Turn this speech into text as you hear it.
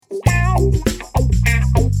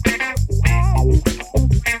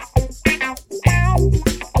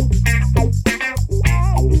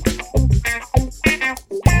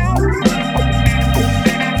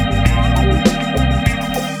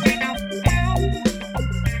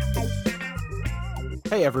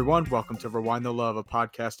Hey everyone, welcome to Rewind the Love, a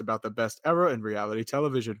podcast about the best era in reality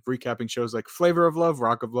television, recapping shows like Flavor of Love,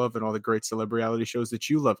 Rock of Love, and all the great celeb reality shows that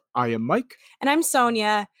you love. I am Mike. And I'm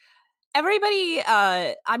Sonia. Everybody,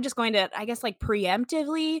 I'm just going to,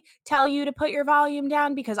 preemptively tell you to put your volume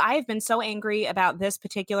down because I have been so angry about this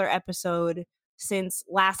particular episode since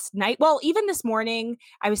last night. Well, even this morning,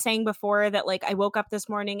 I was saying before that, I woke up this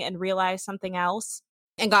morning and realized something else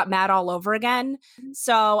and got mad all over again.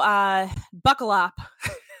 So, buckle up.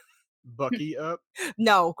 Bucky up?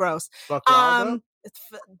 No, gross. Buckle up?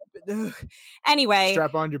 Anyway.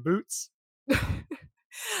 Strap on your boots? Is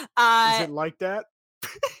it like that?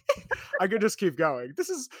 I could just keep going. This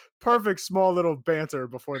is perfect small little banter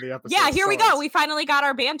before the episode. Yeah, here starts. we go. We finally got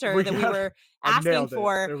our banter we were asking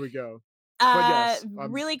for. There we go. Yes,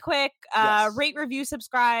 really quick, yes. Rate, review,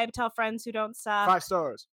 subscribe, tell friends who don't suck. 5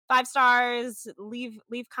 stars. 5 stars, leave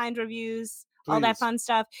kind reviews, Please. all that fun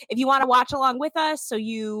stuff. If you want to watch along with us so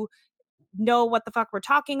you know what the fuck we're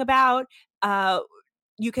talking about,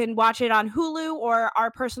 you can watch it on Hulu or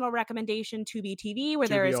our personal recommendation, Tubi TV, where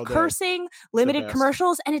there is cursing, limited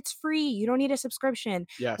commercials, and it's free. You don't need a subscription.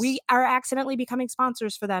 Yes. We are accidentally becoming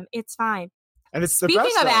sponsors for them. It's fine. And it's Speaking the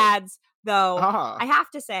best, of ads, though, I have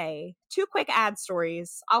to say 2 quick ad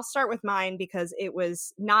stories. I'll start with mine because it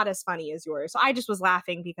was not as funny as yours. So I just was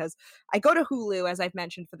laughing because I go to Hulu, as I've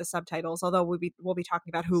mentioned, for the subtitles, although we'll be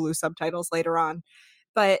talking about Hulu subtitles later on.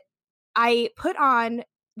 But I put on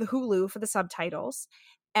the Hulu for the subtitles,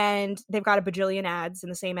 and they've got a bajillion ads, and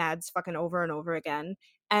the same ads fucking over and over again.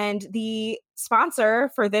 And the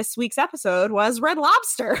sponsor for this week's episode was Red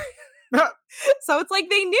Lobster. So it's like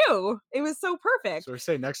they knew. It was so perfect. So we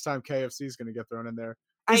say next time KFC is going to get thrown in there.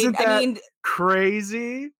 I mean,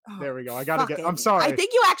 crazy? Oh, there we go. I got to get. I'm sorry. I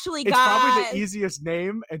think you actually it's probably the easiest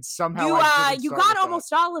name, and somehow you got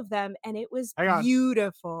almost all of them, and it was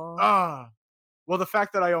beautiful. Well, the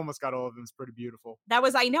fact that I almost got all of them is pretty beautiful. That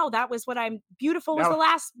was what I'm beautiful was the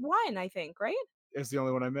last one, I think, right? It's the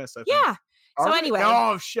only one I missed, I think. Yeah. So anyway.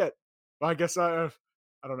 Oh, shit. Well, I guess I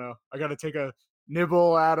don't know. I got to take a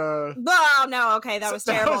nibble at a... No, okay, that was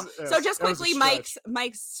terrible. So just quickly, Mike's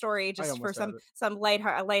story, just for some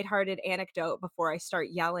lighthearted anecdote before I start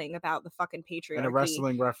yelling about the fucking patriarchy. And a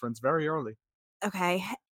wrestling reference very early. Okay.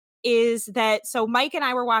 Is that, so Mike and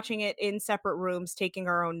I were watching it in separate rooms, taking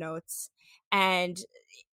our own notes. And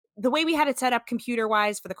the way we had it set up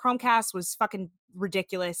computer-wise for the Chromecast was fucking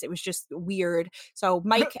ridiculous. It was just weird. So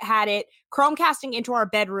Mike had it Chromecasting into our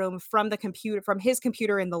bedroom from his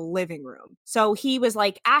computer in the living room. So he was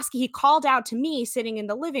he called out to me sitting in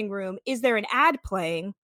the living room, is there an ad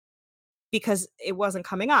playing? Because it wasn't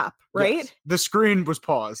coming up, right? Yes. The screen was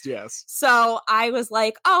paused, yes. So I was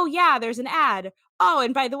like, oh yeah, there's an ad. Oh,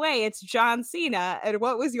 and by the way, it's John Cena. And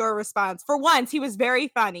what was your response? For once, he was very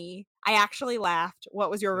funny. I actually laughed.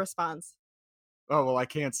 What was your response? Oh, well, I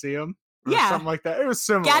can't see him? Or yeah. Something like that. It was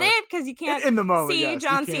similar. Get it? Because you can't in the moment, see yes,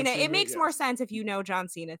 John Cena. It makes more sense if you know John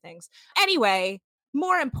Cena things. Anyway,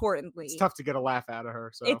 more importantly. It's tough to get a laugh out of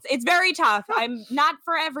her. So It's very tough. I'm not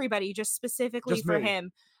for everybody, just specifically for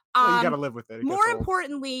him. Well, you gotta live with it. More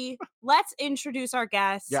importantly, let's introduce our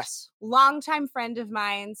guest. Yes. Longtime friend of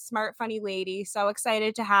mine, smart, funny lady. So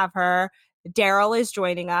excited to have her. Daryl is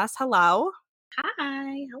joining us. Hello.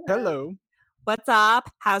 Hi. Hello. What's up?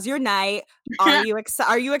 How's your night? Are you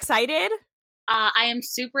excited? I am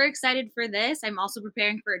super excited for this. I'm also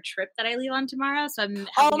preparing for a trip that I leave on tomorrow. So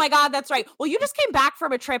oh my God, that's right. Well, you just came back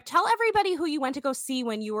from a trip. Tell everybody who you went to go see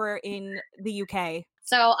when you were in the UK.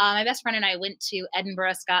 So my best friend and I went to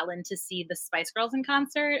Edinburgh, Scotland to see the Spice Girls in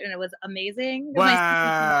concert, and it was amazing.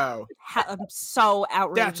 Wow. I'm so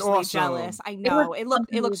outrageously awesome. jealous. I know. It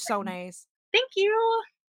looked so nice. Thank you.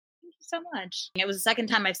 Thank you so much. It was the second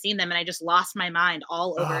time I've seen them, and I just lost my mind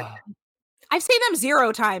all over again. I've seen them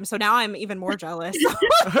 0 times, so now I'm even more jealous.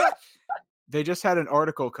 They just had an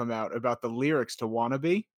article come out about the lyrics to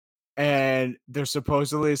Wannabe. And there's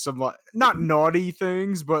supposedly some not naughty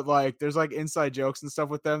things, but there's inside jokes and stuff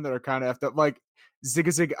with them that are kind of effed up. Like Zigga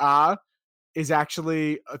Zig Ah is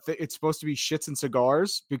actually it's supposed to be shits and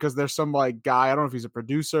cigars because there's some guy, I don't know if he's a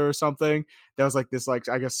producer or something, that was this I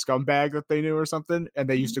guess scumbag that they knew or something, and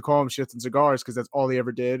they used to call him shits and cigars because that's all he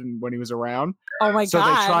ever did and when he was around. Oh my God. So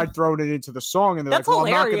they tried throwing it into the song and they're that's well,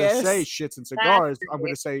 hilarious. I'm not going to say shits and cigars, I'm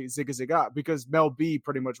going to say Zigga Zig Ah because Mel B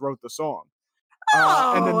pretty much wrote the song.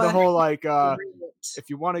 And then the whole if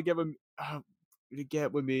you want to give him to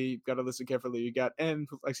get with me, you gotta listen carefully. You got M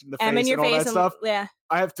in the face and all that stuff. Yeah,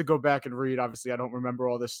 I have to go back and read. Obviously, I don't remember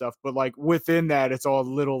all this stuff, but within that, it's all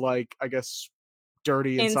little I guess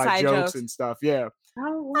dirty inside Inside jokes jokes. and stuff. Yeah.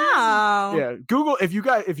 Oh, wow. Oh, Yeah. Google if you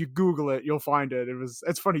Google it, you'll find it.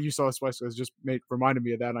 It's funny you saw Spice Girls, just reminded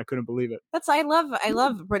me of that, and I couldn't believe it. that's I love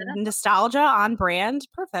nostalgia on brand.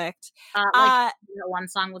 Perfect. Like that one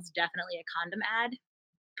song was definitely a condom ad.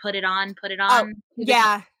 Put it on.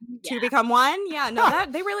 Yeah. Yeah. To become one. Yeah, no,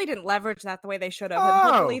 that they really didn't leverage that the way they should have, and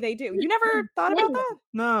hopefully Oh. they do. You never thought about that?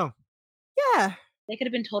 No. Yeah. They could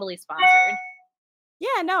have been totally sponsored.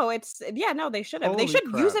 Yeah, no, they should have. They Holy should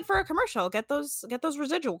use crap. it for a commercial. Get those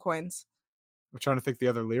residual coins. I'm trying to think the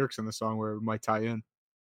other lyrics in the song where it might tie in.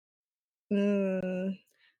 We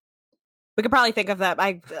could probably think of that.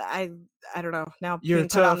 I don't know. Now You're being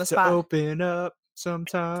put on the tough to spot. open up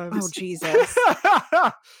sometimes. Oh Jesus.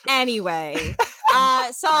 Anyway,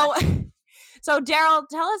 so Daryl,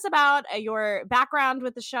 tell us about your background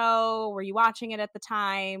with the show. Were you watching it at the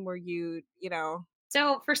time? Were you,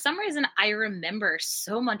 So for some reason, I remember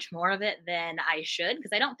so much more of it than I should,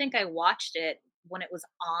 because I don't think I watched it when it was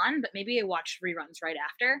on, but maybe I watched reruns right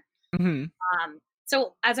after. Mhm.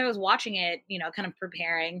 So as I was watching it, kind of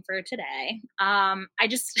preparing for today, I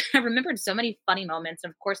remembered so many funny moments.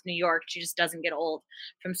 Of course, New York, she just doesn't get old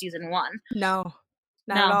from season 1. No,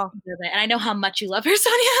 not at all. And I know how much you love her,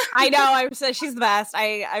 Sonia. I know. She's the best.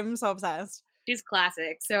 I'm so obsessed. She's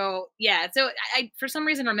classic. So yeah. So I for some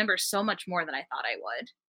reason remember so much more than I thought I would.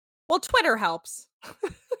 Well, Twitter helps. Oh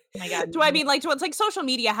my God. Do I mean it's like social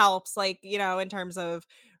media helps, in terms of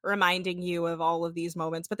reminding you of all of these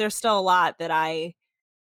moments, but there's still a lot that I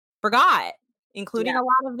forgot, including a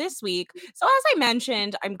lot of this week. So as I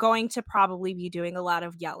mentioned, I'm going to probably be doing a lot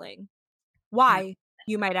of yelling. Why,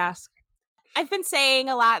 you might ask? I've been saying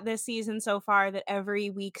a lot this season so far that every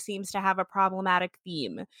week seems to have a problematic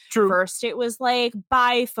theme. True. First, it was like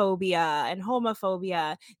biphobia and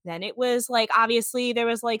homophobia. Then it was like, obviously, there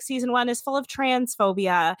was like season 1 is full of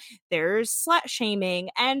transphobia. There's slut shaming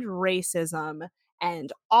and racism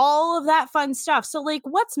and all of that fun stuff. So like,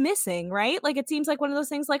 what's missing, right? Like, it seems like one of those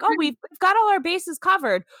things like, oh, we've got all our bases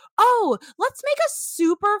covered. Oh, let's make a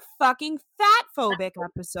super fucking fat phobic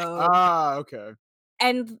episode. Okay.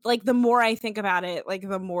 And like the more I think about it, like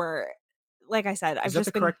the more, like I said, Is that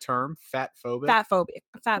the correct term? Fat phobic? Fat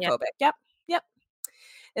phobic. Yep.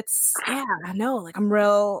 It's like I'm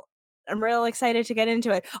real excited to get into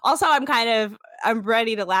it. Also, I'm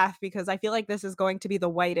ready to laugh because I feel like this is going to be the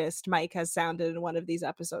whitest Mike has sounded in one of these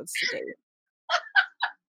episodes to date.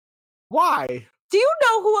 Why? Do you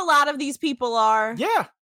know who a lot of these people are? Yeah.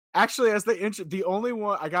 Actually, as the only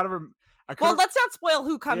one I gotta well, let's not spoil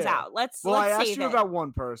who comes out. I asked you about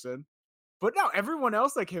one person, but no, everyone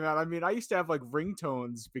else that came out. I mean, I used to have like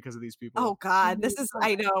ringtones because of these people. Oh God,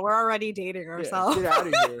 I know we're already dating ourselves. Get out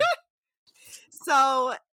of here.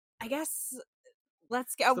 So, I guess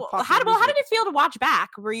let's go. How did it feel to watch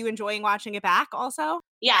back? Were you enjoying watching it back? Also,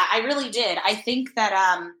 yeah, I really did. I think that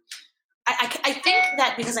I think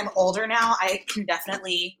that because I'm older now, I can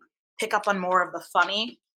definitely pick up on more of the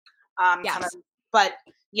funny. Yes. But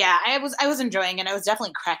yeah, I was enjoying it. I was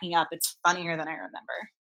definitely cracking up. It's funnier than I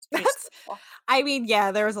remember. I mean,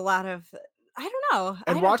 yeah, there was a lot of, I don't know.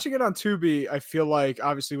 And watching it on Tubi, I feel like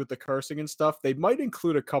obviously with the cursing and stuff, they might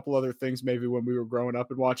include a couple other things maybe when we were growing up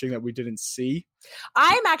and watching that we didn't see.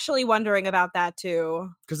 I'm actually wondering about that too.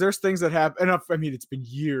 Because there's things that happen, and I mean, it's been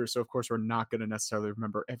years, so of course we're not going to necessarily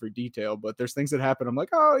remember every detail, but there's things that happen. I'm like,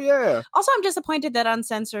 oh yeah. Also, I'm disappointed that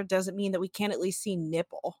uncensored doesn't mean that we can't at least see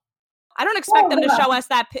nipple. I don't expect them to show us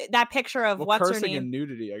that picture of what's her cursing name. and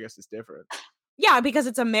nudity, I guess, is different. Yeah, because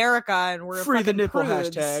it's America and we're free the nipple prudes.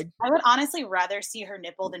 hashtag. I would honestly rather see her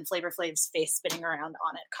nipple than Flavor Flav's face spinning around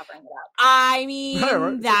on it, covering it up. I mean,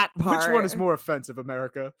 that part. Which one is more offensive,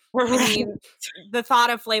 America? I mean, the thought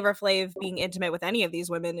of Flavor Flav being intimate with any of these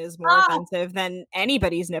women is more offensive than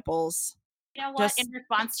anybody's nipples. You know what? In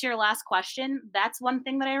response to your last question, that's one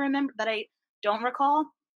thing that I remember that I don't recall.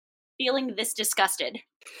 Feeling this disgusted.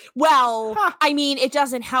 Well, I mean, it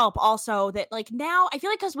doesn't help also that like now I feel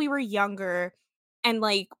like because we were younger and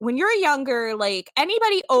like when you're younger, like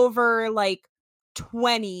anybody over like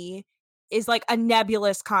 20 is like a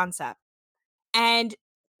nebulous concept. And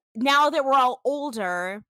now that we're all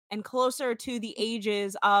older and closer to the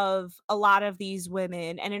ages of a lot of these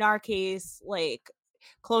women, and in our case, like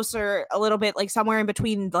closer a little bit, like somewhere in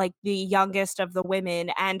between like the youngest of the women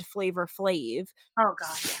and Flavor Flav. Oh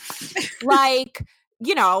God. Like,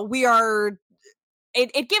 you know, we are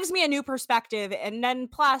it gives me a new perspective. And then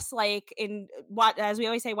plus like in what, as we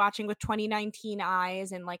always say, watching with 2019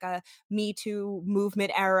 eyes and like a Me Too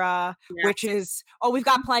movement era, which is, we've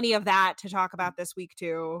got plenty of that to talk about this week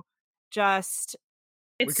too. Just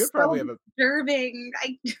It's could so probably have disturbing.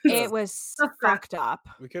 It was So fucked up.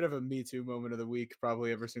 We could have a Me Too moment of the week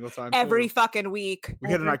probably every single time. Every too. fucking week. We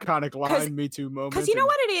get an iconic line, Me Too moment. Because you know and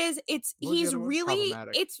what it is? It's what was the he's other one? really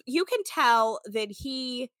Problematic. you can tell that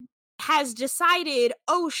he has decided,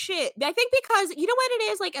 oh shit. I think because you know what it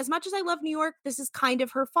is, like as much as I love New York, this is kind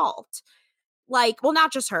of her fault. Like, well,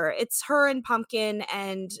 not just her. It's her and Pumpkin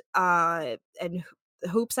and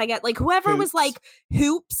Hoops, I get. Like whoever was Hoops. like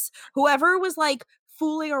Hoops, whoever was like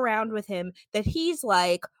fooling around with him, that he's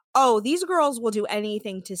like, oh, these girls will do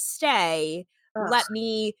anything to stay. Ugh. Let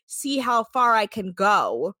me see how far I can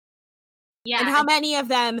go. Yeah. And how many of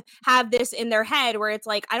them have this in their head where it's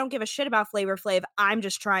like, I don't give a shit about Flavor Flav. I'm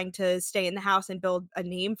just trying to stay in the house and build a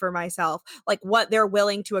name for myself. Like what they're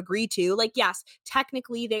willing to agree to. Like, yes,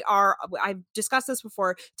 technically they are, I've discussed this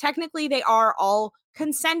before. Technically they are all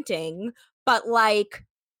consenting, but like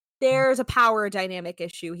there's a power dynamic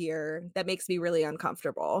issue here that makes me really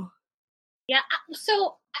uncomfortable. Yeah,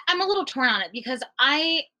 so I'm a little torn on it because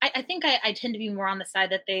I think I tend to be more on the side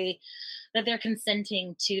that they're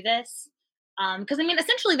consenting to this. Because I mean,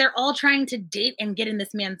 essentially, they're all trying to date and get in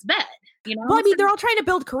this man's bed. You know, Well, I mean, they're all trying to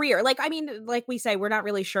build career. Like, I mean, like we say, we're not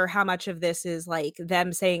really sure how much of this is like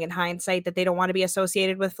them saying in hindsight that they don't want to be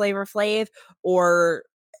associated with Flavor Flav, or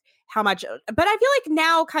how much. But I feel like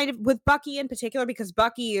now, kind of with Bucky in particular, because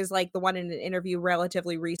Bucky is like the one in an interview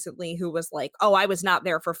relatively recently who was like, "Oh, I was not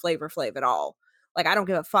there for Flavor Flav at all. Like, I don't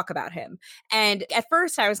give a fuck about him." And at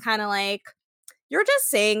first, I was kind of like, you're just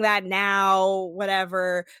saying that now,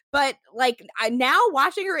 whatever. But like now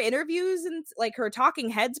watching her interviews and like her talking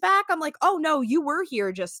heads back, I'm like, oh no, you were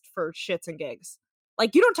here just for shits and gigs.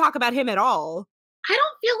 Like you don't talk about him at all. I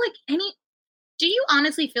don't feel like any. Do you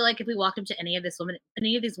honestly feel like if we walked up to any of these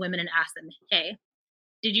women and asked them, hey,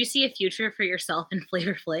 did you see a future for yourself in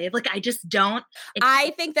Flavor Flav? Like, I just don't. I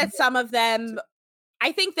think that some of them,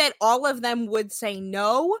 I think that all of them would say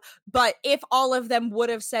no, but if all of them would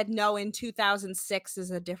have said no in 2006 is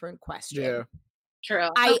a different question. Yeah. True.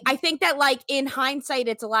 I think that like in hindsight,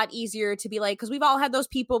 it's a lot easier to be like, because we've all had those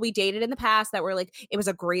people we dated in the past that were like, it was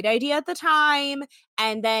a great idea at the time.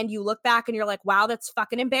 And then you look back and you're like, wow, that's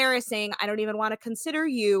fucking embarrassing. I don't even want to consider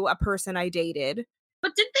you a person I dated.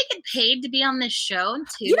 But did they get paid to be on this show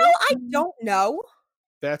too? You know, I don't know.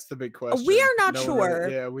 That's the big question. We are not No one sure.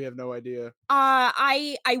 really- yeah, we have no idea.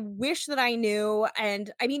 I wish that I knew.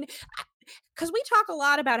 And I mean, because we talk a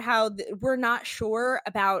lot about how we're not sure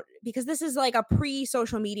about, because this is like a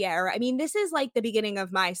pre-social media era. I mean, this is like the beginning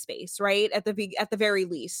of MySpace, right? At the very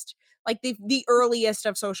least, like the earliest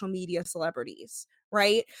of social media celebrities,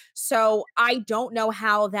 right? So I don't know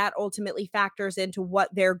how that ultimately factors into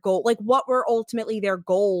what their goal, like what were ultimately their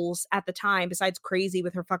goals at the time, besides Crazy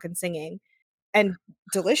with her fucking singing and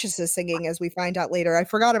Delicious's singing, as we find out later. I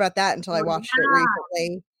forgot about that until I watched it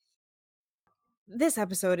recently. This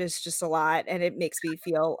episode is just a lot, and it makes me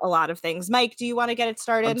feel a lot of things. Mike, do you want to get it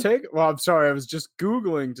started? I'm sorry. I was just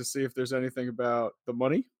Googling to see if there's anything about the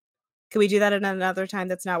money. Can we do that at another time?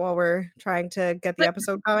 That's not while we're trying to get the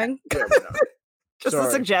episode going. Yeah, why not? Just a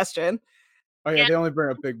Sorry. suggestion. Oh yeah, Yeah. they only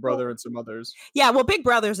bring up Big Brother and some others. Yeah, well, Big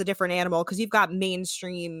Brother's a different animal because you've got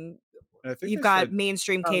mainstream, And I think you've they got said-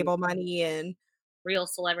 mainstream cable money, and Real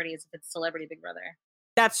celebrities, if it's Celebrity Big Brother.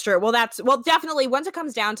 that's true. Well, definitely once it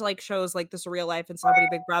comes down to like shows like This Real Life and Celebrity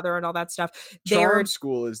Big Brother and all that stuff, Charm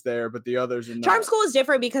School is there, but the others are not. Charm School is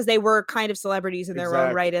different because they were kind of celebrities in their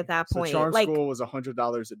own right at that So point. Charm Like, School was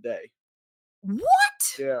 $100 a day. what?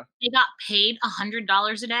 Yeah. They got paid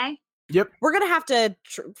 $100 a day. Yep. We're gonna have to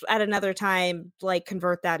at another time like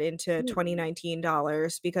convert that into 2019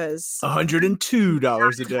 dollars because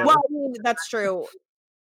 $102 a day. well, I mean, that's true.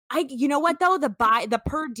 You know what though, the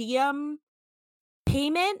per diem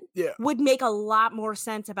payment Yeah. would make a lot more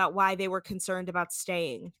sense about why they were concerned about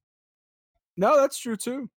staying. No, that's true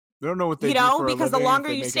too. They don't know what they You do know, for a because the living, if longer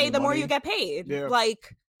they you make stay, any the more you money. get paid. Yeah.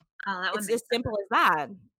 Like Oh, that would it's make as simple as that.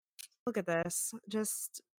 Look at this.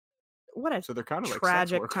 Just what a So they're kind of like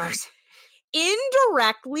tragic sex time. workers.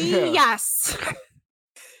 Indirectly, Yeah. yes.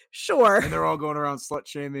 Sure. And they're all going around slut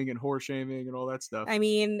shaming and whore shaming and all that stuff. I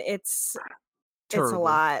mean, it's a Terrible.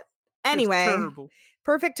 lot. It's Anyway, terrible.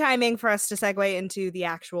 perfect timing for us to segue into the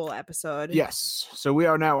actual episode. Yes. So we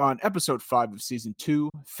are now on episode 5 of season 2,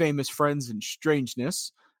 Famous Friends and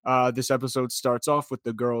Strangeness. This episode starts off with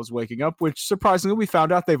the girls waking up, which surprisingly we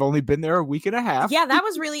found out they've only been there a week and a half. Yeah, that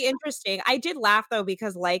was really interesting. I did laugh though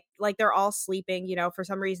because like they're all sleeping, you know, for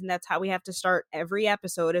some reason that's how we have to start every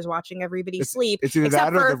episode is watching everybody sleep. It's either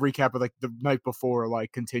except that or for- the recap of like the night before,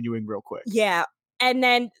 like continuing real quick. Yeah. And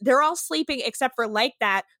then they're all sleeping except for Like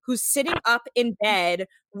That, who's sitting up in bed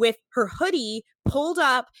with her hoodie pulled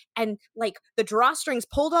up and like the drawstrings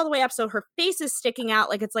pulled all the way up so her face is sticking out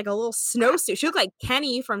like it's like a little snowsuit. She looked like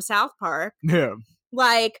Kenny from South Park. Yeah.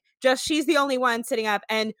 Like, just she's the only one sitting up,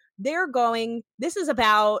 and they're going, this is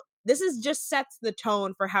just sets the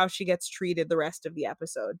tone for how she gets treated the rest of the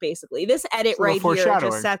episode, basically. This edit right here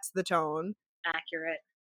just sets the tone. Accurate.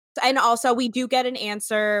 And also, we do get an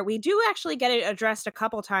answer. We do actually get it addressed a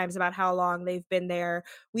couple times about how long they've been there.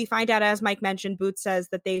 We find out, as Mike mentioned, Boots says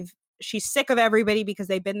that she's sick of everybody because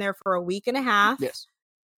they've been there for a week and a half. Yes.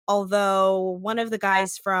 Although one of the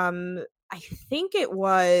guys from, I think it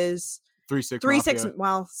was 3-6 Mafia.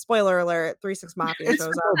 Well, spoiler alert, 3-6 Mafia shows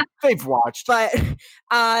up. They've watched. But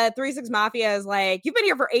 3-6 Mafia is like, you've been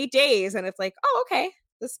here for 8 days. And it's like, oh, okay.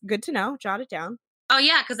 That's good to know. Jot it down. Oh,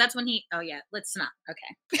 yeah, because that's when let's not.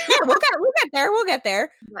 Okay. Yeah, we'll get there.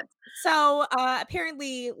 So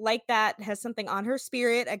apparently Like That has something on her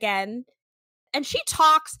spirit again. And she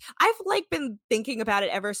talks, I've like been thinking about it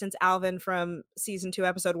ever since Alvin from season 2,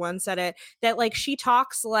 episode 1 said it, that like she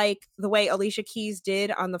talks like the way Alicia Keys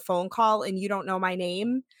did on the phone call and You Don't Know My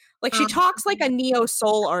Name. Like she talks like a neo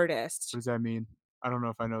soul artist. What does that mean? I don't know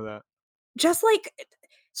if I know that. Just like,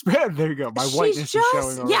 there you go. My whiteness is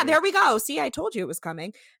showing already. Yeah, there we go. See, I told you it was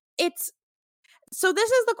coming. So this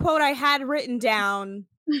is the quote I had written down.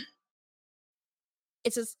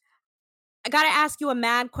 It says, I gotta ask you a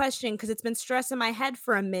mad question because it's been stressing my head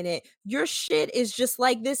for a minute. Your shit is just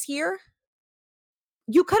like this here?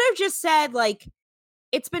 You could have just said, like,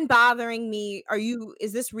 it's been bothering me.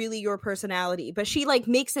 Is this really your personality? But she, like,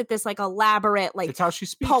 makes it this, like, elaborate, like, it's how she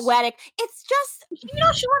speaks. Poetic. It's just, she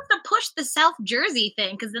wants to push the South Jersey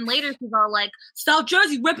thing because then later she's all like, South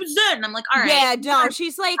Jersey represent. And I'm like, all right. Yeah, no,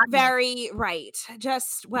 she's, like, very right.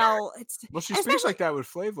 Just, well, it's. Well, she speaks like that with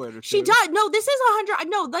Flav later, too. She does. No, this is 100.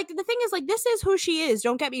 No, like, the thing is, like, this is who she is.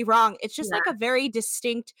 Don't get me wrong. It's just, like, a very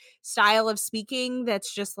distinct style of speaking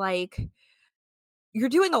that's just, like, you're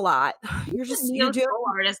doing a lot. You're doing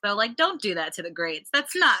artist though. Like, don't do that to the greats.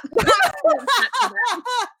 That's not.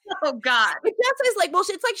 Oh God. It just is like, well,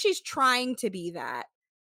 it's like she's trying to be that.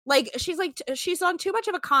 Like she's on too much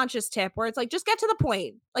of a conscious tip where it's like, just get to the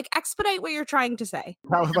point. Like, expedite what you're trying to say.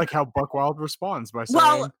 That was like how Buck Wild responds by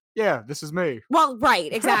saying, yeah, this is me. Well,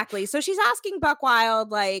 right, exactly. So she's asking Buck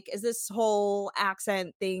Wild, like, is this whole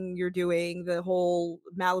accent thing you're doing, the whole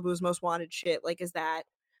Malibu's Most Wanted shit, like, is that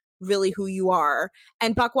really who you are?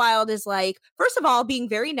 And Buck Wild is like, first of all, being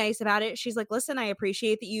very nice about it. She's like, listen, I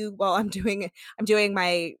appreciate that you, well, I'm doing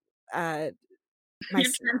my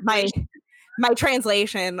my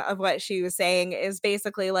translation of what she was saying is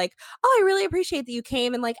basically like, oh, I really appreciate that you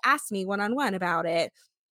came and like asked me one-on-one about it.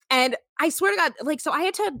 And I swear to God, like, so I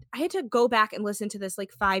had to go back and listen to this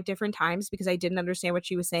like 5 different times because I didn't understand what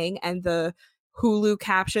she was saying, and the Hulu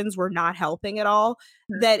captions were not helping at all.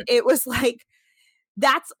 That it was like,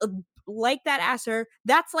 that's Like That asser,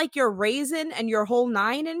 that's like your raisin and your whole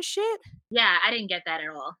 9 and shit. Yeah, I didn't get that at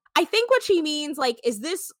all. I think what she means, like, is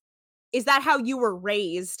that how you were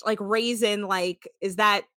raised? Like, raisin, like, is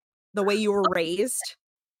that the way you were raised?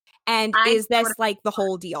 And is this like the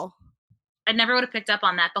whole deal? I never would have picked up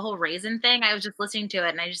on that, the whole raisin thing. I was just listening to it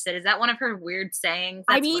and I just said, is that one of her weird sayings?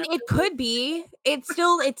 I mean, it could be. It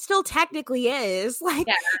still technically is. Like,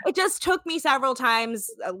 It just took me several times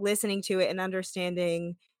listening to it and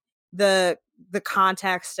understanding the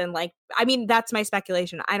context, and like, I mean, that's my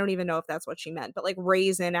speculation. I don't even know if that's what she meant, but like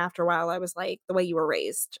raisin, after a while I was like, the way you were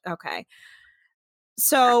raised. Okay.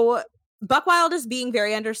 So Buck Wild is being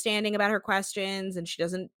very understanding about her questions, and she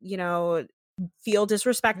doesn't, feel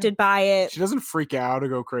disrespected by it. She doesn't freak out or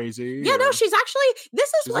go crazy. Yeah, no, she's actually,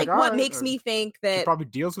 this is like what makes me think that she probably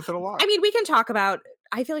deals with it a lot. I mean, we can talk about,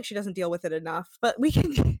 I feel like she doesn't deal with it enough, but we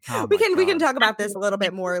can we can talk about this a little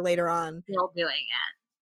bit more later on. Still doing it.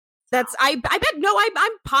 That's I bet no,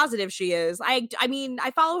 I'm positive she is. I mean,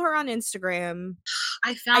 I follow her on Instagram.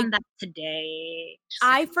 I found that today.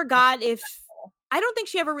 I forgot if I don't think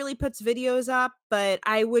she ever really puts videos up, but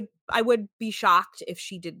I would be shocked if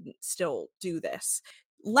she didn't still do this.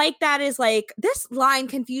 Like That is like, this line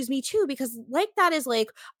confused me too, because Like That is like,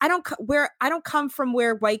 I don't come from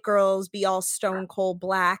where white girls be all stone cold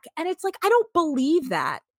black, and it's like, I don't believe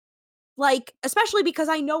that. Like, especially because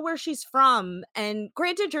I know where she's from, and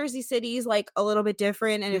granted, Jersey City is like a little bit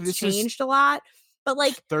different and it's changed a lot, but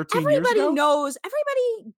like everybody knows,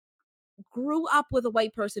 everybody grew up with a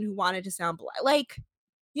white person who wanted to sound black. Like,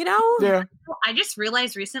 Yeah. I just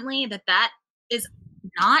realized recently that is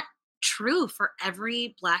not true for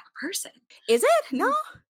every black person. Is it? No.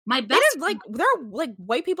 My They best didn't, like, there are like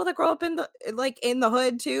white people that grow up in the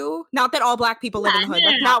hood too. Not that all black people live in the hood.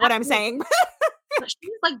 That's not what I'm saying. But she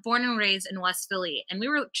was like born and raised in West Philly, and we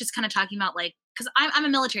were just kind of talking about like, because I'm a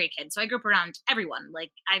military kid, so I grew up around everyone.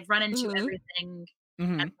 Like I've run into Mhm. everything at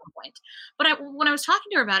Mhm. some point. But when I was talking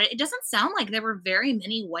to her about it, it doesn't sound like there were very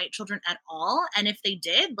many white children at all. And if they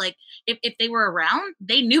did, like if they were around,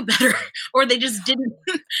 they knew better, or they just didn't.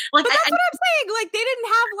 Like But that's what I'm saying. Like they didn't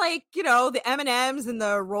have like, you know, the M&Ms and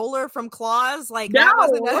the roller from Claus. Like that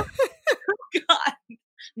wasn't No. God,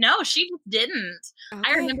 no, she just didn't. I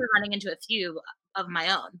Okay. remember running into a few of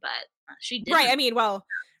my own, but she didn't. Right. I mean, well,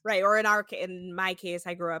 right. Or in my case,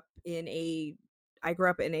 I grew up in a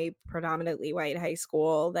predominantly white high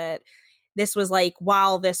school that this was like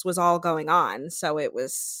while this was all going on. So it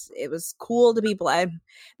was cool to be black.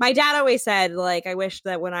 My dad always said, like, I wish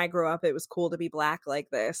that when I grew up it was cool to be black like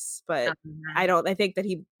this, but I think that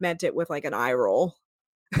he meant it with like an eye roll.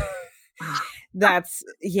 That's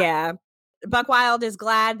yeah. Buck Wild is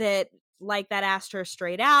glad that Like That asked her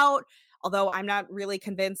straight out, although I'm not really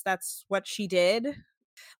convinced that's what she did.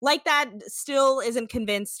 Like That still isn't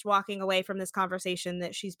convinced walking away from this conversation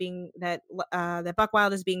that that Buck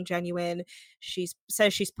Wild is being genuine. She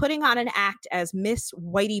says she's putting on an act as Miss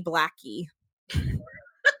Whitey Blackie.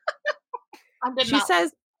 She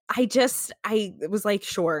says, I was like,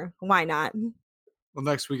 sure, why not? Well,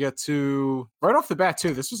 next we get to right off the bat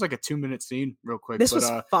too. This was like a 2-minute scene, real quick. This was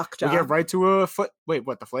fucked we up. get right to a foot. Wait,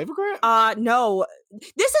 what? The flavor grant? No.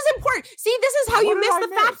 This is important. See, this is how you miss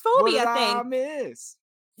the fat phobia thing. I miss?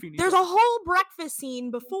 There's a whole breakfast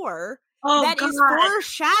scene before that is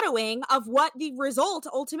foreshadowing of what the result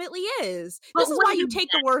ultimately is. This is why you take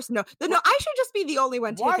the worst note. No, I should just be the only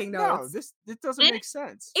one taking notes. No, this doesn't make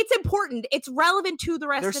sense. It's important. It's relevant to the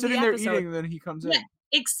rest of the episode. They're sitting there eating, and then he comes in.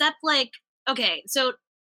 Except, like, okay, so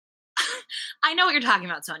I know what you're talking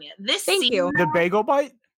about, Sonia. Thank you. The bagel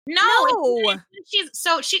bite? No.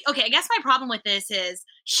 Okay, I guess my problem with this is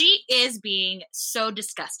she is being so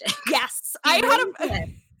disgusting. Yes. I had a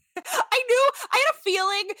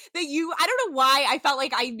feeling that I don't know why I felt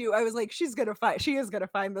like I knew. I was like, she is gonna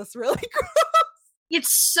find this really gross.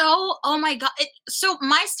 It's so, oh my God. So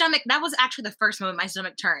my stomach, that was actually the first moment my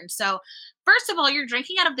stomach turned. So first of all, you're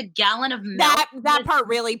drinking out of the gallon of milk. That part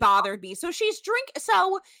really bothered me. So basically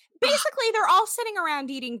they're all sitting around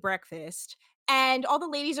eating breakfast, and all the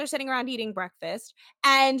ladies are sitting around eating breakfast,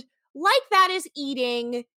 and Like That is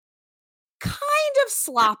eating kind of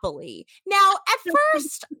sloppily. Now, at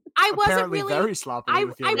first, I wasn't really very sloppily. I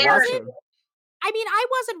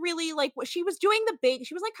wasn't really like what she was doing the bacon.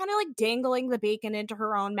 She was like kind of like dangling the bacon into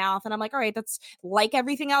her own mouth. And I'm like, all right, that's like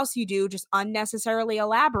everything else you do, just unnecessarily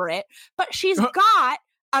elaborate. But she's got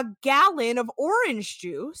a gallon of orange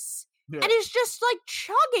juice and is just like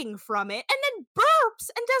chugging from it and then burps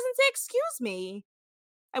and doesn't say, excuse me.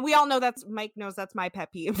 And we all know Mike knows that's my pet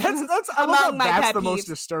peeve. That's the most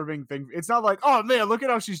disturbing thing. It's not like, oh man, look at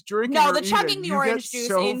how she's drinking. No, the chugging the orange juice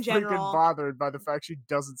in general. Freaking bothered by the fact she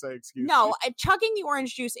doesn't say excuse me. No, chugging the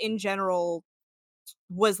orange juice in general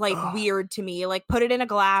was like weird to me. Like, put it in a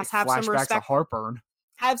glass, have some respect. Heartburn.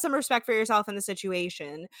 Have some respect for yourself in the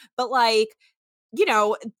situation, but like, you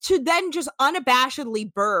know, to then just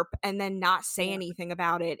unabashedly burp and then not say anything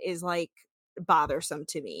about it is like bothersome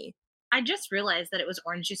to me. I just realized that it was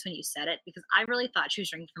orange juice when you said it, because I really thought she was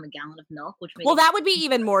drinking from a gallon of milk, which made that would be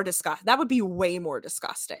even more disgusting. That would be way more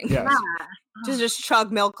disgusting. Yes. To just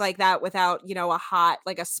chug milk like that without, you know, a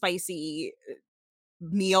spicy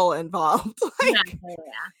meal involved.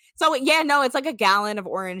 So it's like a gallon of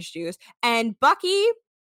orange juice. And Bucky,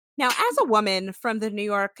 now as a woman from the New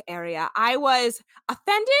York area, I was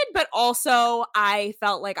offended, but also I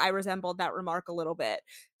felt like I resembled that remark a little bit.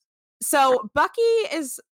 So Bucky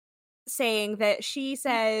is saying that she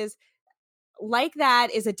says Like That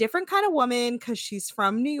is a different kind of woman because she's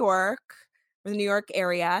from New York, or the New York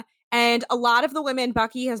area, and a lot of the women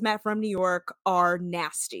Bucky has met from New York are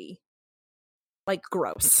nasty, like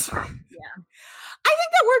gross. Yeah, I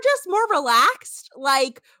think that we're just more relaxed,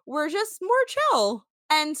 like we're just more chill,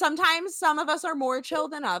 and sometimes some of us are more chill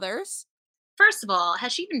than others. First of all,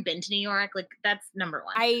 has she even been to New York? Like, that's number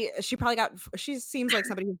one. She seems like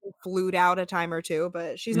somebody who flew out a time or two,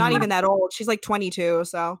 but she's not even that old. She's like 22,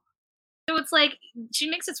 so it's like she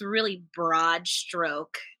makes this really broad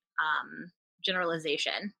stroke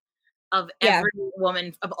generalization of every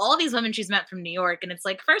woman, of all these women she's met from New York, and it's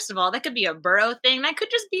like, first of all, that could be a borough thing. That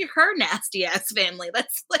could just be her nasty ass family.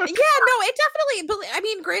 That's like, it definitely. I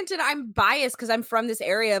mean, granted, I'm biased because I'm from this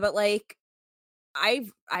area, but like, I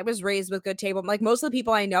was raised with good table. Like most of the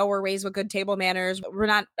people I know were raised with good table manners. We're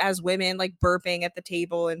not, as women, like burping at the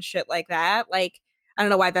table and shit like that. Like, I don't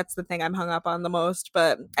know why that's the thing I'm hung up on the most,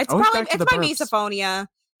 but it's Always probably back to it's the my burps. misophonia.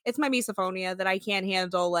 It's my misophonia that I can't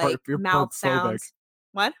handle like You're mouth burp-phobic. sounds.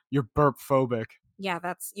 What? You're burp phobic. Yeah,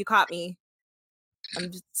 you caught me.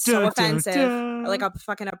 I'm just so Dun, dun, offensive. dun. Like a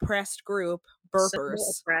fucking oppressed group. So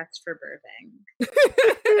Burpers. oppressed for burping.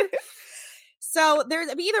 So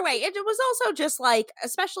either way, it was also just like,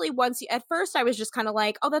 especially at first I was just kind of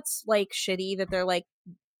like, oh, that's like shitty that they're like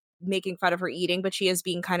making fun of her eating, but she is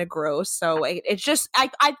being kind of gross. So it's just,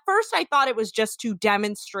 at first I thought it was just to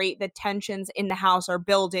demonstrate that tensions in the house are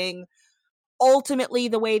building. Ultimately,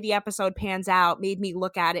 the way the episode pans out made me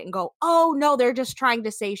look at it and go, oh no, they're just trying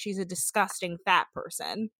to say she's a disgusting fat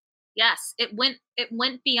person. Yes, it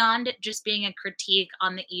went beyond it just being a critique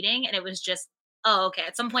on the eating, and it was just, oh, okay.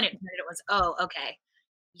 At some point it was, oh, okay.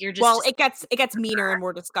 You're just Well, it gets meaner and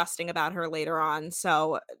more disgusting about her later on,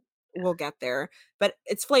 so we'll get there. But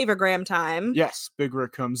it's Flavogram time. Yes, Big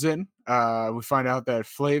Rick comes in. We find out that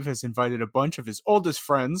Flav has invited a bunch of his oldest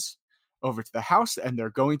friends over to the house, and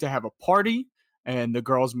they're going to have a party, and the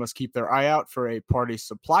girls must keep their eye out for a party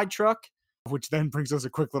supply truck, which then brings us a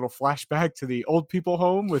quick little flashback to the old people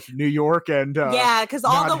home with New York and yeah, because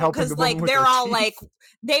like with they're their all teeth. like,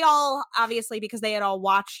 they all obviously, because they had all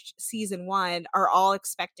watched season 1, are all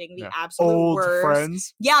expecting the absolute old worst.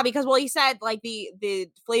 friends. Yeah, because he said like the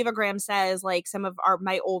Flavogram says like some of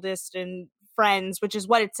my oldest and friends, which is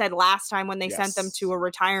what it said last time when they sent them to a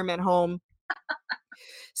retirement home.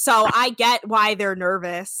 So I get why they're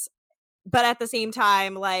nervous. But at the same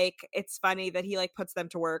time, like, it's funny that he like puts them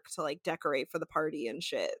to work to like decorate for the party and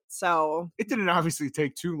shit. So it didn't obviously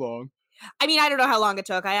take too long. I mean, I don't know how long it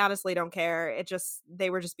took. I honestly don't care.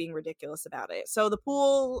 They were just being ridiculous about it. So the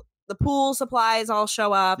pool supplies all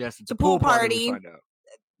show up. Yes, it's a a pool party. we find out.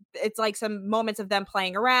 It's like some moments of them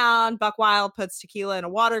playing around. Buck Wild puts tequila in a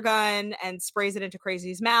water gun and sprays it into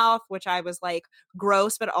Crazy's mouth, which I was like,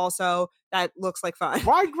 gross, but also that looks like fun.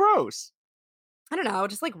 Why gross? I don't know,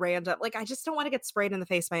 just like random. Like, I just don't want to get sprayed in the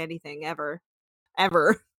face by anything ever. I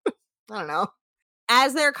don't know.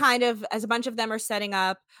 As a bunch of them are setting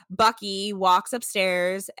up, Bucky walks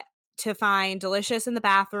upstairs to find Delicious in the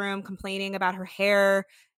bathroom complaining about her hair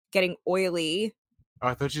getting oily. Oh,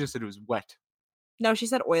 I thought you just said it was wet. No, she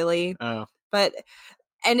said oily. Oh.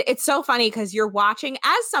 And it's so funny because you're watching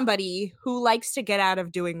as somebody who likes to get out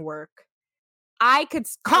of doing work. I could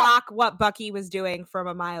clock what Bucky was doing from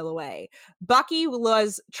a mile away. Bucky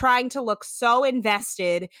was trying to look so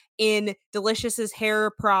invested in Delicious's hair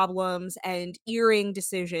problems and earring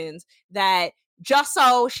decisions that just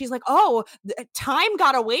so she's like, oh, time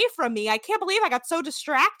got away from me. I can't believe I got so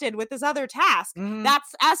distracted with this other task. Mm-hmm.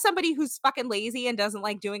 That's, as somebody who's fucking lazy and doesn't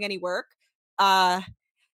like doing any work. I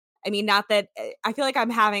mean, not that I feel like I'm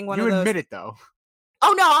having one of those. You admit it though.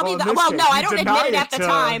 Oh no, I mean, no, I don't admit it at the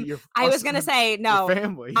time. I was going to say, no,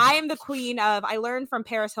 family. I am the queen of, I learned from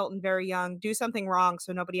Paris Hilton very young, do something wrong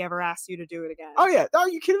so nobody ever asks you to do it again. Oh yeah. Oh,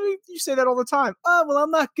 you kidding me? You say that all the time. Oh, well, I'm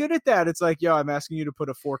not good at that. It's like, yo, I'm asking you to put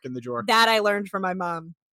a fork in the drawer. That I learned from my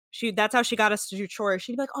mom. That's how she got us to do chores.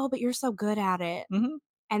 She'd be like, oh, but you're so good at it. Mm-hmm.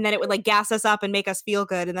 And then it would like gas us up and make us feel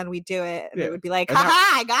good. And then we'd do it. And it would be like,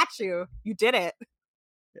 haha, I got you. You did it.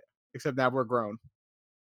 Yeah. Except now we're grown.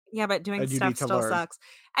 Yeah, but doing stuff still sucks.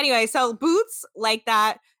 Anyway, so Boots like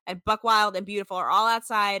that and Buck Wild and Beautiful are all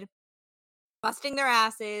outside busting their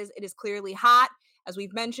asses. It is clearly hot. As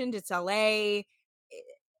we've mentioned, it's LA.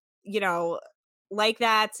 You know, like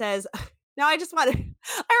that says, now I just want to,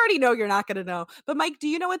 I already know you're not going to know. But Mike, do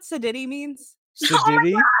you know what sedity means?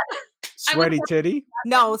 Sedity? Sweaty titty?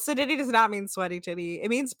 No, sedity does not mean sweaty titty. It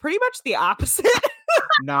means pretty much the opposite.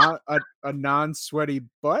 Not a non-sweaty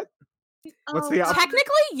butt? What's the opposite?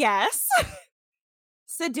 Technically, yes.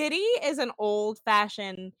 Sedity is an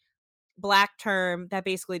old-fashioned black term that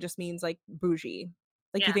basically just means like bougie.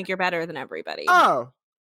 Like you think you're better than everybody. Oh,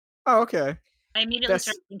 okay. I immediately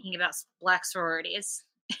started thinking about black sororities.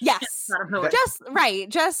 Yes. Just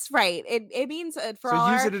right. It means for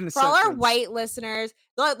so all our white listeners,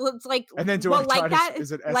 it's like, and then do well, I like that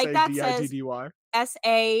is it like that says SADIDDY?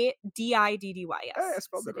 SADIDDY, yes. I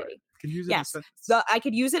spelled it right. Can you use it in a sentence? So I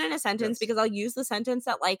could use it in a sentence because I'll use the sentence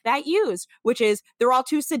that like that used, which is they're all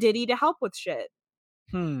too sedity to help with shit.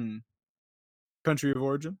 Country of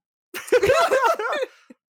origin?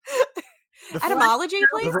 Etymology,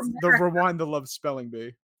 please? The rewind the love spelling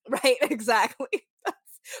bee. Right, exactly.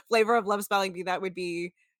 Flavor of love spelling bee. That would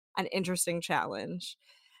be an interesting challenge.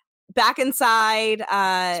 Back inside,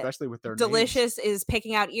 especially with their Delicious names. Is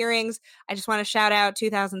picking out earrings. I just want to shout out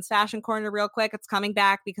 2000's Fashion Corner real quick. It's coming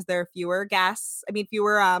back because there are fewer guests. I mean,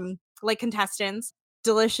 fewer like contestants.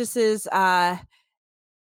 Delicious's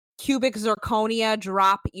cubic zirconia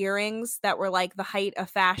drop earrings that were like the height of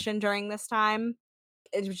fashion during this time.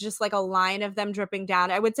 It was just like a line of them dripping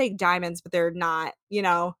down. I would say diamonds, but they're not, you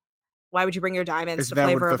know. Why would you bring your diamonds Is to that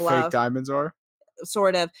Flavor what the of fake Love? diamonds are?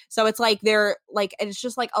 Sort of. So it's like they're like, it's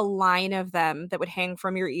just like a line of them that would hang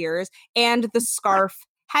from your ears, and the scarf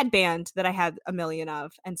headband that I had a million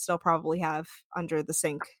of and still probably have under the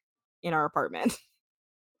sink in our apartment.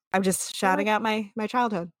 I'm just shouting out my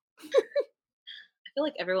childhood. I feel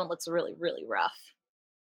like everyone looks really, really rough.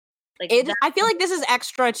 Like I feel like this is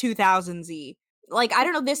extra 2000s-y. Like, I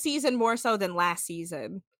don't know, this season more so than last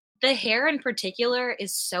season. the hair in particular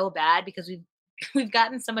is so bad because we've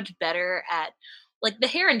gotten so much better at, like, the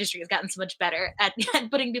hair industry has gotten so much better at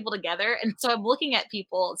putting people together. And so I'm looking at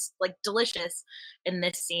people like Delicious in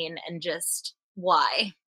this scene and just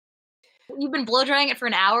why? You've been blow drying it for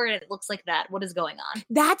an hour and it looks like that. What is going on?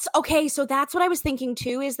 That's okay. So that's what I was thinking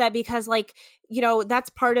too, is that because, like, you know, that's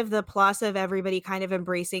part of the plus of everybody kind of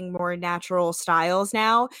embracing more natural styles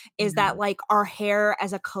now, is that like our hair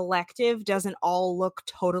as a collective doesn't all look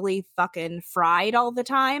totally fucking fried all the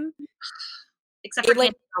time. Except for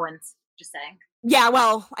like, Candace Owens, just saying. Yeah,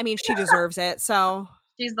 well, I mean, she deserves it. So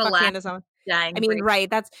she's the last dying. I mean, right.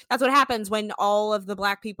 That's what happens when all of the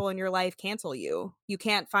Black people in your life cancel you. You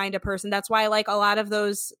can't find a person. That's why, like, a lot of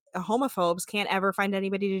those homophobes can't ever find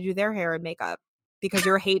anybody to do their hair and makeup, because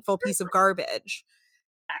you're a hateful piece of garbage.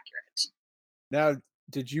 Accurate. Now,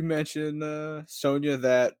 did you mention, Sonia,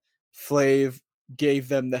 that Flav gave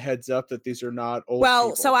them the heads up that these are not old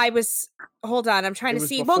people? So I was, hold on, I'm trying to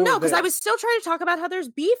see. Well, no, because I was still trying to talk about how there's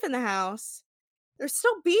beef in the house. There's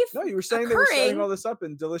still beef. No, you were saying they were setting all this up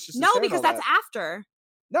and Delicious. No, because that's after.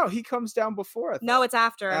 No, he comes down before. No, it's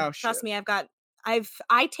after. Oh, trust me,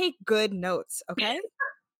 I take good notes, okay?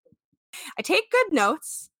 I take good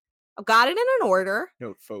notes. I've got it in an order.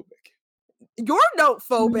 Note phobic. You're note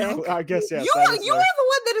phobic. No, I guess, yes. You are the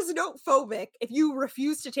one that is note phobic if you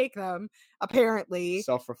refuse to take them, apparently.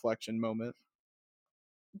 Self-reflection moment.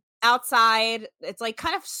 Outside, it's like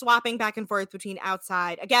kind of swapping back and forth between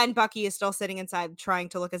outside. Again, Bucky is still sitting inside trying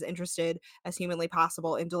to look as interested as humanly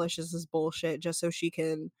possible in Delicious's bullshit just so she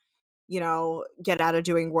can, you know, get out of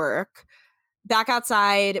doing work. Back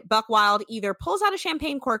outside, Buck Wild either pulls out a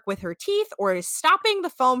champagne cork with her teeth or is stopping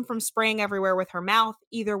the foam from spraying everywhere with her mouth.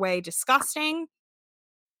 Either way, disgusting.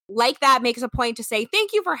 Like that makes a point to say,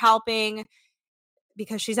 thank you for helping,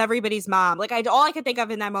 because she's everybody's mom. Like, all I could think of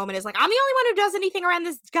in that moment is like, I'm the only one who does anything around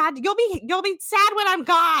this. God, you'll be sad when I'm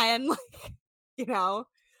gone. Like, you know,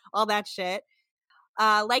 all that shit.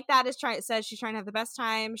 Like that says she's trying to have the best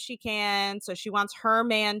time she can. So she wants her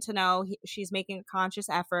man to know she's making a conscious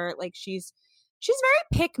effort. Like she's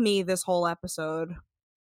very pick me this whole episode.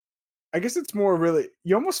 I guess it's more really,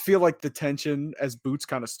 you almost feel like the tension as Boots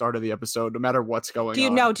kind of started the episode, no matter what's going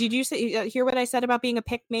on. Did you hear what I said about being a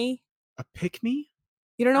pick me? A pick me?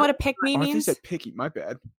 You don't know what a pick me means? I said picky. My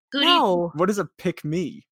bad. No. What is a pick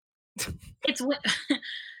me?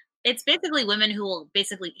 It's basically women who will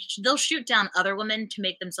they'll shoot down other women to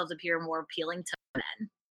make themselves appear more appealing to men.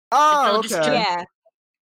 Oh, okay. Yeah.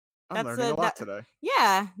 I'm learning a lot today.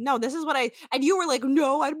 Yeah. No, this is what and you were like,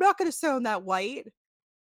 no, I'm not going to sound that white.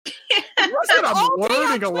 You said I'm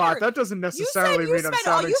learning a lot. That doesn't necessarily mean I'm sounding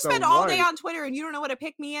so white. You spend all day on Twitter and you don't know what a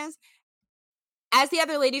pick me is? As the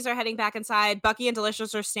other ladies are heading back inside, Bucky and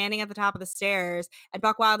Delicious are standing at the top of the stairs, and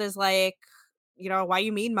Buck Wild is like, you know, why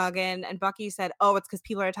you mean mugging? And Bucky said, oh, it's because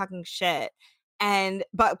people are talking shit. And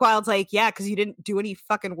Buck Wild's like, yeah, because you didn't do any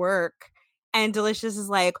fucking work. And Delicious is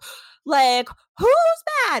like, who's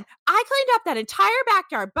mad? I cleaned up that entire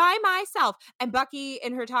backyard by myself. And Bucky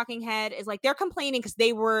in her talking head is like, they're complaining because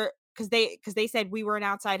they said we weren't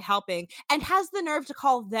outside helping, and has the nerve to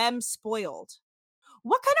call them spoiled.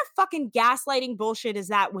 What kind of fucking gaslighting bullshit is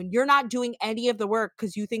that when you're not doing any of the work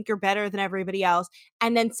because you think you're better than everybody else,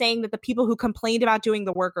 and then saying that the people who complained about doing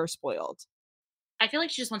the work are spoiled? I feel like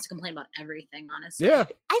she just wants to complain about everything, honestly. Yeah.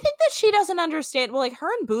 I think that she doesn't understand. Well, like,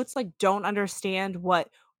 her and Boots, like, don't understand what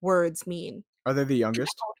words mean. Are they the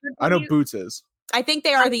youngest? I know Boots is. I think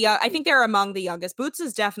they are I think they're among the youngest. Boots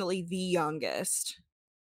is definitely the youngest.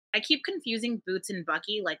 I keep confusing Boots and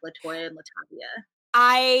Bucky like LaToya and LaTavia.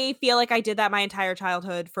 I feel like I did that my entire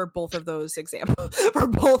childhood for both of those examples. for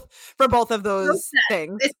both of those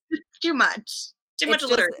things. It's too much. Too much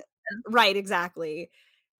alliteration. Right, exactly.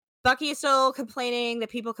 Bucky is still complaining that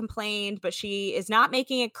people complained, but she is not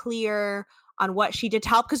making it clear on what she did to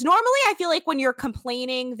help. Because normally I feel like when you're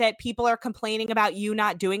complaining that people are complaining about you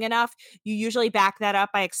not doing enough, you usually back that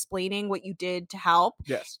up by explaining what you did to help.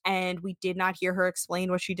 Yes. And we did not hear her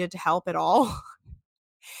explain what she did to help at all.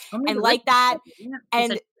 And like that,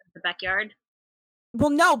 and the backyard. Well,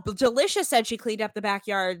 no, Delicious said she cleaned up the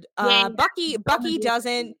backyard. Yeah, Bucky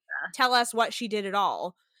doesn't tell us what she did at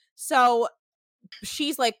all. So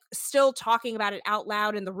she's like still talking about it out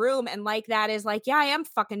loud in the room, and like that is like, yeah, I am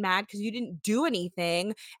fucking mad because you didn't do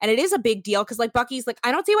anything, and it is a big deal because like Bucky's like,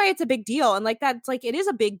 I don't see why it's a big deal, and like that's like, it is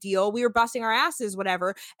a big deal. We were busting our asses,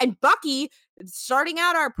 whatever. And Bucky starting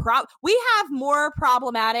out we have more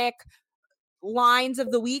problematic lines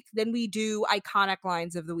of the week than we do iconic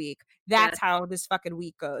lines of the week. That's how this fucking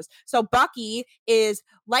week goes. So Bucky is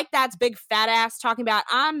like that's big fat ass talking about,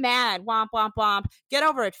 I'm mad, womp womp womp. Get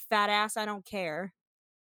over it, fat ass. I don't care.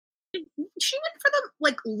 She went for the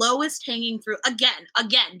like lowest hanging fruit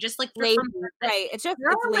again, just like lazy, right? It's just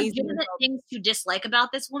there it's are lazy. legitimate things to dislike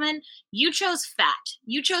about this woman. You chose fat.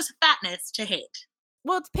 You chose fatness to hate.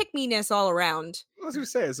 Well, it's pick-me-ness all around. I was gonna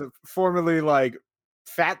say, as a formerly like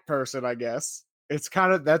fat person, I guess it's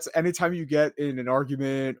kind of, that's anytime you get in an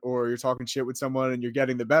argument or you're talking shit with someone and you're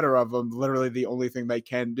getting the better of them, literally the only thing they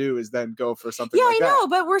can do is then go for something. Yeah, like I know,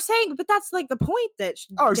 that. but that's like the point that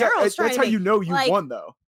exactly. Daryl's trying that's to how you know you like, won,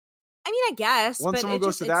 though. I mean, I guess once but someone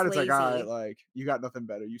goes to that, it's like, all right, lazy. like you got nothing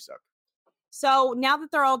better, you suck. So now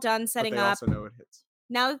that they're all done setting but they up, also know it hits.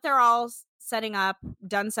 Now that they're all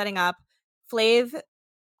done setting up, Flav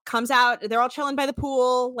comes out. They're all chilling by the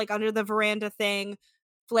pool, like under the veranda thing.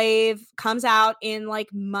 Flav comes out in like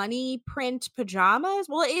money print pajamas.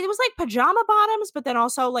 Well, it was like pajama bottoms, but then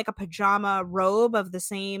also like a pajama robe of the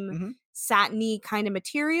same satiny kind of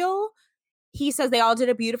material. He says they all did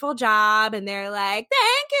a beautiful job, and they're like,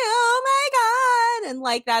 thank you, oh my God. And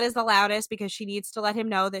like, that is the loudest because she needs to let him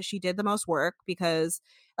know that she did the most work, because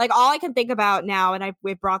like all I can think about now, and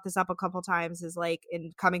we've brought this up a couple times, is like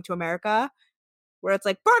in Coming to America, where it's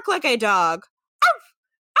like, bark like a dog. Arf,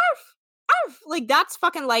 arf, arf. Like that's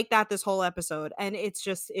fucking like that this whole episode. And it's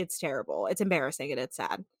terrible. It's embarrassing and it's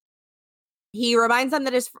sad. He reminds them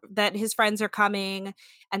that his friends are coming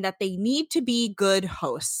and that they need to be good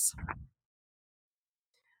hosts.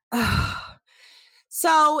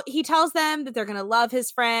 So he tells them that they're going to love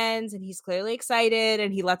his friends, and he's clearly excited,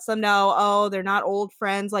 and he lets them know, oh, they're not old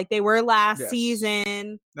friends like they were last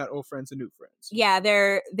season. Not old friends and new friends. Yeah,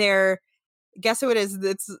 they're guess who it is?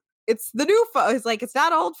 It's the new folks. It's like, it's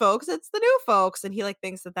not old folks, it's the new folks. And he like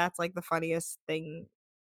thinks that that's like the funniest thing.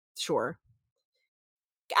 Sure.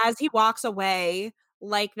 As he walks away,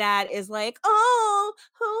 like that is like, oh,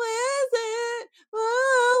 who is it?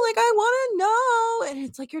 Oh, like I want to know. And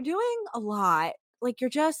it's like, you're doing a lot. Like you're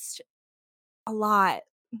just a lot.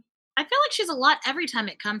 I feel like she's a lot every time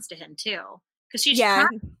it comes to him too, because she's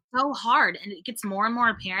trying so hard, and it gets more and more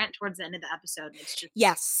apparent towards the end of the episode. It's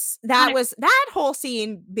just that whole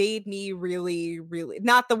scene made me really, really,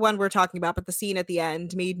 not the one we're talking about, but the scene at the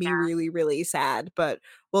end made me really, really sad. But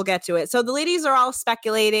we'll get to it. So the ladies are all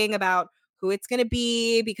speculating about who it's going to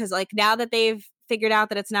be, because like now that they've figured out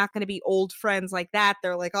that it's not going to be old friends like that,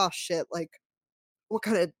 they're like, oh shit, like what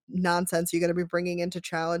kind of nonsense are you going to be bringing in to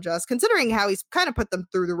challenge us, considering how he's kind of put them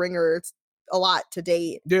through the ringer a lot to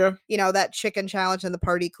date. Yeah. You know, that chicken challenge and the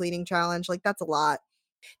party cleaning challenge, like that's a lot.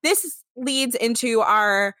 This leads into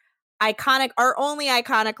our only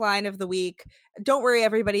iconic line of the week. Don't worry,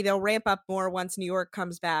 everybody, they'll ramp up more once New York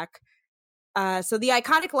comes back. So the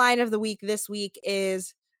iconic line of the week this week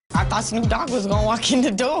is, I thought Snoop Dogg was gonna walk in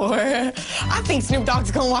the door. I think Snoop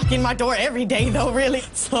Dogg's gonna walk in my door every day though, really.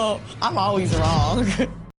 So I'm always wrong. I thought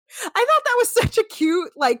that was such a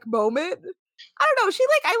cute like moment. I don't know. She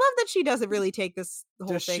like, I love that she doesn't really take this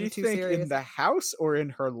whole thing too serious. In the house or in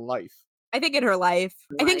her life? I think in her life.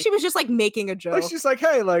 I think she was just like making a joke. Like she's like,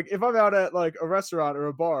 hey, like if I'm out at like a restaurant or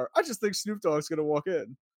a bar, I just think Snoop Dogg's gonna walk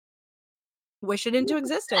in. Wish it into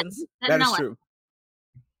existence. That is true.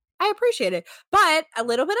 I appreciate it. But a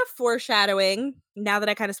little bit of foreshadowing, now that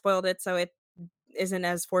I kind of spoiled it so it isn't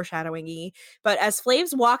as foreshadowing-y. But as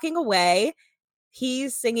Flav's walking away,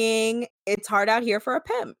 he's singing It's Hard Out Here for a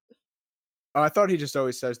Pimp. I thought he just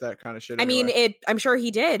always says that kind of shit. I mean, I'm sure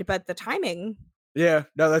he did, but the timing. Yeah,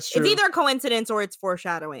 no, that's true. It's either a coincidence or it's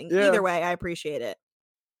foreshadowing. Yeah. Either way, I appreciate it.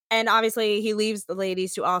 And obviously, he leaves the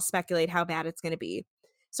ladies to all speculate how bad it's going to be.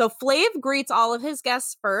 So Flav greets all of his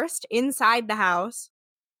guests first inside the house.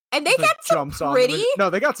 And they got some pretty... No,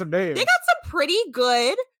 they got some names. They got some pretty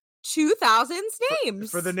good 2000s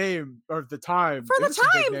names. For the name, or the time. For the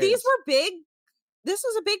time, these were big. This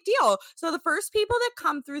was a big deal. So the first people that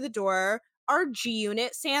come through the door are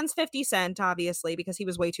G-Unit, sans 50 Cent, obviously, because he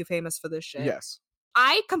was way too famous for this shit. Yes.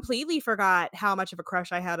 I completely forgot how much of a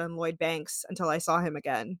crush I had on Lloyd Banks until I saw him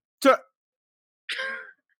again.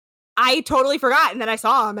 I totally forgot, and then I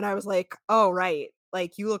saw him, and I was like, oh, right.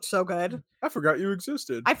 Like, you look so good. I forgot you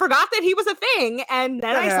existed. I forgot that he was a thing, and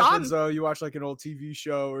then that I saw happens, him. though. You watch like an old TV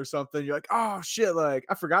show or something. You're like, oh shit! Like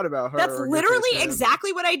I forgot about her. That's or literally Nicholas Hammond.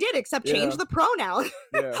 exactly what I did, except change Yeah. the pronoun.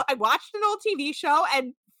 Yeah. I watched an old TV show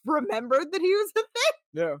and remembered that he was a thing.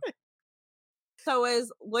 Yeah. So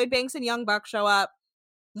as Lloyd Banks and Young Buck show up,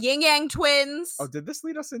 Yin Yang Twins. Oh, did this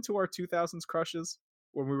lead us into our 2000s crushes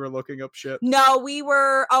when we were looking up shit? No, we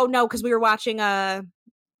were. Oh no, because we were watching a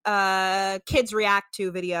kids react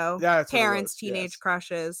to video. Yeah, that's what it Parents, was, teenage yes.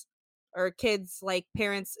 crushes, or kids like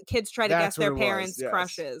parents. Kids try to That's guess their what it was, parents' yes.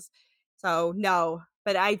 crushes. So no,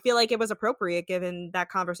 but I feel like it was appropriate given that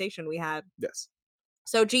conversation we had. Yes.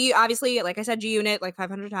 So G, obviously, like I said, G Unit like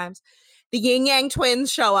 500 times. The Yin Yang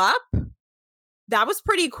Twins show up. That was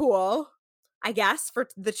pretty cool, I guess, for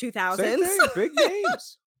the 2000s. Same thing. Big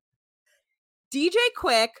names. DJ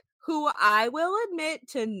Quick, who I will admit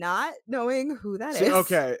to not knowing who that See, is.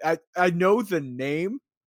 okay, I know the name.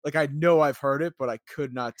 Like I know I've heard it, but I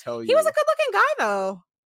could not tell you. He was a good-looking guy, though.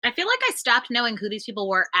 I feel like I stopped knowing who these people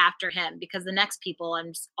were after him because the next people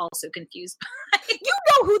I'm just also confused by. You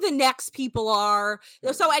know who the next people are.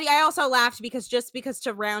 So I also laughed because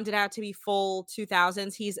to round it out to be full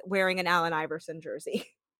 2000s, he's wearing an Allen Iverson jersey.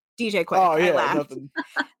 DJ Quick. Oh I yeah, laughed. nothing.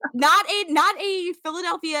 Not a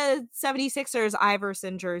Philadelphia 76ers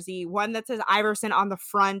Iverson jersey, one that says Iverson on the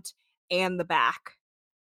front and the back.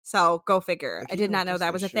 So go figure. I did not know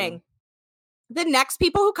that was a thing. The next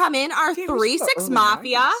people who come in are Damn, this is the 3-6 early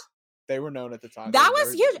Mafia. 90s. They were known at the time. That They were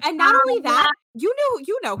was very huge. big. And not only Yeah. that, you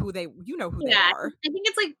know who they are. I think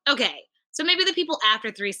it's like, okay, so maybe the people after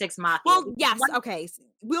 3-6 Mafia. Well, yes, One- okay.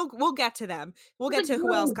 We'll get to them. We'll get like to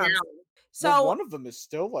who else going comes. down. So Well, one of them is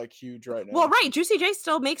still like huge right now. well, right, Juicy J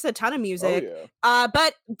still makes a ton of Oh music. yeah.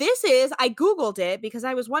 But this is, I Googled it because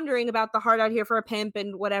I was wondering about the Hard Out Here for a Pimp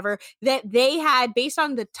and whatever, that they had, based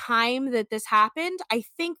on the time that this happened, I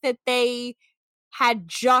think that they had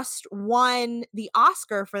just won the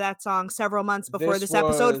Oscar for that song several months before this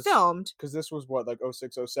episode was- filmed. Because this was what, like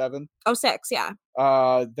 06, 07? 06, yeah.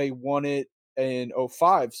 They won it in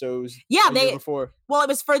 05, so it was Yeah, a year they, before. well, it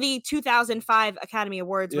was for the 2005 Academy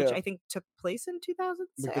Awards, which Yeah. I think took place in 2000.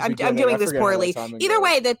 Because we I'm did it. doing I this forget how that poorly. timing Either goes.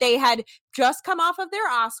 way, that they had just come off of their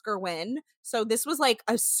Oscar win. So this was like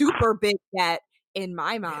a super big get in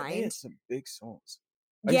my Man, they mind. had some big songs.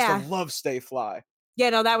 I Yeah. used to love Stay Fly. Yeah,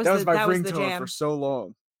 no, that was That was my that was the ringtone jam. for so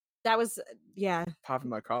long. That was, yeah. Popping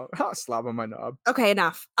my collar, slob on my knob. Okay,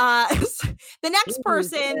 enough. The next Ooh,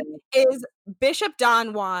 person is Bishop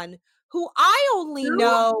Don Juan, who I only Who?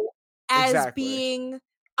 know as Exactly. being,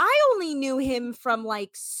 I only knew him from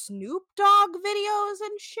like Snoop Dogg videos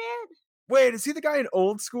and shit. Wait, is he the guy in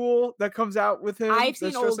Old School that comes out with him? I've seen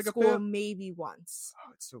that's dressed Old like a School pimp? maybe once.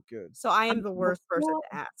 Oh, it's so good. So I am I'm the worst person not-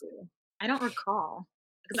 to ask. I don't recall.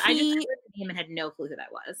 Because I just He- heard the name and had no clue who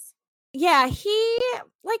that was. Yeah, he,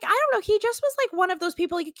 like, I don't know, he just was like one of those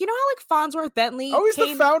people, like, you know how like Farnsworth Bentley Oh, he's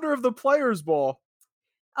came. the founder of the Players Ball.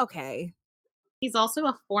 Okay. He's also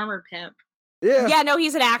a former pimp. Yeah. Yeah, no,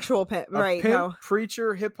 he's an actual pimp. A Right. pimp, No.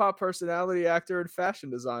 preacher, hip hop personality, actor, and fashion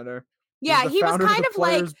designer. He's Yeah, the he was founder kind the of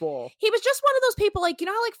like, Players Ball. he was just one of those people, like, you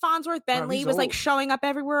know how like Farnsworth Bentley he's was like old. showing up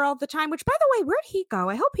everywhere all the time, which by the way, where'd he go?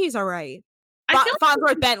 I hope he's all right. I feel like Farnsworth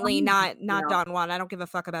he's Bentley, funny, not you know. Don Juan. I don't give a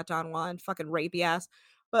fuck about Don Juan. Fucking rapey ass.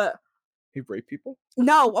 But He raped people?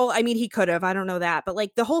 no, well, I mean, he could have. I don't know that. But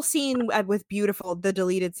like the whole scene with Beautiful, the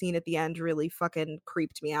deleted scene at the end really fucking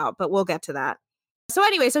creeped me out. But we'll get to that. So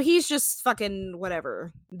anyway, so he's just fucking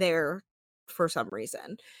whatever there for some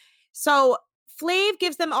reason. So Flav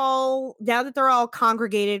gives them all, now that they're all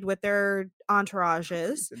congregated with their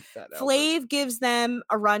entourages, And Fat Albert. Flav gives them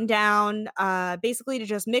a rundown, basically to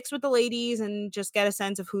just mix with the ladies and just get a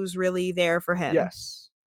sense of who's really there for him. Yes.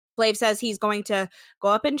 Flav says he's going to go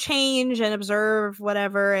up and change and observe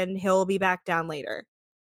whatever, and he'll be back down later.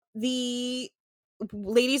 The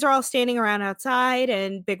ladies are all standing around outside,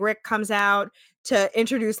 and Big Rick comes out to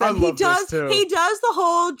introduce I them. He love this does. too. He does the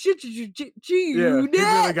whole Yeah, he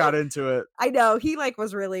really got into it. I know he like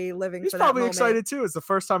was really living. He's for that probably moment. excited too. It's the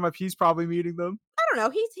first time he's probably meeting them. I don't know.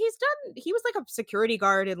 He's done. He was like a security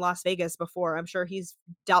guard in Las Vegas before. I'm sure he's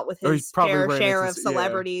dealt with Or he's his probably fair ran share into of yeah,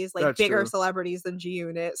 celebrities, like that's bigger true. celebrities than G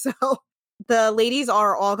Unit. So the ladies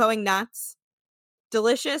are all going nuts.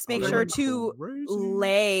 Delicious. Make they're sure going to crazy.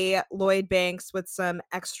 lay Lloyd Banks with some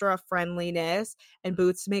extra friendliness, and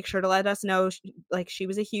Boots make sure to let us know like she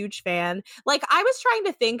was a huge fan. Like I was trying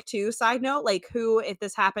to think too, side note, like who, if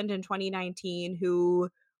this happened in 2019, who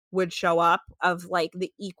would show up of like the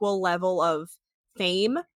equal level of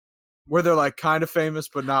fame. Where they're like kind of famous,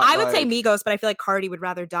 but not. I would say like- Migos, but I feel like Cardi would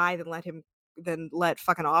rather die than let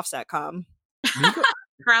fucking Offset come. Migos,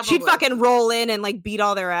 Probably. She'd fucking roll in and like beat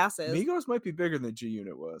all their asses. Migos might be bigger than G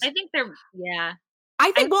Unit was. I think they're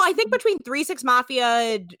I think between 3 6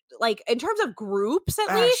 Mafia, like in terms of groups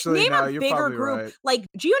at least, Actually, name no, a you're bigger probably group. right. Like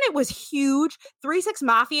G Unit was huge. 3 6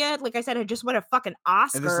 Mafia, like I said, had just won a fucking And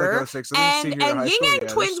this is like Oscar. 06, so this is senior year of high Yin school, Yang yeah,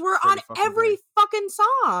 Twins they're were pretty on fucking every big. fucking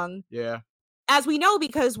song. Yeah. As we know,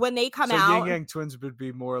 because when they come So out, Yin Yang Twins would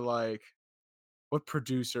be more like, what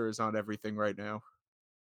producer is on everything right now?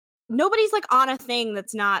 nobody's like on a thing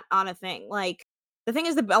that's not on a thing. Like the thing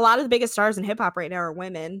is, a lot of the biggest stars in hip hop right now are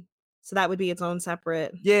women. So that would be its own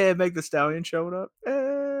separate. Yeah, Meg the Stallion showing up.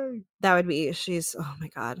 Hey. That would be, oh my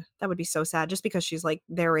God. That would be so sad just because she's like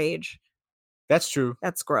their age. That's true.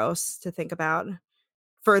 That's gross to think about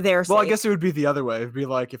for their Well, sake. I guess it would be the other way. It'd be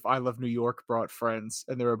like if I Love New York brought friends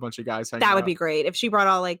and there were a bunch of guys hanging out. That would be great. If she brought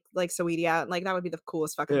all like Saweetie out, like that would be the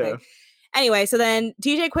coolest fucking Yeah. thing. Anyway, so then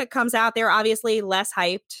DJ Quick comes out. They're obviously less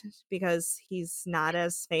hyped because he's not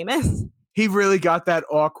as famous. He really got that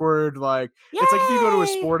awkward, like, it's like if you go to a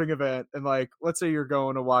Yay! sporting event and, like, let's say you're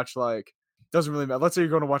going to watch, like, doesn't really matter. Let's say you're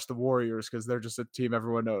going to watch the Warriors because they're just a team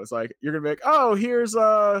everyone knows. Like, you're going to be like, oh, here's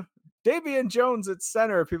Damian Jones at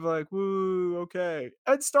center. People are like, woo, okay.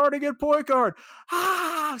 And starting at point guard,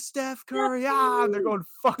 Steph Curry, and they're going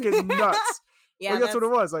fucking nuts. Yeah, Like, that's what it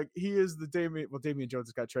was. Like, he is the Damian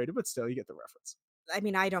Jones got traded, but still, you get the reference. I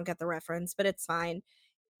mean, I don't get the reference, but it's fine.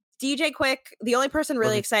 DJ Quick, the only person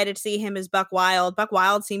really excited to see him is Buck Wild. Buck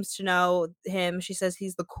Wild seems to know him. She says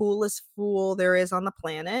he's the coolest fool there is on the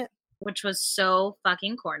planet. which was so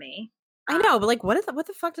fucking corny. I know, but like, what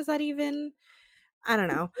the fuck does that even? I don't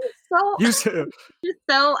know. So You said,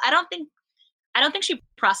 so I don't think she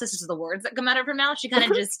processes the words that come out of her mouth. She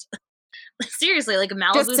kind of just seriously like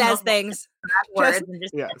Malibu Just says things. words Just- and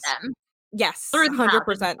just yes. says them. Yes, Through the mouth.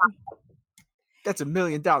 100%. That's $1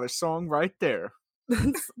 million song right there.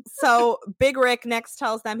 So Big Rick next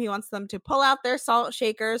tells them he wants them to pull out their salt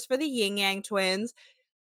shakers for the Yin Yang Twins.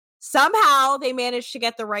 Somehow they managed to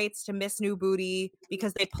get the rights to Miss New Booty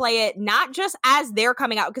because they play it not just as they're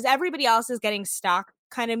coming out, because everybody else is getting stock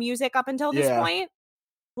kind of music up until this Yeah. point.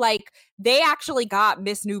 Like they actually got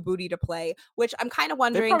Miss New Booty to play, which I'm kind of They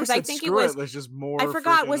wondering probably because I said, think it "Screw was There's just more. I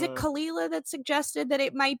forgot, was it freaking, Kalila that suggested that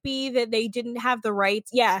it might be that they didn't have the rights?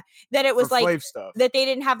 Yeah, that it was for like Flav stuff. that they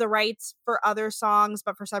didn't have the rights for other songs,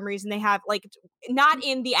 but for some reason they have like not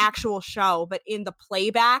in the actual show, but in the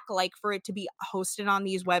playback, like for it to be hosted on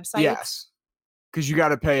these websites. Yes, because you got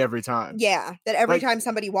to pay every time. Yeah, that every Like, time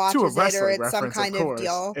somebody To a watches it or wrestling it's some reference, kind of of course.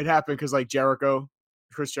 deal. It happened because like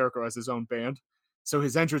Chris Jericho has his own band, so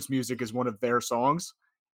his entrance music is one of their songs,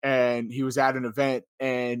 and he was at an event,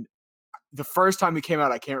 and the first time he came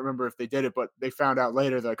out, I can't remember if they did it, but they found out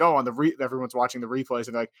later. They're like, oh, on the everyone's watching the replays,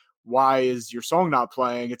 and they're like, why is your song not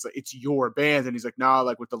playing? It's like it's your band, and he's like, nah,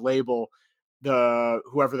 like with the label,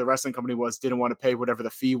 whoever the wrestling company was didn't want to pay whatever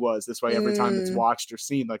the fee was. This way, every time it's watched or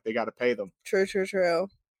seen, like they got to pay them. True.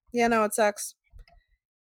 Yeah, no, it sucks.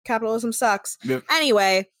 Capitalism sucks. Yep.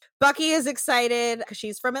 Anyway, Bucky is excited because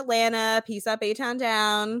she's from Atlanta. Peace up, A-Town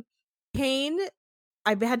down. Kane,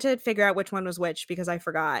 I had to figure out which one was which because I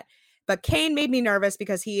forgot. But Kane made me nervous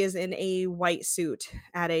because he is in a white suit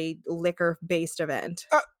at a liquor-based event.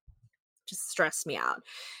 Just stressed me out.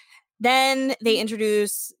 Then they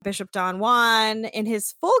introduce Bishop Don Juan in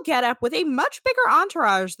his full getup with a much bigger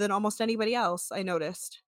entourage than almost anybody else, I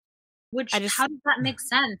noticed. Which I just- how does that make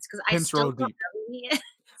sense? Because I Pimps still roll don't deep. know who he is.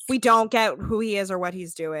 We don't get who he is or what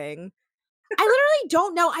he's doing. I literally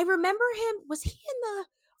don't know. I remember him. Was he in the...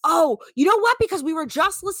 Oh, you know what? Because we were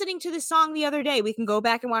just listening to this song the other day. We can go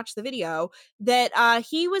back and watch the video. That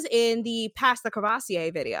he was in the Pass the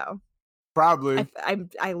Cavassier video. Probably.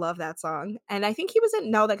 I love that song. And I think he was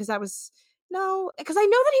in... No, because I know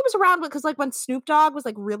that he was around because like when Snoop Dogg was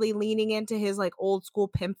like really leaning into his like old school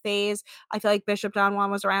pimp phase, I feel like Bishop Don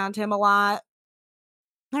Juan was around him a lot.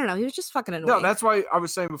 I don't know. He was just fucking annoying. No, that's why I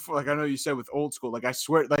was saying before. Like I know you said with old school. Like I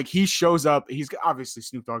swear, like he shows up. Obviously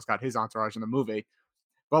Snoop Dogg's got his entourage in the movie,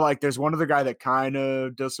 but like there's one other guy that kind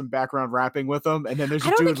of does some background rapping with him, and then there's I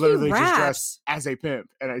a don't dude think he literally just raps. dressed as a pimp,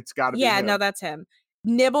 and it's got to be Yeah, him. no, that's him.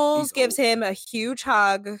 Nibbles He's gives old. him a huge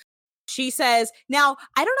hug. She says, now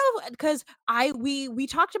I don't know because we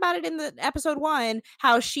talked about it in the episode 1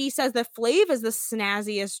 how she says that Flav is the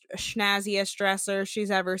schnazziest dresser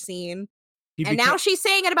she's ever seen, He and now she's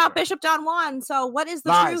saying it about Bishop Don Juan. So what is the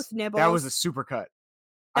Lies. truth, Nibbles? That was a supercut.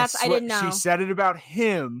 I didn't know. She said it about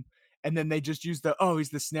him, and then they just used he's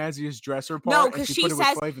the snazziest dresser part. No, and 'cause she she put it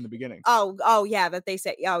says- with Flav in the beginning. Oh yeah, that they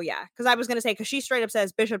say. Oh yeah, because I was gonna say because she straight up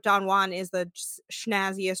says Bishop Don Juan is the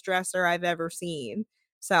schnazziest dresser I've ever seen.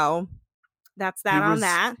 So that's that He on was-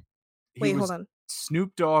 that. He Wait, was hold on.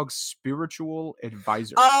 Snoop Dogg's spiritual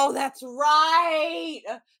advisor. Oh, that's right.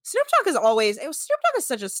 Snoop Dogg is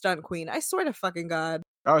such a stunt queen. I swear to fucking God.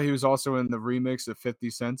 Oh, he was also in the remix of 50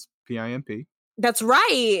 Cent's PIMP. That's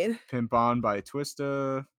right. Pimp On by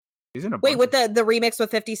Twista. He's in a Wait, bunch with of- the remix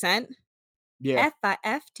with 50 Cent? Yeah.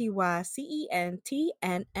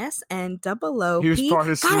 FIFTYCENTNSNOOP. He was part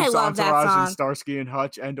of God, I Snoop's love that entourage in song. Starsky and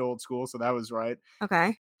Hutch and Old School, so that was right.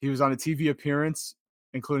 Okay. He was on a TV appearance,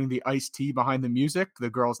 including the Ice-T Behind the Music, The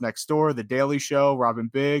Girls Next Door, The Daily Show, Robin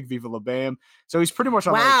Big, Viva La Bam. So he's pretty much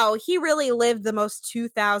on Wow, he really lived the most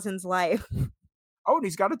 2000s life. Oh, and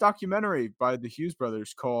he's got a documentary by the Hughes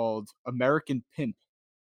brothers called American Pimp.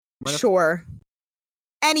 Sure.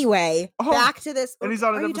 Anyway, back to this. And he's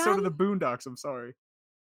on an Are you episode of done? the Boondocks. I'm sorry.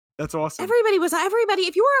 That's awesome. Everybody.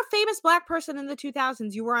 If you were a famous black person in the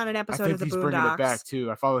 2000s, you were on an I episode think of the he's Boondocks. bringing it back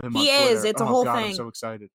too. I follow him on He Twitter. is. It's a Oh, whole God, I'm thing. so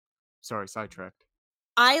excited. Sorry, sidetracked.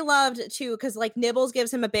 I loved too, because like Nibbles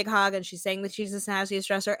gives him a big hug and she's saying that she's the snazziest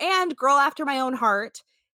dresser. And girl after my own heart,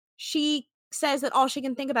 she says that all she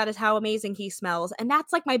can think about is how amazing he smells. And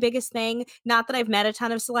that's like my biggest thing. Not that I've met a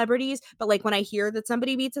ton of celebrities, but like when I hear that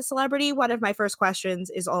somebody meets a celebrity, one of my first questions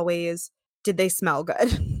is always, did they smell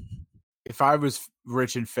good? If I was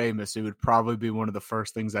rich and famous, it would probably be one of the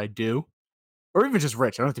first things I do. Or even just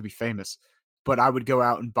rich. I don't have to be famous. But I would go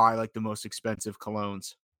out and buy like the most expensive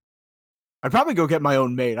colognes. I'd probably go get my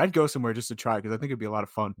own made. I'd go somewhere just to try because I think it'd be a lot of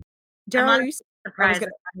fun. Daryl, are you Surprised gonna-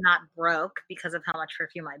 that I'm not broke because of how much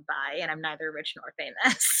perfume I buy, and I'm neither rich nor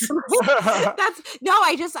famous.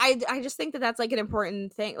 I just think that that's like an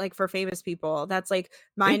important thing, like for famous people. That's like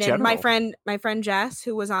mine and my friend Jess,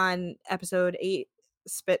 who was on episode 8,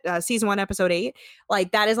 season 1, episode 8.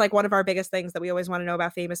 Like that is like one of our biggest things that we always want to know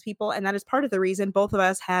about famous people, and that is part of the reason both of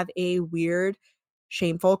us have a weird,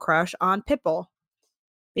 shameful crush on Pitbull.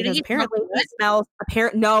 Because apparently he smells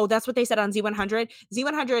no, that's what they said on Z100.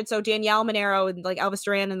 Z100, so Danielle Monero and like Elvis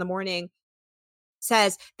Duran in the morning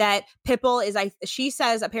says that Pitbull is she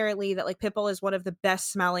says apparently that like Pitbull is one of the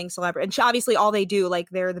best smelling celebrities. And obviously all they do, like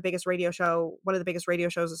they're the biggest radio show, one of the biggest radio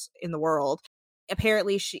shows in the world.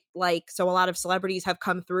 Apparently so a lot of celebrities have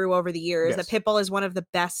come through over the years that Pitbull is one of the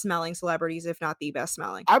best smelling celebrities, if not the best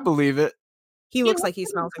smelling. I believe it. He looks like he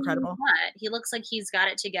smells incredible. He looks like he's got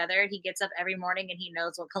it together. He gets up every morning and he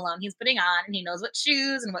knows what cologne he's putting on, and he knows what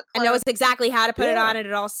shoes and what clothes. And knows exactly how to put it on, and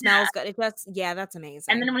it all smells good. It just, that's amazing.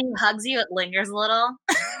 And then when he hugs you, it lingers a little.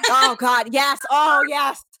 Oh God, yes. Oh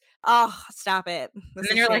yes. Oh, stop it. And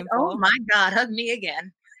then you're like, oh my God, hug me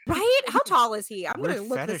again. Right? How tall is he? I'm Weird gonna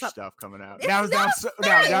look fetish this up. stuff coming out. It's Now, not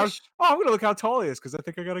I'm gonna look how tall he is because I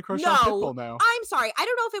think I got a crush on Pitbull now. I'm sorry. I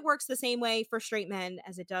don't know if it works the same way for straight men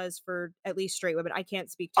as it does for at least straight women. I can't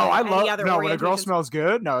speak to I any love other when a girl orientations. smells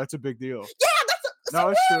good. No, it's a big deal. Yeah, that's No, so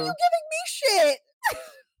it's why true. are you giving me shit?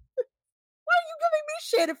 Why are you giving me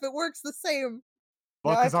shit if it works the same?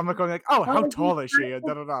 Well, because I'm not going like, oh, how he's tall is she? Da,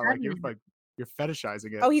 da, da. Like 5'7". you're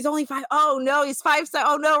fetishizing it. Oh, he's only 5. Oh no, he's 5'7".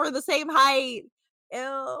 Oh no, we're the same height.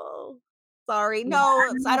 Ew. Sorry. No,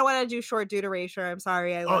 I don't want to do short dude erasure. I'm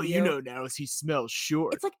sorry. I love you. You know now is he smells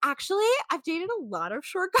short. It's like, actually, I've dated a lot of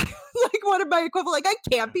short guys. Like one of my equivalent. Like, I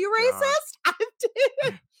can't be God. racist.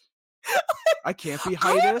 I can't be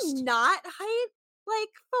I am heightist. not height like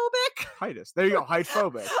phobic. Heightist. There you go. Height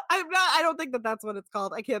phobic. I'm not. I don't think that that's what it's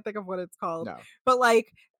called. I can't think of what it's called. No. But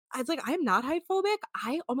like, I was like, I'm not height phobic.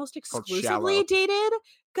 I almost called exclusively shallow. dated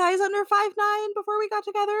guys under 5'9" before we got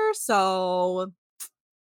together. So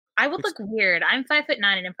I would look weird. I'm 5'9",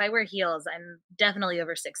 and if I wear heels, I'm definitely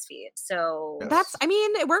over 6 feet. So that's. I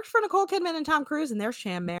mean, it worked for Nicole Kidman and Tom Cruise in their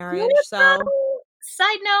sham marriage. So.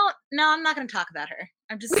 Side note, no, I'm not going to talk about her.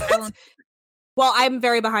 I won't. Well, I'm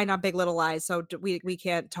very behind on Big Little Lies, so we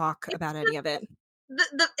can't talk about any of it.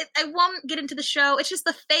 I won't get into the show. It's just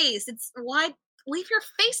the face. It's why leave your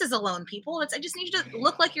faces alone, people. I just need you to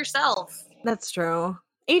look like yourself. That's true.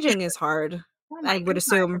 Aging is hard. I would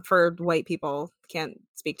assume for white people. Can't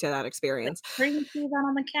speak to that experience. Bring the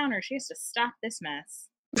on the counter. She has to stop this mess.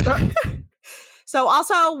 So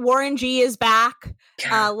also Warren G is back.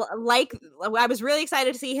 Like I was really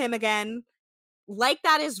excited to see him again. Like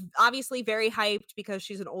that is obviously very hyped because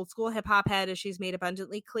she's an old school hip hop head, as she's made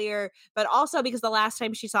abundantly clear, but also because the last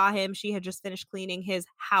time she saw him, she had just finished cleaning his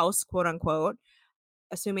house, quote unquote,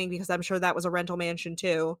 assuming because I'm sure that was a rental mansion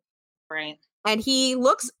too. Right. And he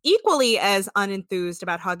looks equally as unenthused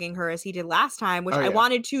about hugging her as he did last time, which I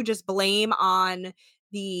wanted to just blame on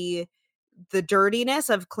the dirtiness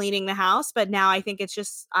of cleaning the house. But now I think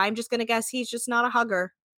I'm just going to guess he's just not a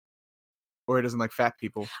hugger. Or he doesn't like fat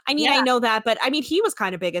people. I mean, I know that, but I mean, he was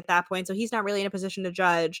kind of big at that point, so he's not really in a position to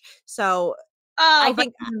judge. So I but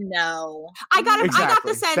think no. I got the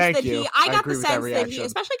Exactly. sense Thank that you. I I got the agree with that sense that he, reaction.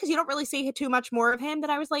 especially because you don't really see too much more of him, that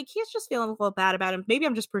I was like, he's just feeling a little bad about him. Maybe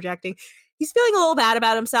I'm just projecting. He's feeling a little bad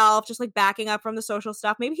about himself, just like backing up from the social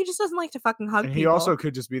stuff. Maybe he just doesn't like to fucking hug And people. he also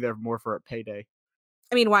could just be there more for a payday.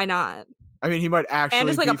 I mean, why not? I mean, he might actually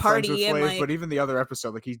just, like, be a friends with party and, Flav, like- but even the other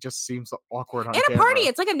episode, like, he just seems awkward on In a camera. party,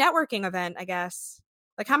 it's like a networking event, I guess.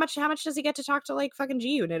 Like, how much does he get to talk to, like, fucking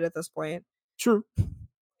G-Unit at this point? True.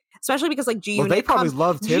 Especially because, like, G-Unit Well, they probably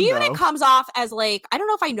loved him, G-Unit though. comes off as, like, I don't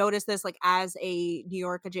know if I noticed this, like, as a New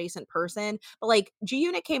York adjacent person, but, like,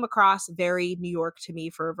 G-Unit came across very New York to me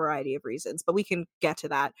for a variety of reasons, but we can get to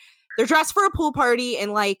that. They're dressed for a pool party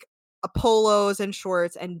in, like, a polos and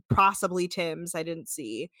shorts and possibly Timbs, I didn't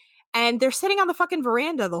see. And they're sitting on the fucking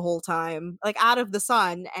veranda the whole time, like, out of the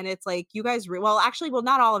sun, and it's like, you guys, well,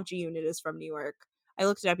 not all of G-Unit is from New York. I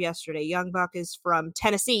looked it up yesterday. Young Buck is from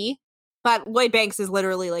Tennessee, but Lloyd Banks is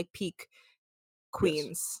literally, like, peak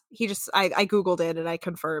Queens. Yes. He just, I Googled it and I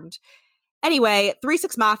confirmed. Anyway, 3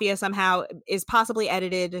 6 Mafia somehow is possibly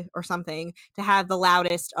edited or something to have the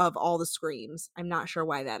loudest of all the screams. I'm not sure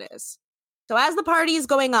why that is. So as the party is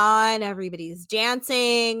going on, everybody's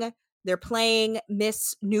dancing. They're playing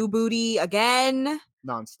Miss New Booty again.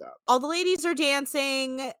 Nonstop. All the ladies are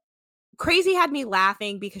dancing. Crazy had me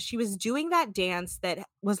laughing because she was doing that dance that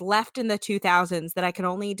was left in the 2000s that I can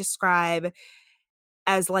only describe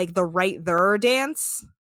as, like, the right there dance.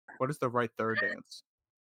 What is the right third dance?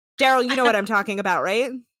 Daryl, you know what I'm talking about, right?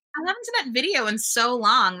 I haven't seen that video in so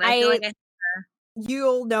long that I feel like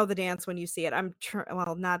you'll know the dance when you see it.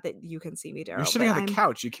 Well, not that you can see me, Daryl. You're sitting on the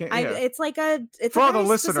couch. You can't. It's like it's for a all the very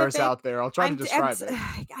listeners specific, out there. I'll try to describe it.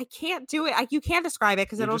 I can't do it. You can't describe it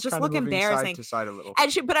because it'll just look embarrassing. Side to side a little.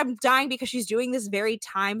 And but I'm dying because she's doing this very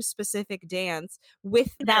time specific dance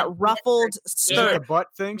with that ruffled skirt. Is it the butt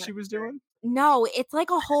thing she was doing? No, it's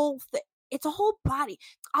like a whole. It's a whole body.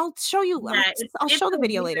 I'll show you. Yeah, I'll show the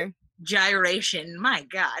video later. Gyration, my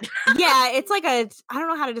god. Yeah, it's like I don't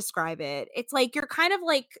know how to describe it. It's like you're kind of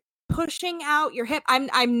like pushing out your hip.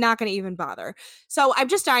 I'm not going to even bother. So I'm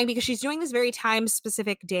just dying because she's doing this very time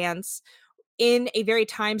specific dance in a very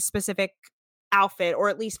time specific outfit, or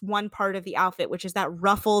at least one part of the outfit, which is that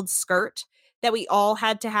ruffled skirt that we all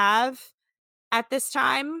had to have at this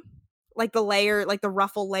time, like the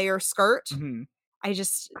ruffle layer skirt. Mm-hmm.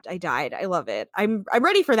 I died. I love it. I'm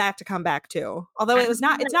ready for that to come back too. Although it's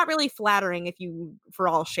not really flattering for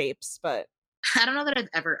all shapes, but I don't know that I've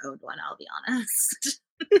ever owned one, I'll be honest.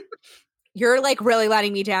 You're, like, really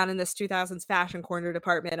letting me down in this 2000s fashion corner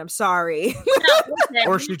department. I'm sorry.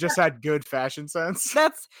 Or she just had good fashion sense.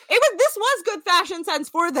 This was good fashion sense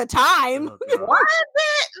for the time. Oh, was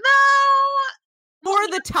it though? For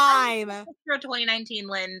the time. For 2019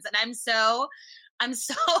 lens, and I'm so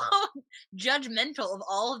judgmental of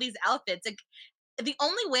all of these outfits. Like, the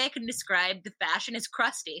only way I can describe the fashion is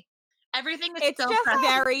crusty. Everything is it's so just crusty.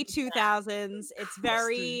 very 2000s. It's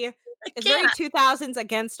very 2000s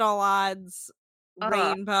against all odds.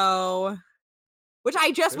 Rainbow. Which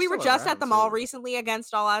we were just at the mall recently.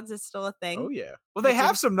 Against all odds is still a thing. Oh yeah. Well, they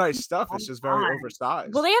have some nice stuff. It's just very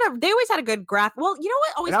oversized. Well, they always had a good graph. Well, you know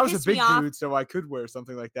what always and I was pissed a big me off? dude, so I could wear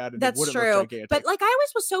something like that. And That's it true. look gigantic. But, like, I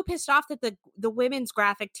always was so pissed off that the women's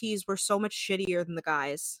graphic tees were so much shittier than the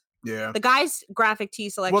guys. Yeah. The guys' graphic tee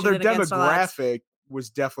selection. Well, their demographic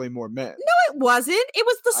was definitely more men. No, it wasn't. It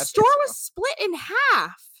was the store so. was split in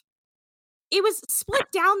half. It was split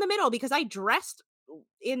down the middle because I dressed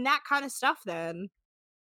in that kind of stuff then.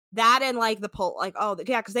 That and, like,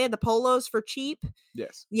 because they had the polos for cheap.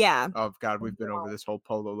 Yes. Yeah. Oh God, we've been over this whole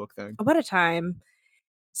polo look thing. What a time.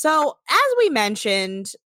 So, as we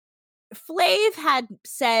mentioned, Flav had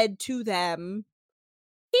said to them,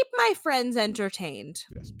 keep my friends entertained.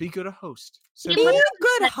 Yes. Be good a host. Be a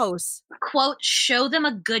good host. Quote, show them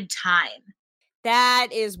a good time. That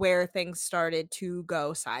is where things started to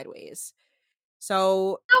go sideways.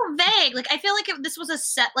 So vague. Like, I feel like this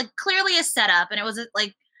was clearly a setup, and it was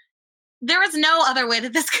like there was no other way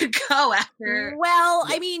that this could go after. Well,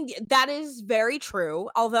 I mean, that is very true.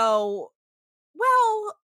 Although,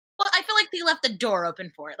 well, I feel like they left the door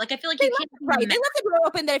open for it. Like, I feel like they left the door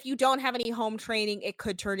open that if you don't have any home training, it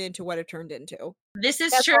could turn into what it turned into. This is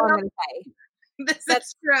That's true. all I'm gonna say.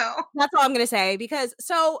 That's true. That's all I'm going to say because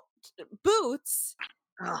Boots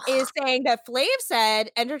is saying that Flav said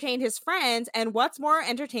entertain his friends, and what's more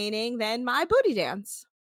entertaining than my booty dance?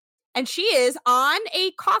 And she is on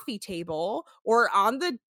a coffee table or on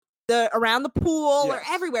the around the pool or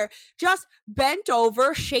everywhere, just bent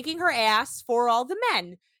over, shaking her ass for all the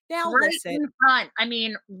men. Now right listen, in front. I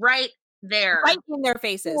mean, right there. Right in their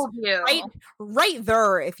faces. Full view. Right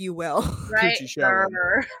there, if you will. Right Coochie showing.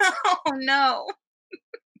 there. Oh no.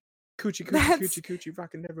 Coochie,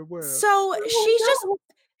 rocking everywhere. So she's just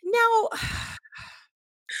now.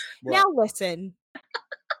 What? Now listen.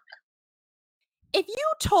 If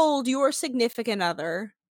you told your significant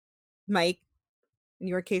other, Mike, in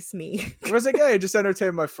your case me, I was like, hey, just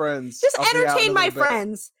entertain my friends. just I'll be out in entertain a my little bit.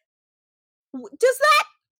 friends. Does that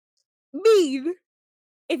mean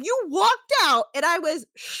if you walked out and I was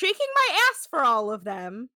shaking my ass for all of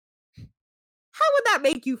them, how would that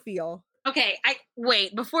make you feel? Okay,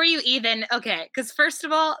 wait, before you even, okay, because first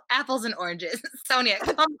of all, apples and oranges. Sonia,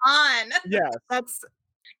 come on. Yes, That's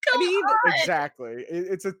Come on. exactly.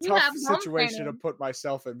 It's a You tough have home situation to training. put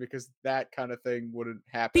myself in because that kind of thing wouldn't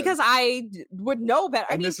happen. because I would know better.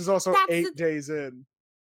 I and mean, this is also that's 8 days in.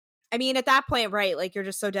 I mean, at that point, right? Like you're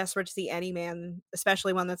just so desperate to see any man,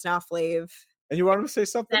 especially one that's not Flav. And you want him to say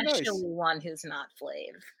something Especially nice. one who's not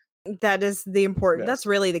Flav. That is the important. Yes. That's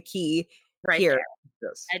really the key Right here. there.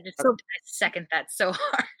 Yes. I second that so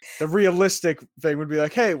hard. The realistic thing would be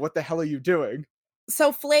like, hey, what the hell are you doing?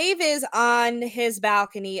 So Flav is on his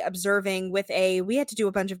balcony observing with we had to do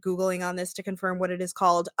a bunch of Googling on this to confirm what it is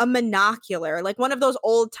called, a monocular, like one of those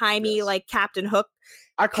old timey, Yes. like Captain Hook.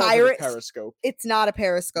 I call it a Pirates. periscope. It's not a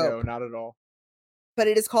periscope, No, not at all. but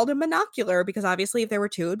it is called a monocular because obviously if there were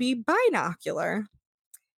two, it'd be binocular.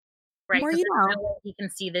 Right. More 'cause you there's know. no way he can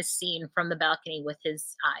see this scene from the balcony with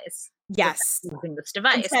his eyes. Yes. Using this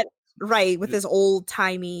device. Right, with this old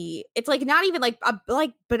timey. It's like not even like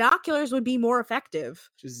binoculars would be more effective.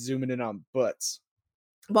 Just zooming in on butts.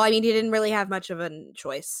 Well, I mean, he didn't really have much of a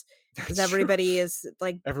choice because That's true. everybody is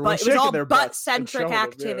like, Everyone's it was shaking all their butts and butt-centric showing them, yeah.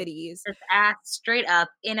 activities. This ass straight up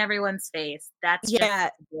in everyone's face. That's just Yeah.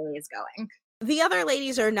 where the day is going. The other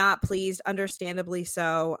ladies are not pleased, understandably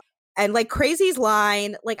so. And like Crazy's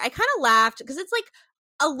line, like I kind of laughed because it's like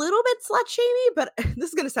a little bit slut shamey, but this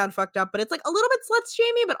is gonna sound fucked up, but it's like a little bit slut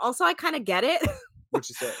shamey, but also I kind of get it. What'd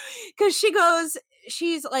you say? Because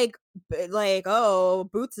she's like, oh,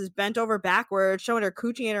 Boots is bent over backwards, showing her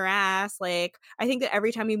coochie in her ass. Like, I think that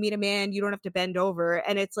every time you meet a man, you don't have to bend over.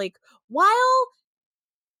 And it's like, while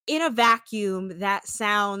in a vacuum, that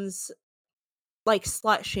sounds like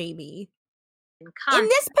slut shamey. In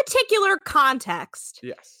this particular context,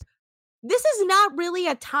 Yes. this is not really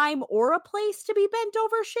a time or a place to be bent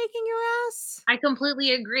over shaking your ass. I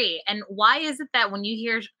completely agree. And why is it that when you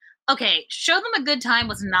hear, okay, show them a good time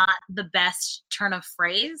was not the best turn of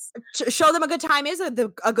phrase? Show them a good time is a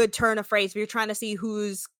good turn of phrase if you're trying to see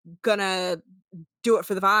who's gonna do it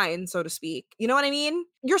for the vine, so to speak. You know what I mean?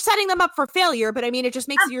 You're setting them up for failure, but I mean, it just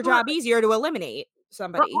makes your job easier to eliminate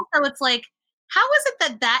somebody. But also, it's like, how is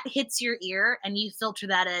it that hits your ear and you filter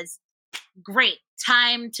that as great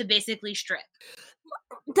time to basically strip?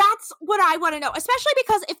 That's what I want to know, especially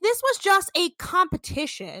because if this was just a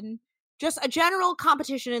competition, just a general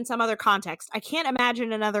competition in some other context, I can't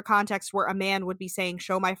imagine another context where a man would be saying,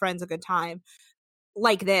 show my friends a good time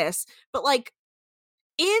like this. But like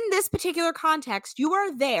in this particular context, you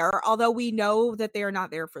are there, although we know that they are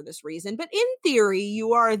not there for this reason. But in theory,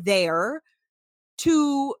 you are there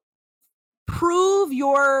to prove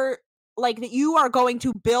your like that you are going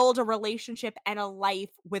to build a relationship and a life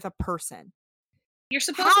with a person. You're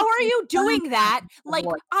supposed How to are you doing that? of Like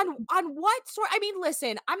what- on what sort? I mean,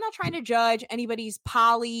 listen, I'm not trying to judge anybody's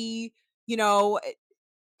poly,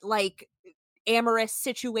 like amorous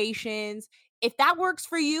situations. If that works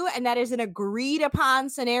for you and that is an agreed upon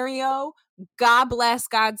scenario, God bless,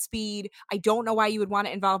 Godspeed. I don't know why you would want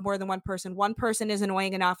to involve more than one person. One person is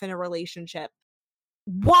annoying enough in a relationship.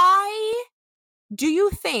 Why do you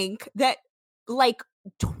think that like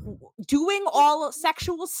doing all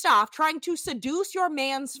sexual stuff, trying to seduce your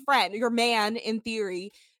man's friend, your man in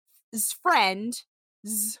theory, friend,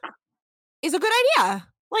 is a good idea?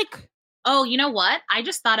 Like, oh, you know what? I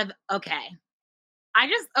just thought of, okay.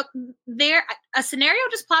 A scenario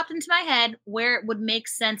just popped into my head where it would make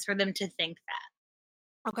sense for them to think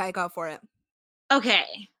that. okay, go for it. Okay,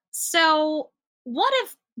 so what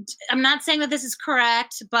if, I'm not saying that this is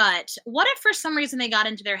correct, but what if for some reason they got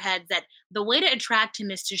into their heads that the way to attract him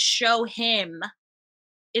is to show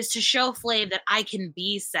Flav that I can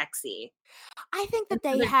be sexy? I think that And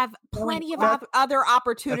so they they're have going plenty of That- other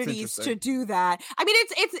opportunities interesting. to do that. I mean,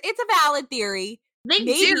 it's a valid theory. They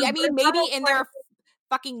Maybe, do. I but mean, it's maybe almost in like- their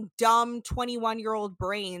fucking dumb 21-year-old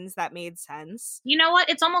brains that made sense. You know what?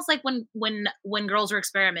 It's almost like when girls were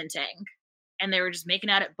experimenting and they were just making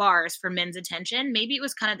out at bars for men's attention. Maybe it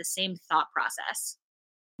was kind of the same thought process.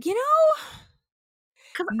 You know,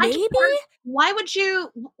 'Cause I just maybe. wonder, why would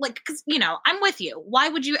you like? Because I'm with you. Why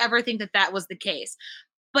would you ever think that was the case?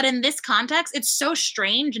 But in this context, it's so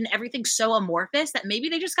strange and everything's so amorphous that maybe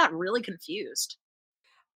they just got really confused.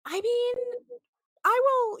 I mean, I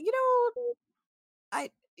will,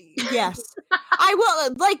 yes. I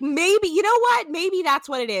will, like, maybe, you know what? Maybe that's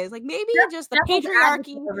what it is. Like, maybe just the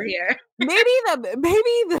patriarchy over here.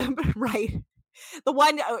 right. The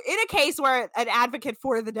one in a case where an advocate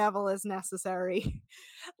for the devil is necessary.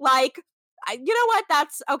 Like, you know what?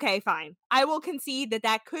 That's okay, fine. I will concede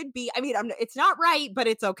that could be. I mean, it's not right, but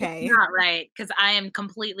it's okay. It's not right, because I'm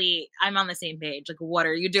on the same page. Like, what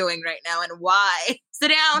are you doing right now, and why? Sit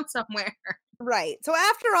down somewhere. Right. So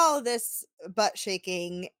after all of this butt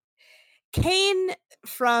shaking, Kane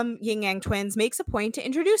from Yin Yang Twins makes a point to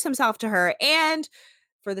introduce himself to her. And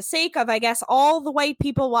for the sake of, I guess, all the white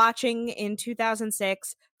people watching in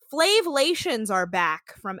 2006, Flavelations are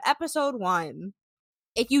back from episode 1.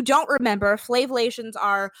 If you don't remember, Flavelations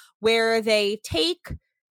are where they take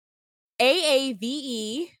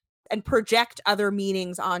AAVE and project other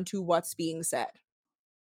meanings onto what's being said.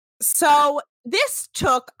 So this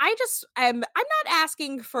took, I'm not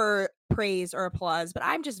asking for praise or applause, but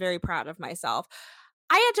I'm just very proud of myself.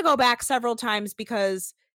 I had to go back several times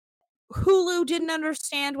because Hulu didn't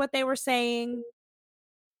understand what they were saying.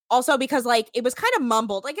 Also because, like, it was kind of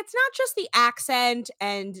mumbled. Like, it's not just the accent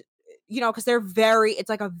and, because it's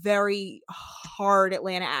like a very hard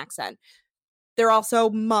Atlanta accent. They're also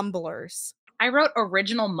mumblers. I wrote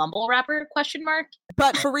original mumble rapper ?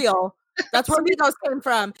 But for real, that's where Migos came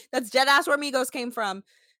from. That's dead ass where Migos came from.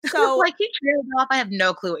 So like, you trailed off. I have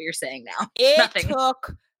no clue what you're saying now. It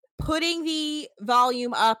took putting the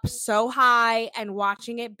volume up so high and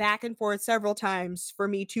watching it back and forth several times for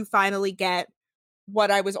me to finally get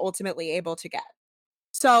what I was ultimately able to get.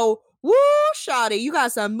 So, woo, shawty, you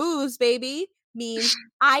got some moves, baby. Means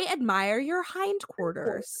I admire your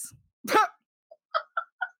hindquarters. The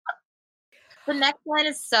next line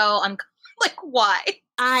is so like, why?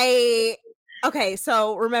 Okay,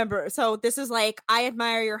 so remember, so this is like, I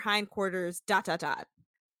admire your hindquarters, ...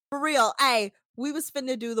 For real, we was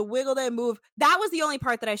finna do the wiggle that move. That was the only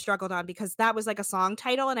part that I struggled on because that was like a song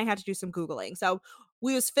title and I had to do some Googling. So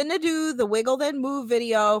we was finna do the wiggle then move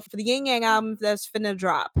video for the Yin Yang album that's finna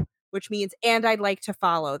drop, which means, and I'd like to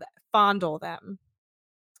fondle them.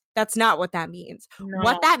 That's not what that means. No.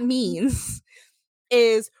 What that means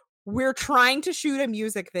is we're trying to shoot a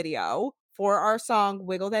music video for our song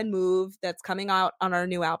Wiggle Then Move that's coming out on our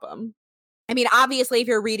new album. I mean, obviously, if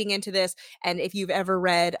you're reading into this and if you've ever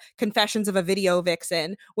read Confessions of a Video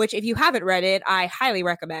Vixen, which if you haven't read it, I highly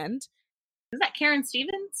recommend. Is that Karen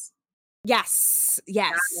Stevens? Yes.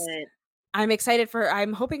 I'm excited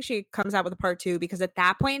I'm hoping she comes out with a part 2 because at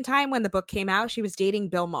that point in time when the book came out, she was dating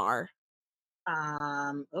Bill Maher.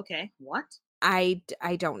 Okay. What? I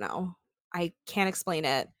don't know. I can't explain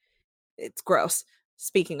it. It's gross.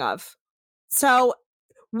 Speaking of. So,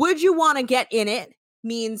 would you want to get in it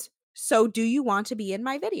means, so do you want to be in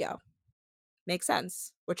my video? Makes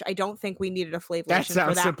sense. Which I don't think we needed a Flavellation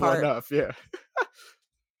for that simple part. enough, yeah.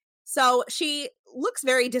 So she looks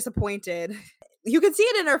very disappointed. You can see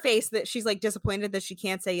it in her face that she's like disappointed that she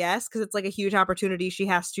can't say yes because it's like a huge opportunity she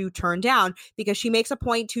has to turn down because she makes a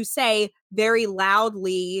point to say very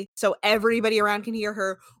loudly so everybody around can hear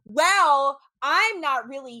her, well, I'm not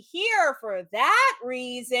really here for that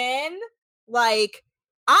reason. Like,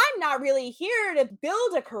 I'm not really here to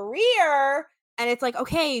build a career. And it's like,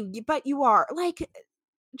 okay, but you are. Like,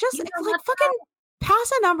 just like fucking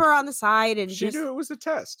pass a number on the side and she knew it was a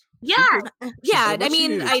test. Yeah. I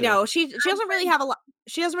mean, I know she doesn't really have a lot.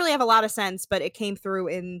 She doesn't really have a lot of sense, but it came through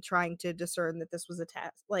in trying to discern that this was a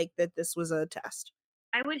test, like that this was a test.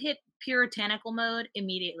 I would hit puritanical mode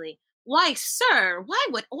immediately. Why, sir?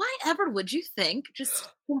 Why ever would you think? Just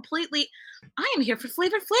completely. I am here for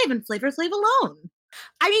Flavor Flav and Flavor Flav alone.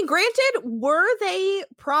 I mean, granted, were they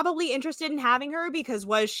probably interested in having her because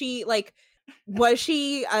was she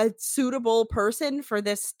a suitable person for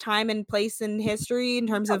this time and place in history in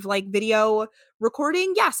terms of like video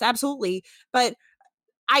recording? Yes, absolutely. But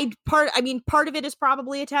part of it is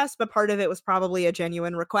probably a test, but part of it was probably a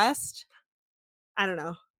genuine request. I don't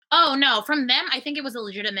know. Oh no, from them, I think it was a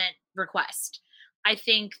legitimate request. I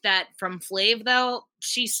think that from Flav, though,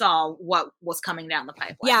 she saw what was coming down the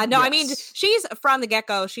pipeline. Yeah, no, yes. I mean, she's from the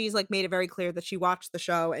get-go. She's like made it very clear that she watched the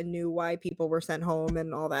show and knew why people were sent home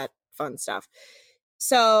and all that fun stuff.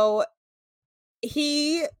 So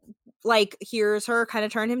he like hears her kind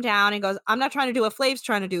of turn him down and goes, I'm not trying to do what Flav's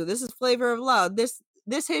trying to do. This is Flavor of Love. This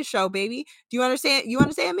his show, baby. Do you understand? You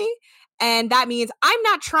understand me? And that means I'm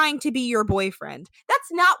not trying to be your boyfriend. That's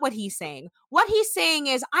that's not what he's saying. What he's saying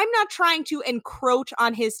is, I'm not trying to encroach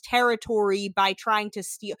on his territory by trying to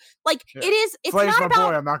steal. Like, Yeah. it's Flav's not my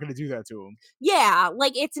about, boy. I'm not going to do that to him. yeah,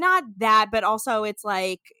 like, it's not that, but also it's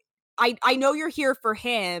like, I know you're here for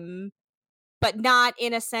him, but not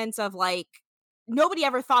in a sense of like, nobody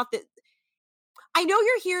ever thought that. I know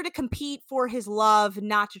you're here to compete for his love,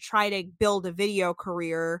 not to try to build a video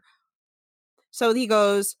career. So he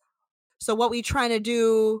goes, so what we trying to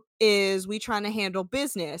do is we trying to handle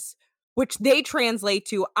business, which they translate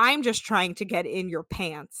to, I'm just trying to get in your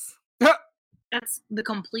pants. That's the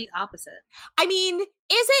complete opposite. I mean, is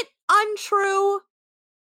it untrue?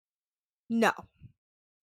 No.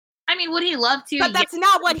 I mean, would he love to? But that's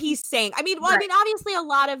not what he's saying. I mean, well, Right. I mean, obviously a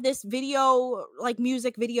lot of this video, like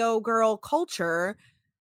music video girl culture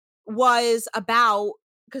was about,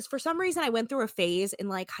 because for some reason I went through a phase in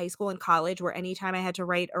like high school and college where anytime I had to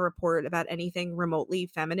write a report about anything remotely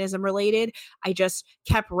feminism related, I just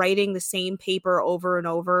kept writing the same paper over and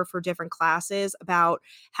over for different classes about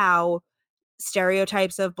how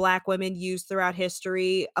stereotypes of Black women used throughout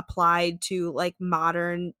history applied to like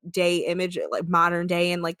modern day image, like modern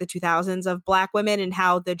day in like the 2000s of Black women, and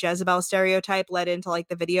how the Jezebel stereotype led into like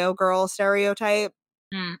the video girl stereotype.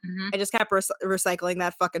 Mm-hmm. I just kept recycling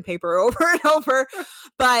that fucking paper over and over.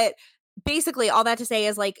 But basically all that to say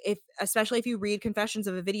is like, if especially if you read Confessions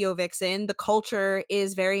of a Video Vixen, the culture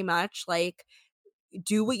is very much like,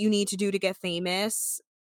 do what you need to do to get famous,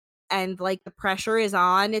 and like the pressure is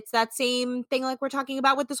on. It's that same thing like we're talking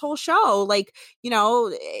about with this whole show. Like, you know,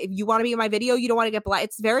 if you want to be in my video, you don't want to get black.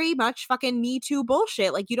 It's very much fucking Me Too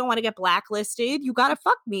bullshit. Like, you don't want to get blacklisted, you gotta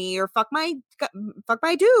fuck me or fuck my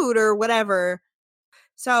dude or whatever.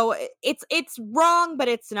 So it's wrong, but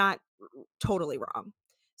it's not totally wrong.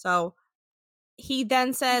 So he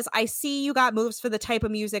then says, I see you got moves for the type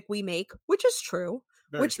of music we make, which is true,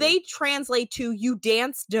 Very which true. they translate to, you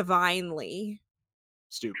dance divinely.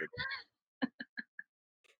 Stupid.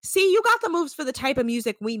 See, you got the moves for the type of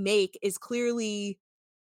music we make is clearly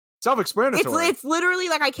Self-explanatory. it's literally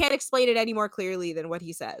like, I can't explain it any more clearly than what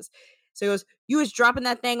he says. So he goes, you was dropping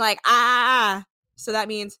that thing like so that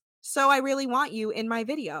means, so I really want you in my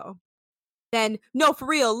video. Then no, for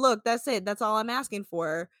real, look, that's it, that's all I'm asking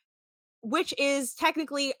for, which is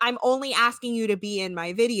technically, I'm only asking you to be in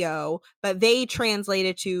my video, but they translate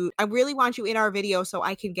it to, I really want you in our video so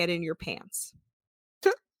I can get in your pants.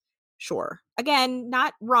 Sure. Again,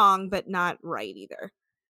 not wrong, but not right either.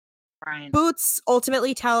 Brian. Boots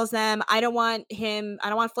ultimately tells them, I don't want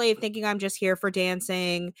Flav thinking I'm just here for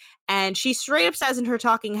dancing. And she straight up says in her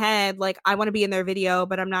talking head, like, I want to be in their video,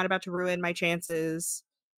 but I'm not about to ruin my chances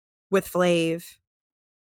with Flav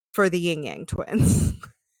for the Yin Yang Twins.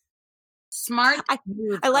 Smart.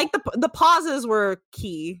 I like the pauses were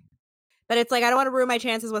key. But it's like, I don't want to ruin my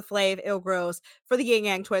chances with Flav, ill gross, for the Yin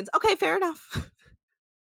Yang Twins. Okay, fair enough.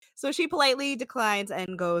 So she politely declines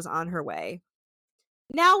and goes on her way.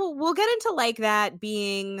 Now we'll get into like that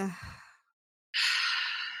being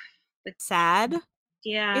sad.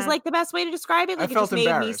 Yeah. Is like the best way to describe it. Like, I it just felt made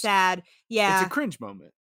me embarrassed. sad. Yeah. It's a cringe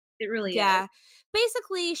moment. It really Yeah. is.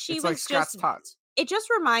 Basically, she It's was like Scott's just, Tots. it just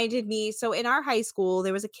reminded me. So in our high school,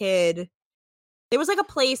 there was a kid. There was like a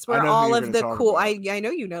place I where know who all you're of gonna the talk cool, about. I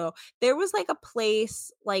know you know. There was like a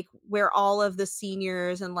place like where all of the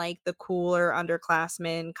seniors and like the cooler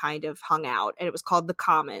underclassmen kind of hung out, and it was called the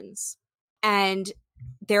Commons. And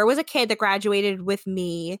there was a kid that graduated with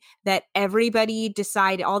me that everybody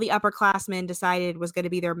decided, all the upperclassmen decided was going to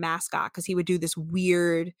be their mascot, because he would do this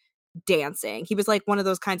weird dancing. He was like one of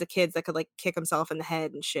those kinds of kids that could like kick himself in the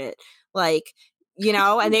head and shit. Like, you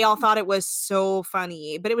know, and they all thought it was so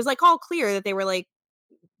funny, but it was like all clear that they were like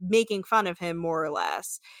making fun of him more or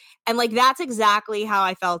less. And like, that's exactly how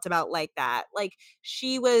I felt about like that. Like,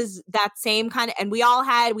 she was that same kind of, and we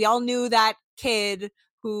all knew that kid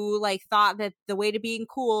who like thought that the way to being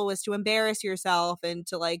cool was to embarrass yourself and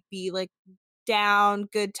to like be like down,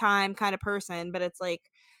 good time kind of person. But it's like,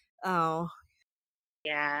 oh.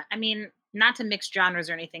 Yeah. I mean, not to mix genres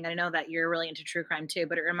or anything. I know that you're really into true crime too,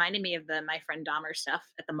 but it reminded me of the My Friend Dahmer stuff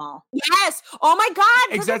at the mall. Yes. Oh my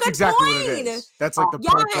God. That's exactly what it is. That's like the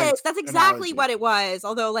perfect Yes, that's exactly analogy. what it was.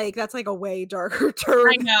 Although, like, that's like a way darker term.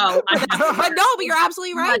 I know. But no, but you're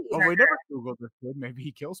absolutely right. Well, we never Googled this kid. Maybe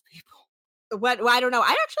he kills people. What? Well, I don't know.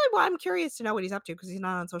 I'm curious to know what he's up to, because he's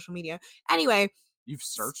not on social media. Anyway, You've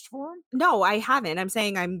searched for him? no, I haven't. I'm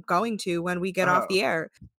saying I'm going to when we get off the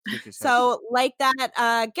air. Because So, like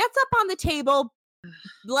that, gets up on the table,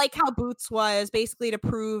 like how Boots was, basically to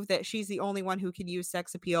prove that she's the only one who can use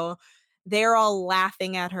sex appeal. They're all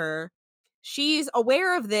laughing at her. She's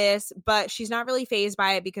aware of this, but she's not really fazed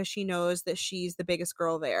by it because she knows that she's the biggest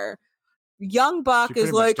girl there. Young Buck She is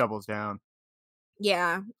pretty much like, doubles down.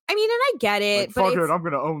 yeah. I mean, and I get it, Like, but fuck it, it's, I'm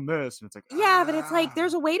gonna own this. And it's like, yeah, but it's like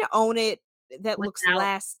there's a way to own it that looks Without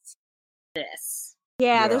less. this.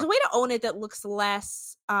 Yeah, there's Yeah. a way to own it that looks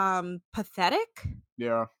less pathetic.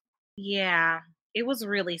 yeah. Yeah, it was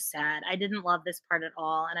really sad. I didn't love this part at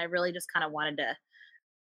all, and I really just kind of wanted to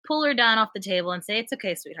pull her down off the table and say, "It's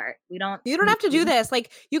okay, sweetheart. You don't have to do this.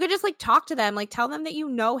 Like, you could just like talk to them, like tell them that you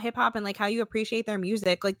know hip hop and like how you appreciate their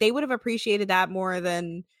music. Like, they would have appreciated that more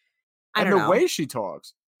than I And don't the know. way she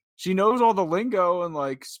talks, she knows all the lingo and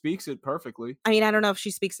like speaks it perfectly. I mean, I don't know if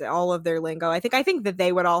she speaks all of their lingo. I think that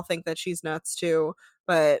they would all think that she's nuts too.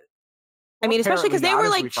 But I mean, especially because they were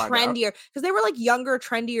like trendier, because they were like younger,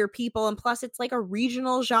 trendier people, and plus it's like a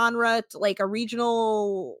regional genre, like a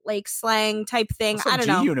regional like slang type thing. I don't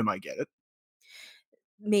know. G-Unit might get it.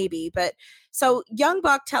 Maybe, but so Young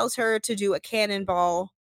Buck tells her to do a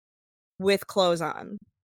cannonball with clothes on,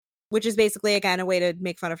 which is basically again a way to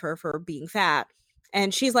make fun of her for being fat.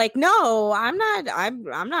 And she's like, "No, I'm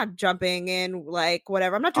not jumping in like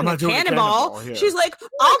whatever. I'm not doing a cannonball." Yeah. She's like,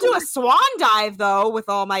 "I'll do a swan dive though with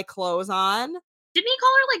all my clothes on." Didn't he call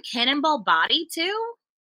her like cannonball body too?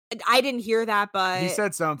 I didn't hear that, but He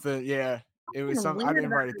said something. Yeah, it was something. I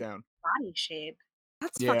didn't write it down. Body shape.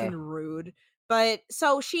 that's Yeah. fucking rude. But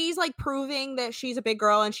so she's like proving that she's a big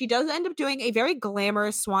girl, and she does end up doing a very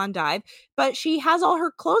glamorous swan dive, but she has all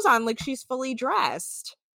her clothes on, like she's fully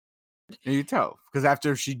dressed. And you tell because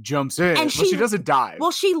after she jumps in, And she doesn't dive.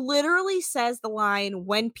 Well, she literally says the line,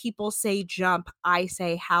 "When people say jump, I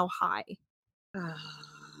say how high."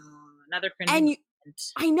 Another cringy And moment.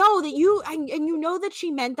 I know that you and you know that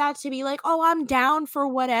she meant that to be like, "Oh, I'm down for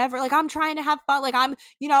whatever. Like I'm trying to have fun. Like I'm,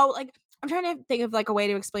 like I'm trying to think of like a way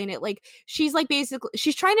to explain it. Like she's like basically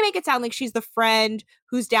she's trying to make it sound like she's the friend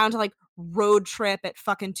who's down to like road trip at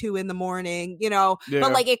fucking 2 a.m, Yeah.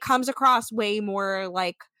 But like it comes across way more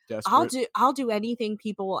like Desperate. I'll do anything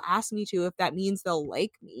people will ask me to if that means they'll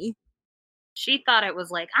like me. She thought it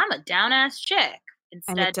was like, I'm a down ass chick.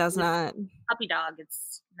 Instead, And it does she's not. a puppy dog.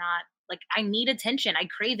 It's not like I need attention. I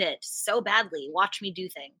crave it so badly. Watch me do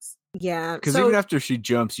things. Yeah. Because So even after she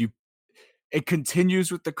jumps, it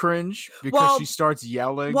continues with the cringe because she starts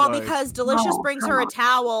yelling. Well, like, because Delicious "Oh, brings come her a on."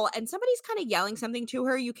 towel and somebody's kind of yelling something to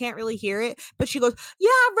her. You can't really hear it, but she goes, "Yeah,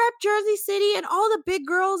 I rep Jersey City and all the big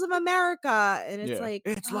girls of America." And it's Yeah, like,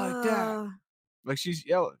 it's like that. Like she's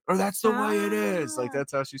yelling, or that's the way it is. Like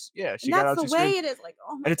that's how she's. Yeah, she and got that's out. the She way screamed. it is. Like,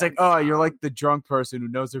 oh my And it's God, like, oh, you're stop. like the drunk person who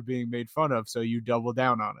knows they're being made fun of, so you double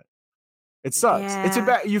down on it. It sucks. It's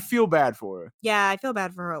Yeah. you feel bad for her, Yeah, I feel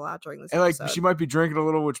bad for her a lot during this and like episode. she might be drinking a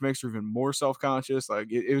little, which makes her even more self-conscious.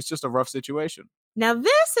 Like it was just a rough situation. Now,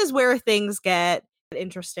 this is where things get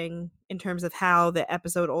interesting in terms of how the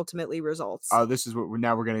episode ultimately results. This is what we're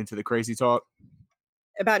getting into the crazy talk.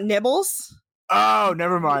 About Nibbles. Oh,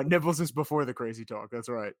 never mind. Nibbles is before the crazy talk. That's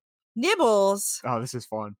right. Nibbles Oh, this is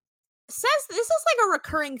fun. says this is like a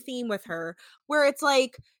recurring theme with her where it's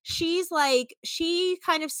like she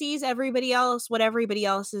kind of sees what everybody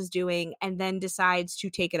else is doing and then decides to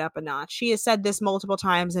take it up a notch. She has said this multiple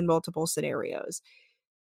times in multiple scenarios.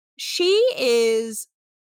 She is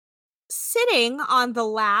sitting on the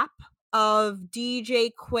lap of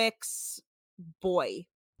DJ Quick's boy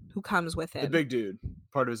who comes with him. The big dude,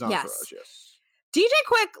 part of his entourage. Yes. DJ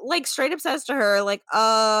Quick like straight up says to her like,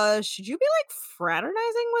 should you be like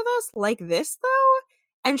fraternizing with us like this though?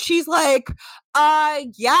 And she's like,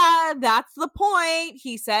 yeah, that's the point.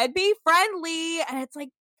 He said be friendly. And it's like,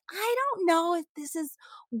 I don't know if this is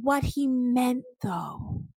what he meant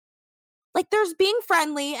though. Like there's being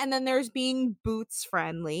friendly and then there's being boots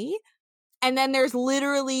friendly. And then there's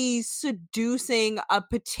literally seducing a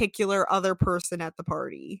particular other person at the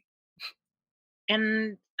party.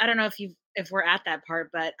 And I don't know if we're at that part,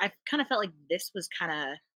 but I kind of felt like this was kind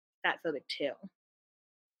of fatphobic too.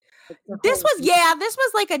 This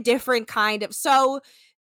was like a different kind of. So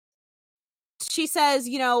she says,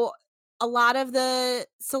 a lot of the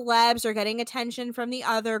celebs are getting attention from the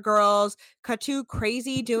other girls. Katu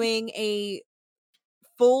crazy doing a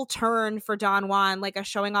full turn for Don Juan, like a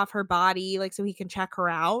showing off her body, like so he can check her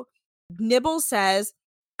out. Nibbles says,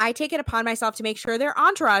 I take it upon myself to make sure their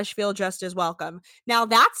entourage feel just as welcome. Now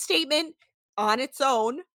that statement on its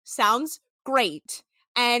own sounds great.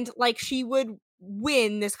 And like she would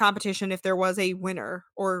win this competition if there was a winner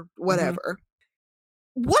or whatever.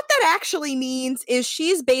 What that actually means is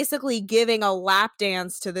she's basically giving a lap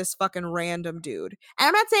dance to this fucking random dude. And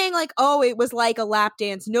I'm not saying like, oh, it was like a lap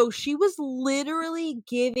dance. No, she was literally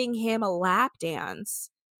giving him a lap dance.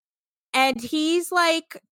 And he's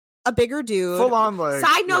like a bigger dude. Full on, like,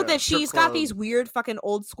 Side note yeah, that strip she's got club. these weird fucking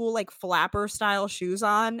old school like flapper style shoes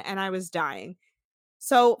on, and I was dying.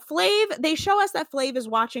 So they show us that Flav is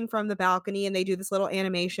watching from the balcony, and they do this little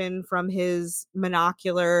animation from his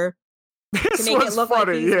monocular to This make it was look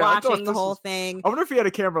funny. like he's Yeah, I thought watching the this whole was- thing. I wonder if he had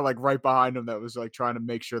a camera like right behind him that was like trying to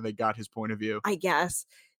make sure they got his point of view. I guess.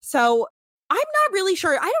 So I'm not really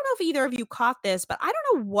sure. I don't know if either of you caught this, but I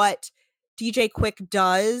don't know what DJ Quick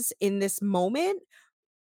does in this moment.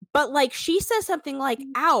 But like she says something like,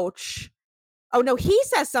 ouch. Oh no, he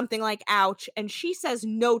says something like, ouch. And she says,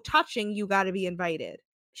 no touching, you got to be invited.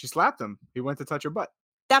 She slapped him. He went to touch her butt.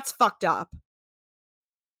 That's fucked up.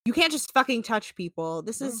 You can't just fucking touch people.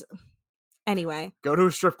 This No. is. Anyway. Go to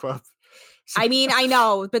a strip club. I mean, I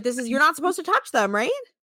know, but this is. You're not supposed to touch them, right?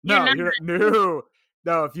 No, You're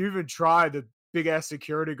no. If you even try, the big ass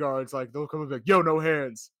security guards like they'll come and be like, "Yo, no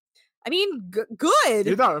hands." I mean, good.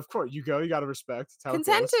 You know, of course, you go. You gotta respect. It's how it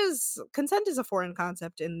goes. Consent is a foreign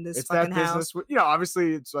concept in this It's that fucking house. business. You know,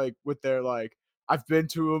 obviously, it's like with their like. I've been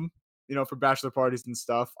to them, you know, for bachelor parties and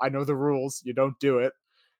stuff. I know the rules. You don't do it,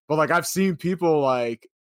 but like I've seen people like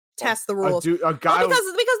Test the rules. A guy. Well, because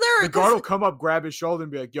the they're guard will come up, grab his shoulder,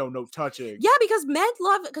 and be like, "Yo, no touching." yeah, because men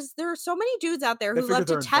love because there are so many dudes out there They who figure love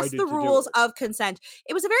to they're test invited the to do rules it. of consent.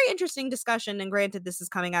 It was a very interesting discussion, and granted, this is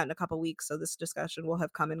coming out in a couple weeks, so this discussion will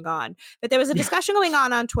have come and gone. But there was a discussion going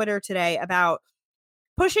on Twitter today about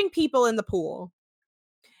pushing people in the pool.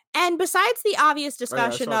 And besides the obvious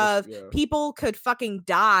discussion saw of this, yeah. people could fucking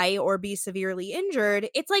die or be severely injured,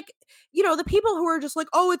 it's like, you know, the people who are just like,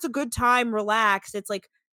 oh, it's a good time, relax. It's like,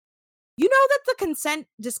 you know that the consent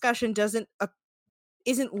discussion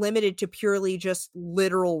isn't limited to purely just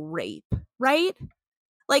literal rape, right?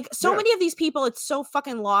 Like so Yeah. many of these people, it's so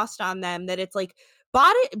fucking lost on them that it's like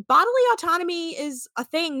bodily autonomy is a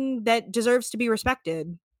thing that deserves to be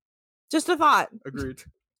respected. Just a thought. Agreed.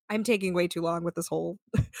 I'm taking way too long with this whole.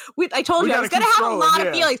 I told We you I gotta was gonna keep have a scrolling, lot yeah.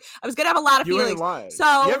 of feelings. I was gonna have a lot of You ain't feelings. lying.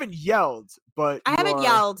 So- you haven't yelled, but I haven't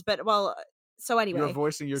yelled, but well. So You're anyway,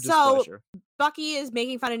 voicing your So- displeasure. Bucky is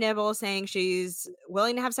making fun of Nibbles, saying she's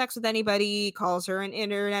willing to have sex with anybody, calls her an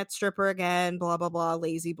internet stripper again, blah, blah, blah,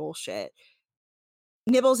 lazy bullshit.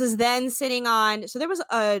 Nibbles is then sitting on, so there was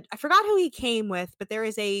I forgot who he came with, but there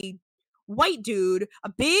is a white dude, a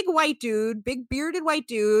big white dude, big bearded white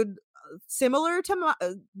dude, similar to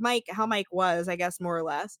Mike, how Mike was, I guess, more or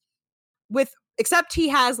less, except he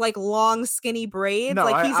has like long skinny braids, No,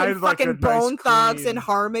 like he's I in had, like, a fucking nice, Bone Thugs and clean-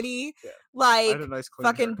 Harmony, Yeah. I like had a nice clean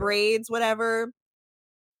fucking haircut. braids, whatever.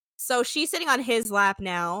 So she's sitting on his lap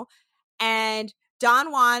now, and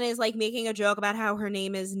Don Juan is like making a joke about how her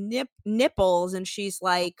name is Nipples, and she's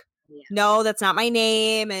like, Yeah. no, that's not my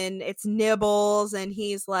name, and it's Nibbles. And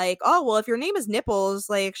he's like, oh, well, if your name is Nipples,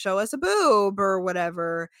 like, show us a boob or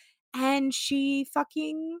whatever. And she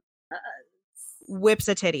fucking whips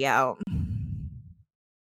a titty out.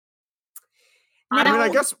 I mean, I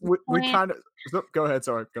Now- guess we point- kind of. Go ahead.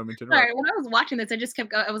 Sorry, don't mean to interrupt. Sorry, when I was watching this, I just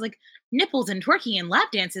kept going. I was like, nipples and twerking and lap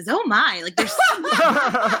dances. Oh my! Like there's so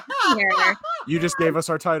much here. You just gave us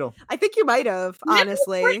our title. I think you might have, Nipples,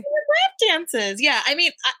 honestly. twerking, and lap dances. Yeah, I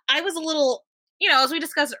mean, I was a little, as we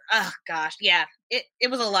discussed. Oh gosh, yeah,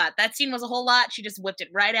 it was a lot. That scene was a whole lot. She just whipped it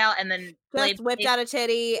right out and then Just whipped out a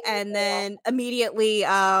titty and then immediately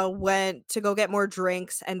went to go get more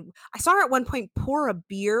drinks. And I saw her at one point pour a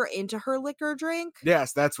beer into her liquor drink.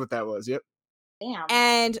 Yes, that's what that was. Yep. Damn.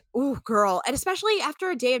 And ooh, girl, and especially after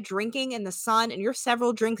a day of drinking in the sun and you're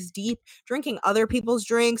several drinks deep, drinking other people's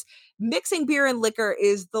drinks, mixing beer and liquor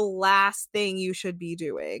is the last thing you should be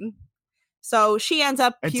doing. So she ends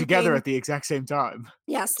up And puking. together at the exact same time.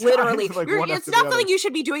 Yes, literally. Like You're- one it's after the not other. something you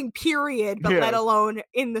should be doing, period, but let Yeah. alone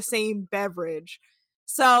in the same beverage.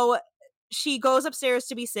 So she goes upstairs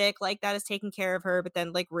to be sick, like that is taking care of her, but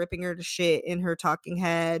then like ripping her to shit in her talking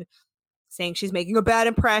head, saying she's making a bad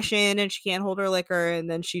impression and she can't hold her liquor, and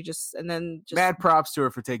then just Mad props to her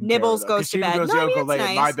for taking Nibbles care of her, though, 'cause goes to she bed. goes, No, I "Yo, mean, go it's lay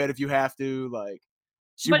in my nice. bed if you have to." Like,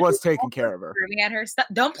 she But was she taking also care of her. Screaming at her, "Stop!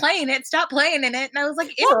 Don't play in it! Stop playing in it!" And I was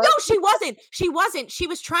like, Well, "Ew." no, she wasn't. She wasn't. She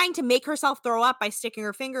was trying to make herself throw up by sticking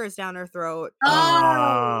her fingers down her throat.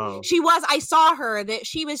 Oh. She was. I saw her that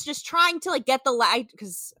she was just trying to like get the light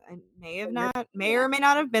because I may or may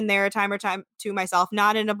not have been there a time or two myself,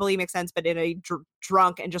 not in a bulimic sense, but in a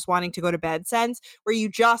drunk and just wanting to go to bed sense, where you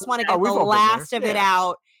just want to Oh, get we've the all been there. last of it Yeah.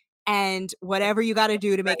 out and whatever you got to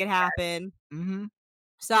do to make it happen. Mm-hmm.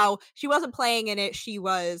 So she wasn't playing in it. She's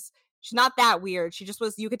not that weird. She just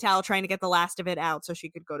was, you could tell, trying to get the last of it out so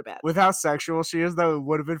she could go to bed. With how sexual she is, though, it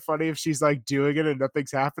would have been funny if she's like doing it and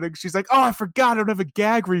nothing's happening. She's like, "Oh, I forgot, I don't have a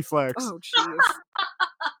gag reflex." Oh, jeez.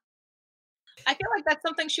 I feel like that's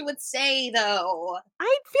something she would say, though.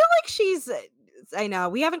 I feel like she's. I know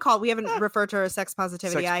we haven't referred to her as sex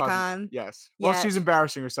positivity icon. Yes. Well, yet. she's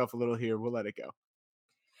embarrassing herself a little here. We'll let it go.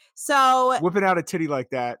 So Whipping out a titty like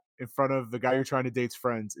that in front of the guy you're trying to date's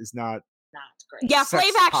friends is not great. Yeah, sex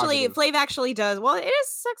Flav actually does. Well, it is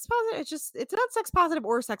sex positive. It's not sex positive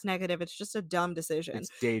or sex negative. It's just a dumb decision. It's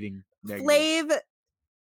dating negative.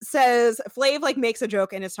 Flav like makes a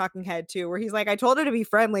joke in his talking head too, where he's like, I told her to be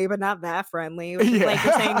friendly, but not that friendly. Which is like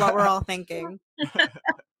you're saying what we're all thinking.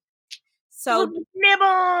 So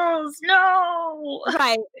Nibbles, no.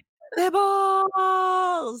 right.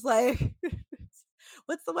 Nibbles, like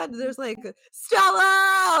what's the one? There's like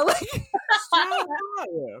Stella, like Stella.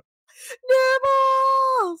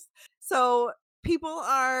 Nibbles. So people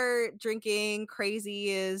are drinking. Crazy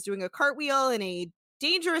is doing a cartwheel in a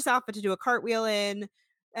dangerous outfit to do a cartwheel in,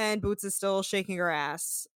 and Boots is still shaking her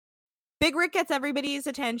ass. Big Rick gets everybody's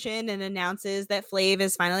attention and announces that Flav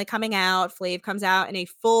is finally coming out. Flav comes out in a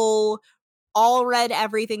full all red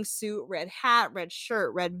everything suit, red hat, red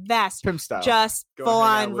shirt, red vest, Pimp style. just Go full hang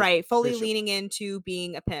out on, with right, fully Bishop. leaning into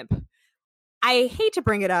being a pimp. I hate to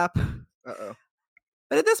bring it up, Uh-oh.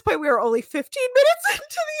 but at this point we are only 15 minutes into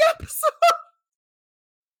the episode.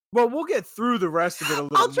 Well, we'll get through the rest of it a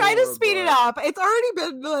little I'll try to more, speed it but- up. It's already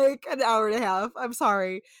been like an hour and a half. I'm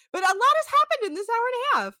sorry. But a lot has happened in this hour and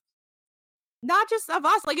a half. Not just of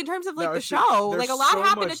us, like in terms of like No, the it's just- show. there's Like a lot so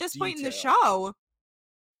happened much at this point in the detail. show.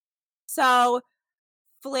 So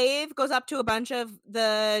Flav goes up to a bunch of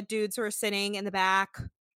the dudes who are sitting in the back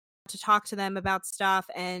to talk to them about stuff,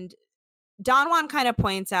 and Don Juan kind of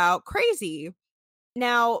points out Crazy.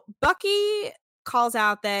 Now, Bucky calls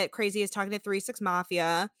out that Crazy is talking to 3-6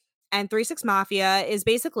 Mafia, and 3-6 Mafia is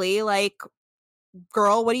basically like,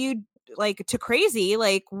 girl, what do you like to Crazy?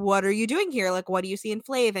 Like, what are you doing here? Like, what do you see in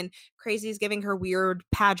Flav? And Crazy's giving her weird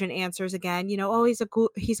pageant answers again. You know, oh, he's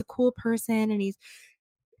a cool person, and he's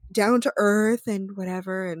down to earth and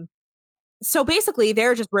whatever. And so basically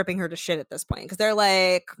they're just ripping her to shit at this point because they're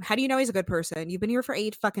like, how do you know he's a good person? You've been here for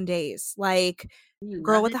 8 fucking days. Like,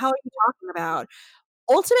 girl, what the hell are you talking about?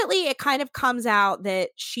 Ultimately, it kind of comes out that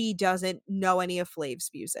she doesn't know any of Flav's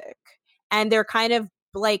music, and they're kind of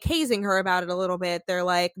like hazing her about it a little bit. They're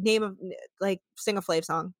like, sing a Flav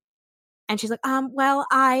song, and she's like, well,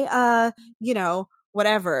 I you know,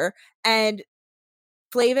 whatever. And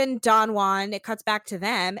Flav and Don Juan, it cuts back to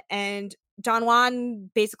them, and Don Juan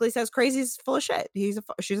basically says Crazy's full of shit.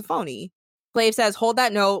 She's a phony. Flav says, hold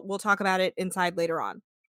that note. We'll talk about it inside later on.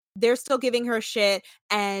 They're still giving her shit,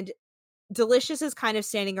 and Delicious is kind of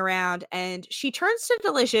standing around, and she turns to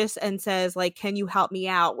Delicious and says, like, can you help me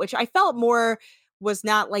out? Which I felt more was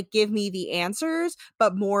not like, give me the answers,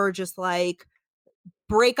 but more just like,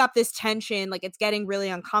 break up this tension. Like, it's getting really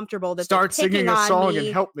uncomfortable. That Start singing a song and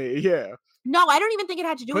help me. Yeah. No, I don't even think it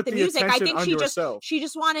had to do Put with the the music. I attention think on yourself. she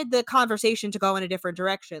just wanted the conversation to go in a different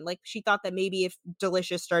direction. Like, she thought that maybe if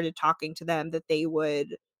Delicious started talking to them, that they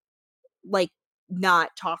would like not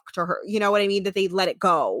talk to her. You know what I mean? That they'd let it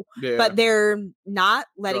go. Yeah. But they're not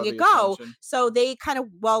letting Draw it the go. attention. So they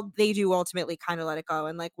they do ultimately kind of let it go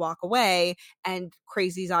and like walk away. And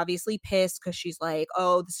Crazy's obviously pissed because she's like,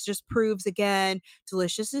 oh, this just proves again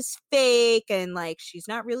Delicious is fake, and like she's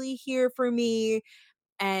not really here for me.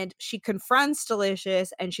 And she confronts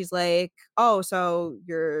Delicious, and she's like, oh, so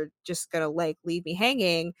you're just gonna like leave me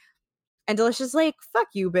hanging? And Delicious is like, fuck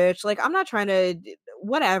you, bitch. Like, I'm not trying to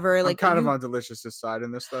whatever. Like, I'm kind of on Delicious's side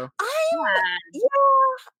in this though.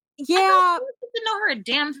 Yeah. Didn't know her a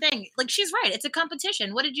damn thing. Like, she's right. It's a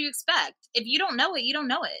competition. What did you expect? If you don't know it, you don't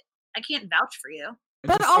know it. I can't vouch for you.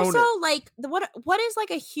 But Just own also, it. like, what is like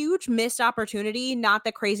a huge missed opportunity? Not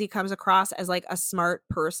that Crazy comes across as like a smart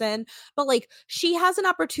person, but like she has an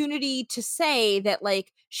opportunity to say that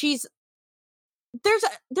like there's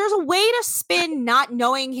a way to spin not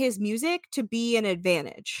knowing his music to be an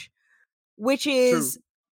advantage, which is True.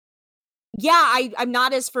 I'm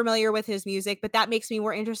not as familiar with his music, but that makes me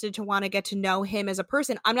more interested to want to get to know him as a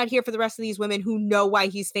person. I'm not here for the rest of these women who know why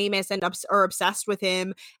he's famous and are obsessed with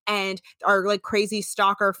him and are like crazy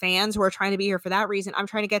stalker fans who are trying to be here for that reason. I'm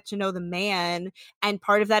trying to get to know the man, and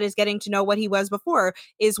part of that is getting to know what he was before,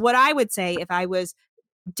 is what I would say if I was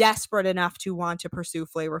desperate enough to want to pursue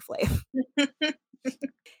Flavor Flav.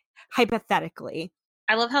 Hypothetically.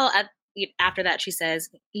 I love how after that she says,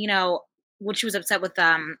 you know, when she was upset with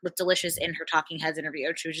Delicious in her Talking Heads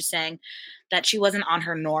interview, she was just saying that she wasn't on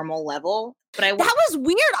her normal level. But That was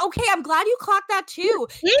weird. Okay, I'm glad you clocked that too.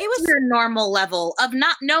 It was your normal level of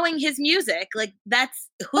not knowing his music. Like, that's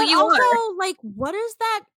who But you also, are. like, what does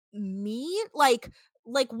that mean? Like,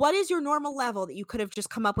 what is your normal level? That you could have just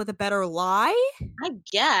come up with a better lie? I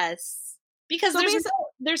guess. Because So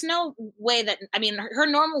there's no way that, I mean, her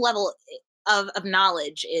normal level of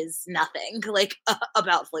knowledge is nothing like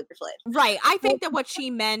about Flavor Flav. Right. I think that what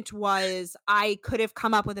she meant was I could have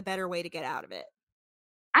come up with a better way to get out of it.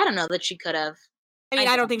 I don't know that she could have. I mean,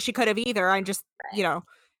 I don't think she could have either. I'm just,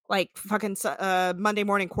 like fucking Monday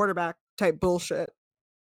morning quarterback type bullshit.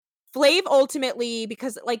 Flav ultimately,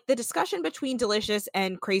 because like the discussion between Delicious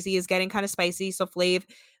and Crazy is getting kind of spicy, so Flav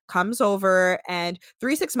comes over and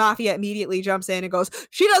 3-6 Mafia immediately jumps in and goes,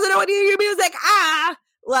 "She doesn't know any of your music, ah!"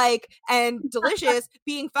 Like, and Delicious,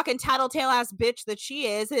 being fucking tattletale ass bitch that she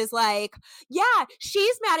is like, "Yeah,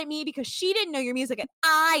 she's mad at me because she didn't know your music and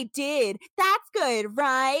I did. That's good,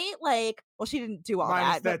 right?" Like, well, she didn't do all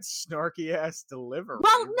Minus that. that snarky ass delivery.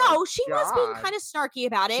 Well, no, like, she was being kind of snarky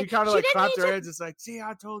about it. She kind of like didn't clapped need her to- hands. It's like, see,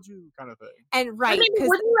 I told you, kind of thing. And right, I mean, because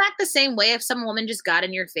wouldn't you act the same way if some woman just got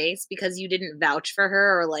in your face because you didn't vouch for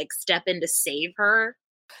her or like step in to save her?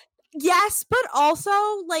 yes, but also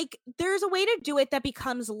like there's a way to do it that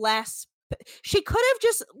becomes less. She could have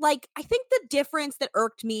just like, I think the difference that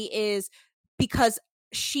irked me is because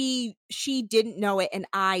she didn't know it and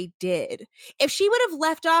I did. If she would have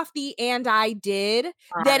left off the "and I did,"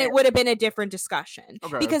 then it would have been a different discussion.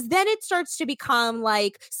 Okay. Because then it starts to become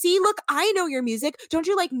like, "See, look, I know your music. Don't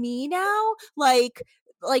you like me now?" Like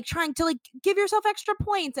trying to like give yourself extra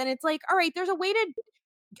points. And it's like, all right, there's a way to.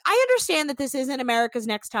 I understand that this isn't America's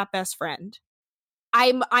Next Top Best Friend.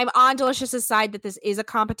 I'm on Delicious's side that this is a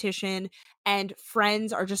competition and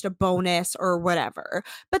friends are just a bonus or whatever.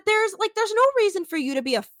 But there's no reason for you to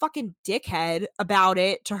be a fucking dickhead about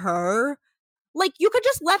it to her. Like, you could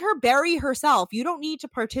just let her bury herself. You don't need to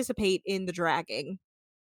participate in the dragging.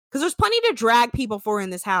 Because there's plenty to drag people for in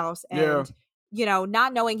this house. And,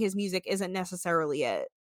 not knowing his music isn't necessarily it.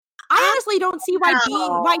 I honestly don't see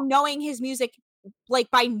why knowing his music, like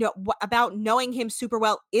about knowing him super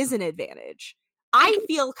well, is an advantage. I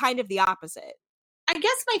feel kind of the opposite. I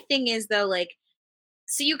guess my thing is though, like,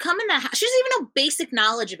 so you come in the house, she doesn't even know basic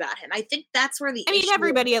knowledge about him. I think that's where the issue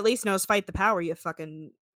everybody is. at least knows Fight the Power, you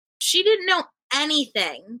fucking. She didn't know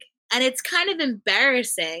anything, and it's kind of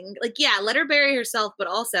embarrassing. Like, yeah, let her bury herself, but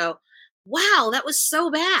also, wow, that was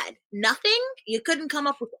so bad. Nothing? You couldn't come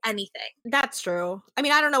up with anything. That's true. I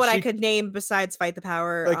mean, I don't know what I could name besides Fight the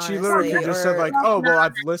Power. Like, she literally could just said like, "Oh, well,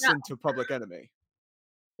 I've listened to Public Enemy."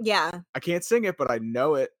 Yeah. I can't sing it, but I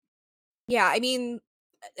know it. Yeah, I mean,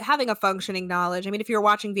 having a functioning knowledge. I mean, if you were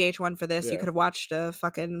watching VH1 for this, you could have watched a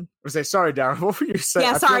fucking. I was say, sorry, Darren. What were you saying?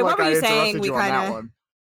 Yeah, sorry. What were you saying? We kind of.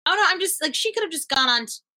 Oh no, I'm just like, she could have just gone on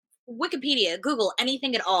Wikipedia, Google,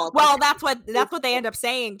 anything at all. Well, that's what they end up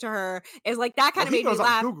saying to her, is like, that kind of made me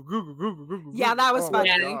laugh. Google. Yeah, that was funny.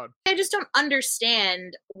 I just don't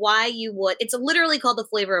understand why you would. It's literally called The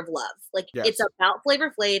Flavor of Love. Like, it's about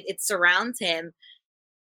Flavor Flav. It surrounds him.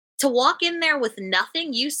 To walk in there with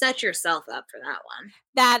nothing, you set yourself up for that one.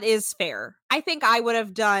 That is fair. I think I would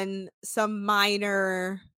have done some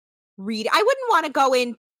minor read. I wouldn't want to go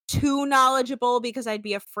in too knowledgeable because I'd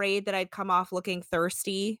be afraid that I'd come off looking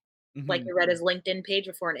thirsty. Like you read his LinkedIn page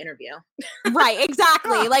before an interview. Right,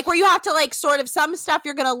 exactly. Like, where you have to like sort of, some stuff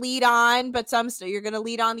you're going to lead on, but some stuff you're going to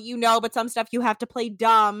lead on that but some stuff you have to play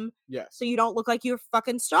dumb. Yes. So you don't look like you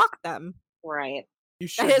fucking stalked them. Right.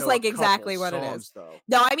 That is like exactly what it is. Though.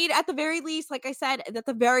 No, I mean, at the very least, like I said, at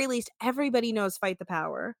the very least, everybody knows Fight the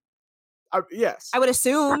Power. Yes. I would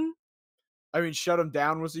assume. I mean, Shut 'Em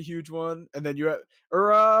Down was a huge one. And then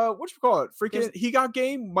what you call it? Freaking He Got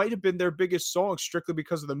Game might have been their biggest song strictly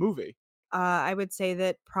because of the movie. I would say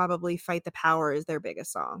that probably Fight the Power is their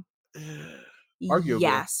biggest song. Arguable.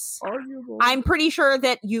 Yes. Arguable. I'm pretty sure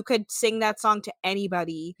that you could sing that song to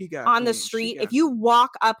anybody on the street. If you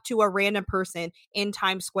walk up to a random person in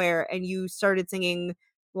Times Square and you started singing,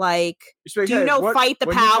 like, do you know Fight the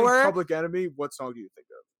Power? Public Enemy, what song do you think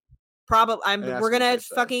of? Probably. We're going to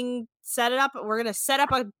fucking set it up. We're going to set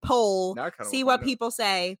up a poll, see what people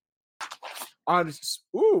say.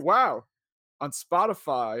 Wow. On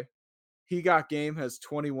Spotify, He Got Game has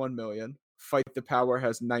 21 million. Fight the Power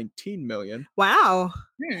has 19 million. Wow.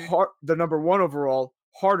 The number one overall,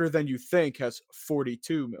 Harder Than You Think, has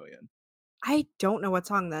 42 million. I don't know what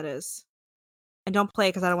song that is. And don't play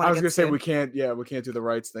it because I don't want to. I was going to say we can't do the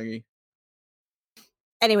rights thingy.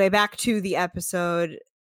 Anyway, back to the episode.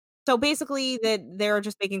 So basically, that they're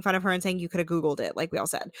just making fun of her and saying you could have Googled it, like we all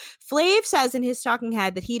said. Flav says in his talking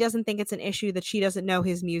head that he doesn't think it's an issue that she doesn't know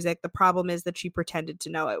his music. The problem is that she pretended to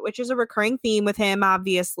know it, which is a recurring theme with him,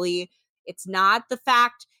 obviously. It's not the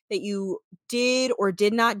fact that you did or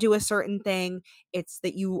did not do a certain thing. It's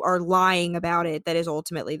that you are lying about it that is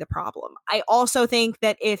ultimately the problem. I also think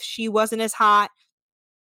that if she wasn't as hot,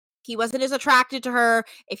 he wasn't as attracted to her,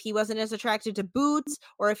 if he wasn't as attracted to Boots,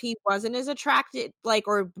 or if he wasn't as attracted, like,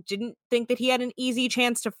 or didn't think that he had an easy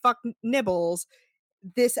chance to fuck Nibbles,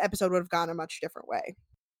 this episode would have gone a much different way.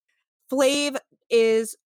 Flav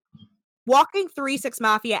is walking 3-6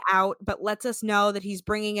 Mafia out, but lets us know that he's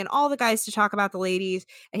bringing in all the guys to talk about the ladies,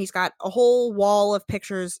 and he's got a whole wall of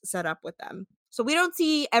pictures set up with them. So we don't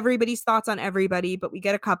see everybody's thoughts on everybody, but we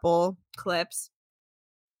get a couple clips.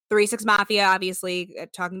 3-6 Mafia, obviously,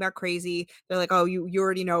 talking about Crazy. They're like, oh, you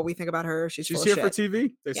already know what we think about her. She's full here of for shit.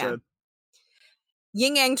 TV, they Yeah. said.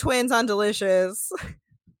 Yin Yang Twins on Delicious.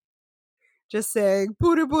 Just saying,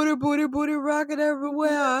 booty, booty, booty, booty, rocking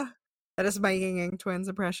everywhere. That is my Yin Yang Twins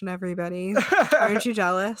impression, everybody. Aren't you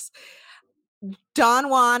jealous? Don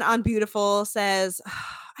Juan on Beautiful says,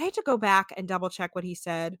 I had to go back and double check what he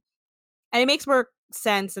said. And it makes more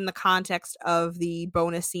sense in the context of the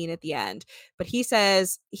bonus scene at the end. But he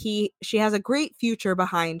says she has a great future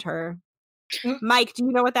behind her. Mike, do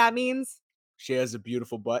you know what that means? She has a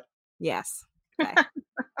beautiful butt. Yes. Okay.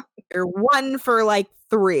 You're 1 for like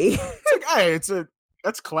 3. It's like, hey,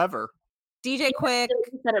 that's clever. DJ Quick.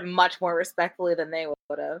 He said it much more respectfully than they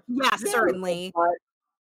would have. Yeah, certainly.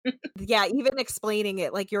 Yeah, even explaining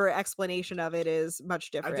it, like your explanation of it is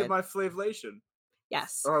much different. I did my Flavlation.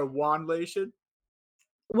 Yes. Or Wanlation.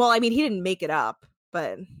 Well, I mean, he didn't make it up,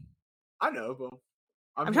 but I know, but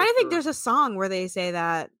I'm trying to think. There's a song where they say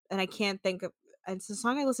that, and I can't think of. It's a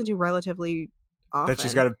song I listen to relatively often. that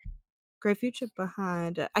she's got a. Great future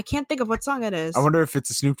behind it. I can't think of what song it is. I wonder if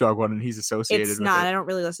it's a Snoop Dogg one and he's associated It's with not. it. I don't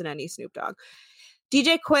really listen to any Snoop Dogg.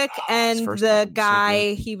 DJ Quick His and first the album's so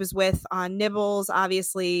guy he was with on Nibbles,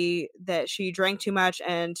 obviously, that she drank too much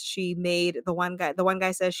and she made the one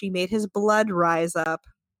guy says she made his blood rise up.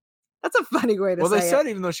 That's a funny way to say it. Well, they said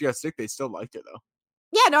even though she got sick, they still liked it though.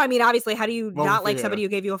 Yeah, no, I mean, obviously, how do you Well, not like yeah. somebody who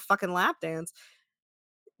gave you a fucking lap dance?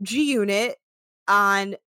 G Unit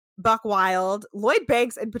on Buck Wild, Lloyd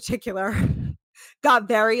Banks in particular, got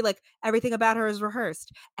very like everything about her is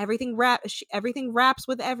rehearsed. Everything raps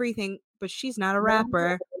with everything, but she's not a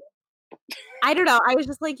rapper. I don't know. I was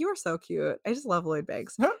just like, you are so cute. I just love Lloyd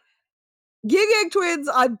Banks. Huh? Yin Yang Twins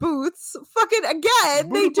on Boots, fucking again.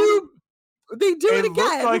 They do it again.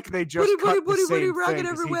 Looked like they just Booty, cut booty, the booty, same rocking thing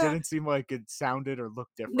 'cause he everywhere. didn't seem like it sounded or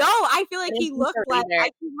looked different. No, I feel like I he didn't looked think so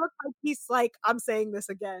like either. he's like, I'm saying this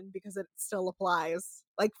again because it still applies.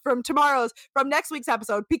 Like from next week's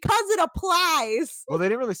episode, because it applies. Well, they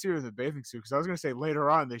didn't really see her in the bathing suit because I was gonna say later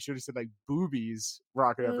on they should have said like boobies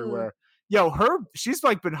rocking everywhere. Yo, she's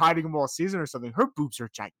like been hiding them all season or something. Her boobs are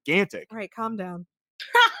gigantic. All right, calm down.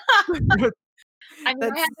 I mean,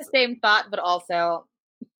 I had the same thought, but also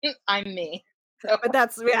I'm me. So. But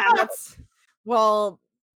that's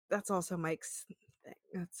also Mike's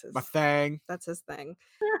thing. My thing. That's his thing.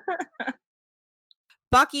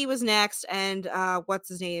 Bucky was next, and what's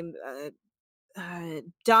his name?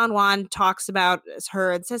 Don Juan talks about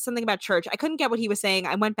her and says something about church. I couldn't get what he was saying.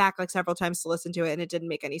 I went back like several times to listen to it, and it didn't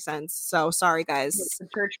make any sense. So sorry, guys. The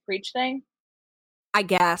church preach thing? I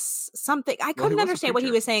guess something. I Well, he couldn't was a understand what he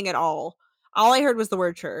preacher. was saying at all. All I heard was the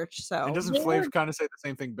word church. So And doesn't Flav kind of say the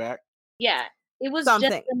same thing back? Yeah. It was Something.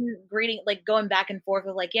 just them greeting, like going back and forth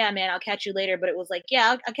with like, yeah, man, I'll catch you later. But it was like,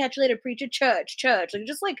 yeah, I'll catch you later, preach at church. Like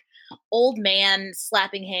just like old man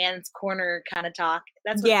slapping hands, corner kind of talk.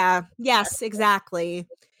 That's what yeah, yes, exactly.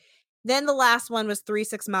 Then the last one was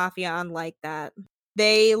 3-6 Mafia on Like That.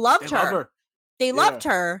 They loved They her. love her. They loved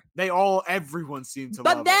her. Everyone seemed to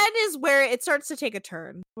But love then her. is where it starts to take a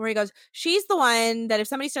turn. Where he goes, she's the one that if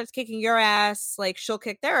somebody starts kicking your ass, like she'll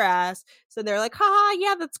kick their ass. So they're like, haha,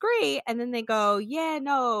 yeah, that's great. And then they go, yeah,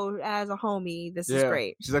 no, as a homie, this is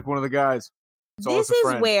great. She's like one of the guys. This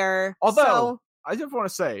is where, Although, I just want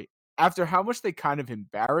to say, after how much they kind of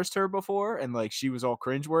embarrassed her before and like she was all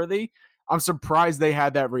cringeworthy, I'm surprised they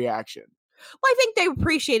had that reaction. well, I think they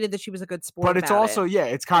appreciated that she was a good sport. But it's about also, it.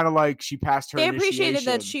 it's kind of like she passed her They appreciated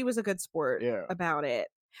that initiation. she was a good sport Yeah. about it.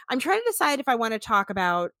 I'm trying to decide if I want to talk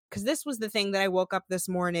about, because this was the thing that I woke up this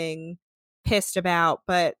morning pissed about,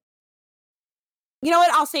 but you know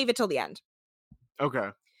what? I'll save it till the end. Okay.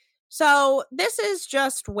 So this is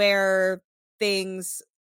just where things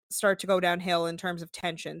start to go downhill in terms of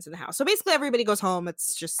tensions in the house. So basically everybody goes home.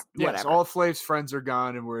 It's just Yes, whatever. all Flav's friends are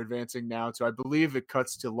gone and we're advancing now to, I believe it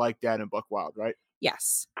cuts to Like That and Buck Wild, right?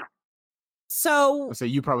 Yes. So I'll say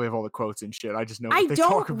you probably have all the quotes and shit. I just know I what they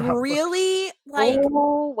talk don't about. really like,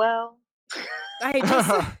 Oh well. I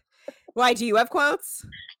just, why do you have quotes?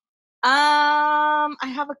 I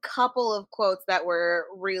have a couple of quotes that were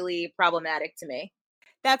really problematic to me.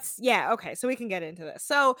 That's yeah, okay, so we can get into this.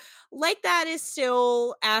 So, Like That is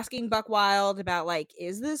still asking Buck Wild about like,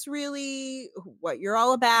 is this really what you're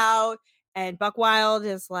all about? And Buck Wild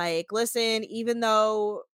is like, listen, even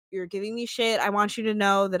though you're giving me shit, I want you to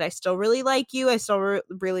know that I still really like you. I still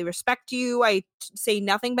really respect you. Say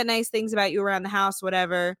nothing but nice things about you around the house,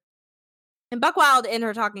 whatever. And Buck Wild in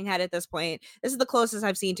her talking head at this point, this is the closest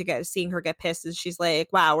I've seen to seeing her get pissed. Is she's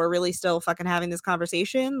like, wow, we're really still fucking having this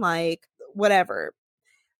conversation? Like, whatever.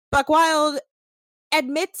 Buck Wild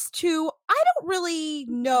admits to, I don't really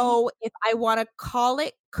know if I want to call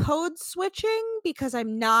it code switching because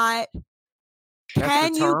I'm not. That's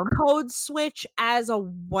Can the you term? code switch as a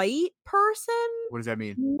white person? What does that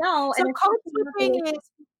mean? No, So and code switching is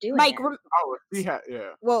doing Mike. it. Oh, yeah.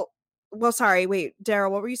 Well, sorry. Wait,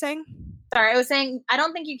 Daryl, what were you saying? Sorry, I was saying I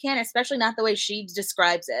don't think you can, especially not the way she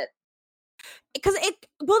describes it. Because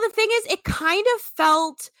the thing is, it kind of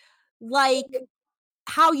felt like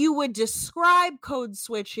how you would describe code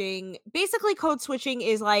switching. Basically, code switching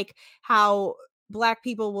is like how black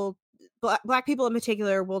people in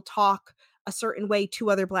particular will talk a certain way to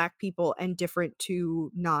other black people and different to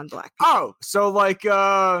non-black people. Oh, so like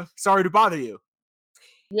sorry to bother you.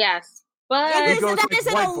 Yes. But that is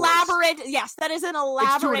an white elaborate voice. Yes, that is an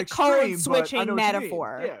elaborate code switching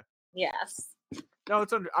metaphor. Yeah. Yes. No,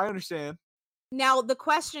 I understand. Now the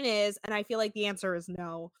question is, and I feel like the answer is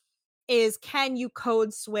no, is can you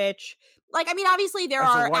code switch? Like, I mean, obviously there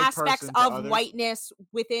are aspects of whiteness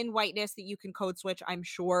within whiteness that you can code switch, I'm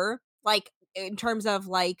sure. Like in terms of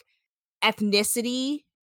like ethnicity,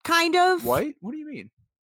 kind of. White? What do you mean?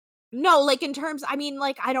 No, like in terms, I'm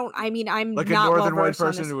like not a northern white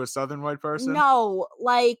person to a southern white person. No,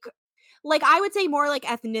 like I would say more like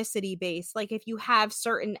ethnicity based. Like if you have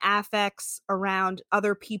certain affects around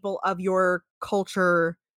other people of your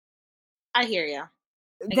culture, I hear you.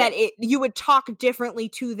 That you would talk differently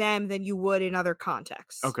to them than you would in other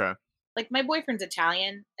contexts. Okay. Like my boyfriend's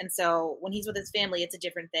Italian, and so when he's with his family, it's a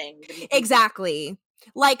different thing. Exactly.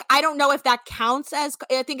 Like, I don't know if that counts as,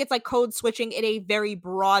 I think it's like code switching in a very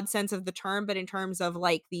broad sense of the term, but in terms of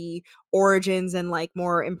like the origins and like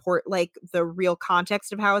more important, like the real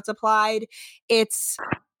context of how it's applied, it's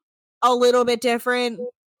a little bit different.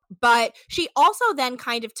 But she also then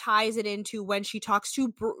kind of ties it into when she talks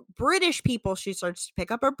to British people, she starts to pick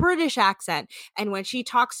up a British accent. And when she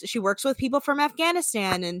works with people from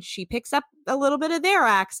Afghanistan and she picks up a little bit of their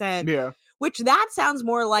accent. Yeah. Which that sounds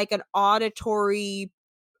more like an auditory,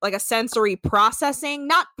 like a sensory processing,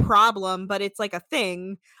 not problem, but it's like a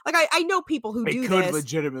thing. Like I know people who do this. It could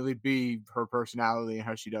legitimately be her personality and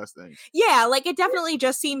how she does things. Yeah, like it definitely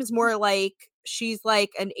just seems more like she's like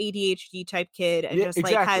an ADHD type kid and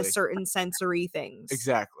like has certain sensory things.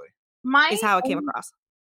 Exactly. Is how it came across.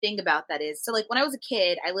 Thing about that is, so like when I was a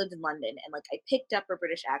kid, I lived in London and like I picked up a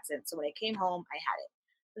British accent. So when I came home, I had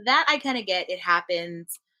it. That I kind of get, it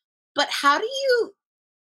happens. But how do you,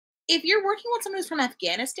 if you're working with someone who's from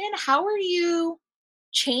Afghanistan, how are you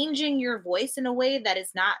changing your voice in a way that is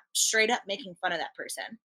not straight up making fun of that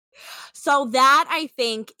person? So that I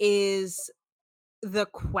think is the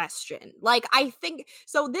question. Like, I think,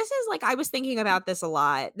 so this is like, I was thinking about this a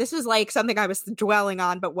lot. This was like something I was dwelling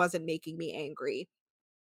on, but wasn't making me angry.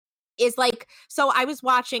 Is like, so I was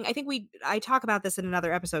watching, I think I talk about this in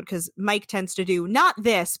another episode because Mike tends to do not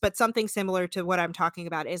this, but something similar to what I'm talking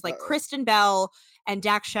about is like Kristen Bell and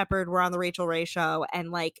Dax Shepard were on the Rachel Ray show. And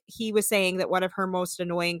like, he was saying that one of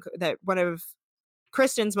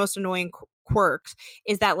Kristen's most annoying quirks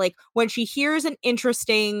is that like when she hears an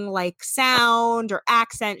interesting like sound or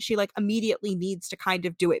accent, she like immediately needs to kind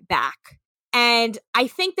of do it back. And I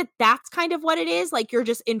think that that's kind of what it is. Like you're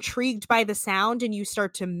just intrigued by the sound and you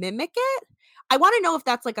start to mimic it. I want to know if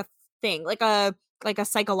that's like a thing, like a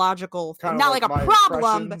psychological thing, not like a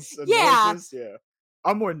problem. But yeah. Yeah.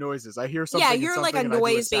 I'm more noises. I hear something. Yeah, you're like a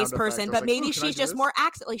noise-based person, but maybe she's just more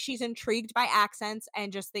like she's intrigued by accents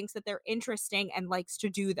and just thinks that they're interesting and likes to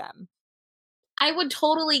do them. I would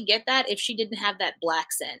totally get that if she didn't have that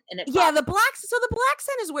black scent. And the black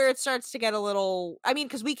scent is where it starts to get a little, I mean,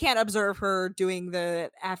 because we can't observe her doing the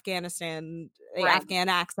Afghan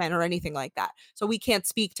accent or anything like that. So we can't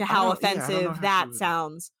speak to how offensive that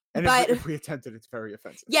sounds. And but if we attempted, it's very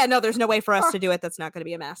offensive. Yeah, no, there's no way for us to do it. That's not going to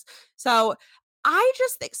be a mess. So I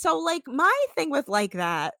just think, so like my thing with like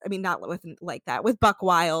that, I mean, not with like that, with Buck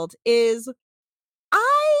Wild is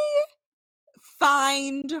I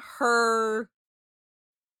find her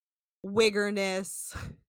wiggerness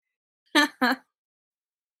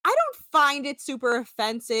I don't find it super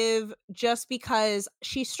offensive just because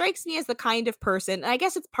she strikes me as the kind of person, and I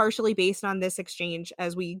guess it's partially based on this exchange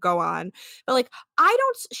as we go on, but like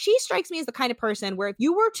she strikes me as the kind of person where if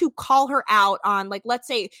you were to call her out on, like, let's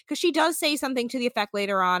say, because she does say something to the effect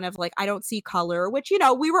later on of like, I don't see color, which, you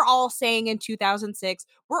know, we were all saying in 2006.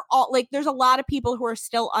 We're all like, there's a lot of people who are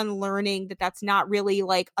still unlearning that that's not really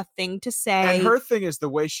like a thing to say. And her thing is the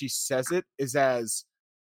way she says it is as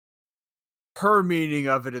her meaning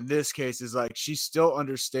of it in this case is like she still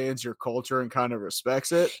understands your culture and kind of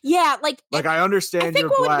respects it. Yeah, like I understand you're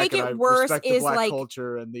what would black make and it I worse respect the is, black like,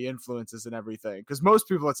 culture and the influences and everything. Because most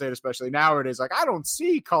people, let's say it especially nowadays, like, I don't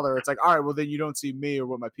see color. It's like, all right, well then you don't see me or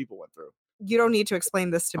what my people went through. you don't need to explain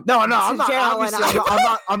this to me. No, I'm not. Gerald and Obviously,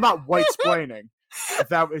 I. I'm not white splaining. If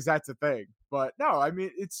that's a thing, but no, I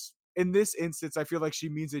mean, it's in this instance, I feel like she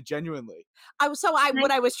means it genuinely.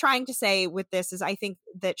 What I was trying to say with this is I think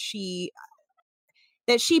that she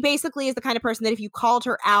basically is the kind of person that if you called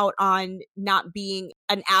her out on not being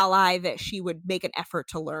an ally, that she would make an effort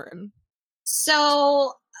to learn.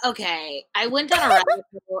 So, okay, I went down a rabbit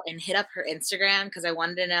hole and hit up her Instagram because I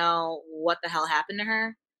wanted to know what the hell happened to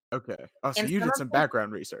her. Okay. Oh, so And you some did of some her-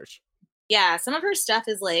 background research. Yeah, some of her stuff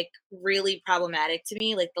is like really problematic to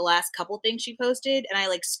me, like the last couple things she posted, and I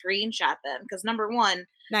like screenshot them because number one,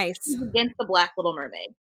 Nice. she's against the Black Little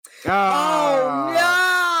Mermaid. Oh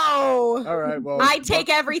no! All right, well, I take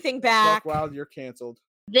everything back. Buck Wild, you're canceled.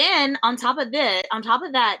 Then on top of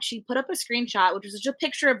that, she put up a screenshot, which was just a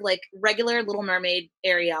picture of like regular Little Mermaid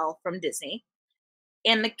Ariel from Disney.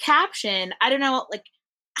 And the caption, I don't know, like,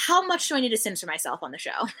 how much do I need to censor myself on the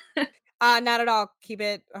show? Not at all. Keep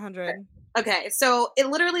it 100. Okay, so it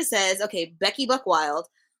literally says, okay, Becky Buckwild,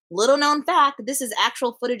 little known fact, this is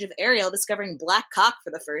actual footage of Ariel discovering black cock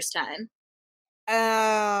for the first time.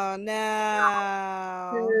 Oh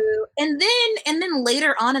no. And then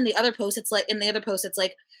later on in the other post, it's like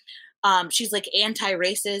she's like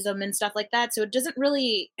anti-racism and stuff like that. So it doesn't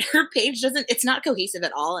really, her page doesn't, it's not cohesive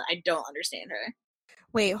at all. And I don't understand her.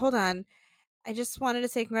 Wait, hold on. I just wanted to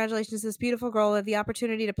say congratulations to this beautiful girl with the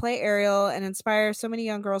opportunity to play Ariel and inspire so many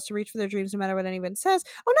young girls to reach for their dreams no matter what anyone says.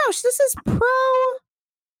 Oh no, this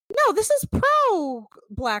is pro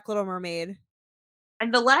Black Little Mermaid.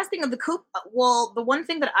 And the last thing of the the one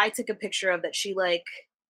thing that I took a picture of that she like,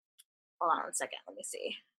 hold on 1 second, let me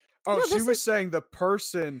see. Oh, No, she was saying the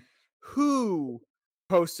person who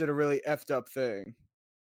posted a really effed up thing.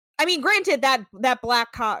 I mean, granted, that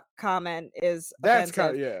black comment is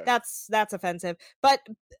offensive. That's offensive. But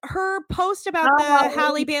her post about the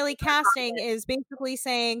Halle Bailey casting is basically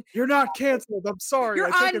saying you're not canceled. I'm sorry.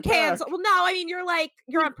 You're uncanceled. Well, no, I mean you're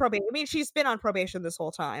on probation. I mean, she's been on probation this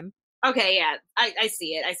whole time. Okay, yeah, I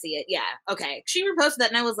see it. Yeah, okay. She reposted that,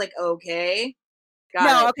 and I was like, okay,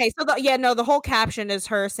 okay. So the whole caption is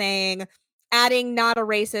her saying, "Adding not a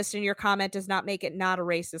racist in your comment does not make it not a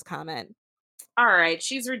racist comment." All right,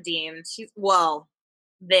 she's redeemed. She's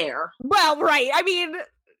there. Well, right. I mean,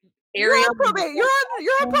 you're on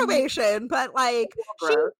probation, but like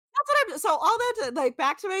that's what I'm. So all that, like,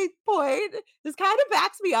 back to my point, this kind of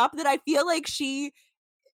backs me up that I feel like she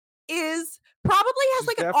is probably has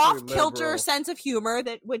like an off-kilter sense of humor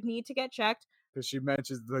that would need to get checked. Because she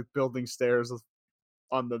mentions like building stairs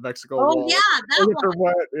on the Mexico wall. Oh yeah, that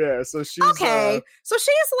one. Yeah, so she's okay. So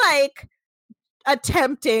she's like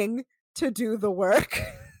attempting to do the work.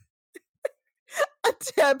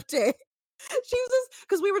 Attempting. She was just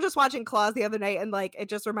because we were just watching Claws the other night, and like it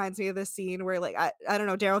just reminds me of this scene where like I don't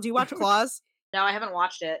know, Daryl, do you watch Claws? No, I haven't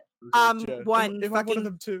watched it.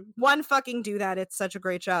 One fucking do that. It's such a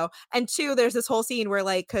great show. And two, there's this whole scene where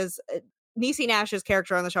like because Niecy Nash's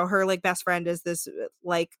character on the show, her like best friend is this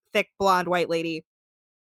like thick blonde white lady,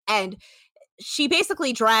 and she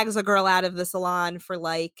basically drags a girl out of the salon for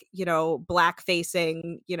like, you know, black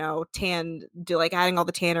facing, you know, like adding all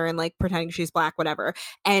the tanner and like pretending she's black, whatever.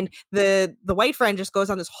 And the white friend just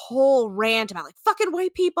goes on this whole rant about like fucking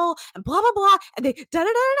white people and blah, blah, blah. And they da da da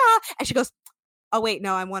da. And she goes, oh wait,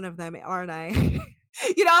 no, I'm one of them, aren't I?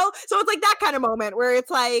 You know? So it's like that kind of moment where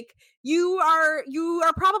it's like, you are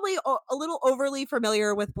probably a little overly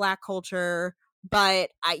familiar with black culture, but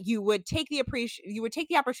you would take the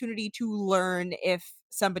opportunity to learn if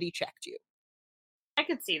somebody checked you. I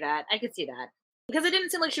could see that because it didn't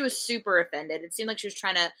seem like she was super offended. It seemed like she was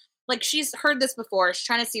trying to, like, she's heard this before. She's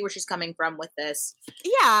trying to see where she's coming from with this.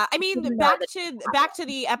 Yeah, I mean, back to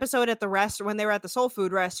the episode at the restaurant when they were at the soul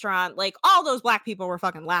food restaurant. Like, all those black people were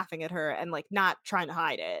fucking laughing at her and like not trying to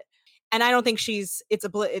hide it. And I don't think she's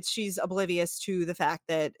oblivious to the fact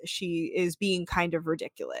that she is being kind of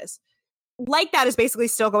ridiculous. Like That is basically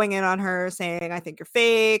still going in on her, saying, I think you're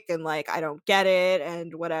fake, and like, I don't get it,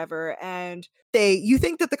 and whatever. And you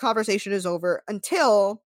think that the conversation is over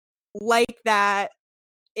until Like That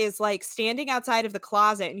is like standing outside of the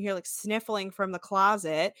closet, and you hear like sniffling from the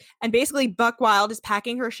closet, and basically Buck Wild is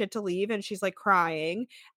packing her shit to leave, and she's like crying,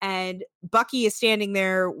 and Bucky is standing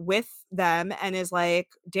there with them and is like,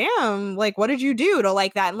 damn, like, what did you do to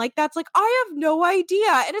Like That? And Like That's like, I have no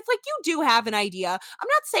idea. And it's like, you do have an idea. I'm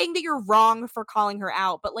not saying that you're wrong for calling her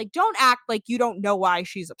out, but like, don't act like you don't know why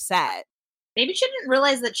she's upset. Maybe she didn't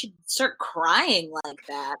realize that she'd start crying like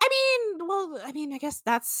that. I mean, I guess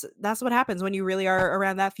that's what happens when you really are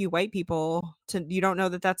around that few white people. You don't know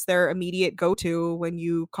that that's their immediate go-to when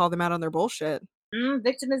you call them out on their bullshit.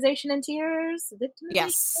 Victimization and tears.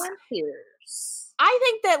 Yes. And tears. I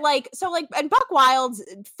think that and Buck Wild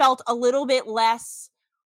felt a little bit less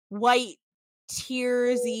white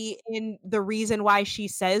tearsy in the reason why she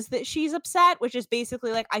says that she's upset, which is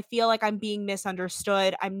basically like, I feel like I'm being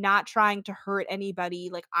misunderstood. I'm not trying to hurt anybody.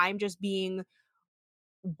 Like, I'm just being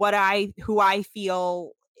who I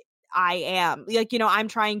feel I am. Like, I'm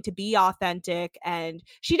trying to be authentic, and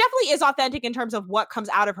she definitely is authentic in terms of what comes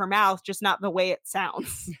out of her mouth, just not the way it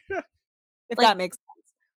sounds. If that makes sense.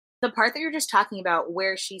 The part that you're just talking about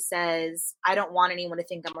where she says, I don't want anyone to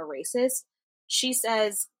think I'm a racist. She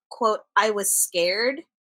says, quote, I was scared,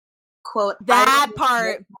 quote, that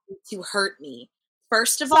part to hurt me.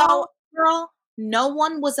 First of all, girl, no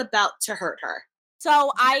one was about to hurt her.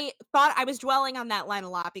 So I thought I was dwelling on that line a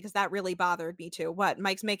lot because that really bothered me too. What?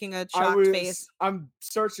 Mike's making a shocked face. I'm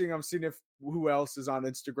searching. I'm seeing who else is on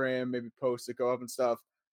Instagram, maybe posts that go up and stuff.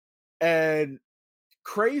 And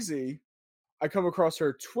crazy, I come across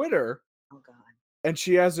her Twitter. Oh, God. And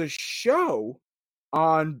she has a show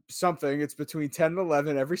on something. It's between 10 and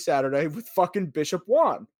 11 every Saturday with fucking Bishop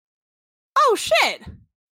Juan. Oh, shit.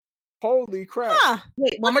 Holy crap. Huh.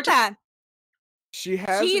 Wait, one more time.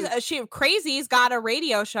 Crazy's got a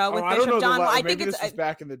radio show with Bishop Don Juan. I think this was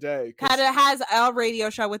back in the day. Has a radio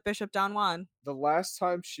show with Bishop Don Juan. The last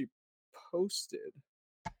time she posted.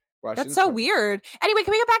 Wow, that's so weird. Anyway,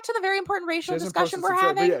 can we get back to the very important racial discussion we're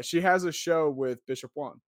having? Yeah, she has a show with Bishop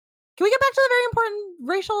Juan. Can we get back to the very important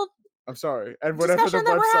racial? I'm sorry. And whatever the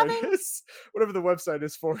website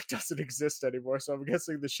is for, it doesn't exist anymore. So I'm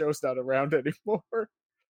guessing the show's not around anymore.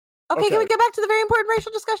 Okay, can we get back to the very important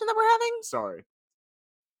racial discussion that we're having? Sorry.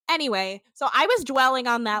 Anyway, so I was dwelling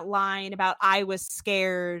on that line about I was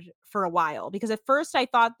scared for a while because at first I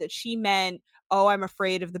thought that she meant, oh, I'm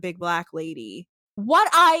afraid of the big black lady. What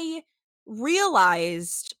I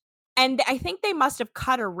realized, and I think they must have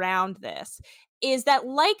cut around this, is that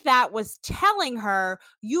Like That was telling her,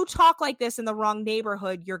 you talk like this in the wrong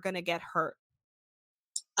neighborhood, you're going to get hurt.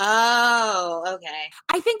 Oh, okay.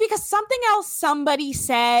 I think because something else somebody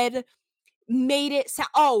said made it sound,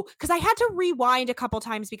 because I had to rewind a couple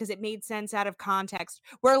times because it made sense out of context,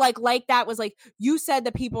 where like That was like, you said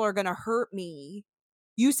that people are going to hurt me.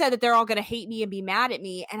 You said that they're all going to hate me and be mad at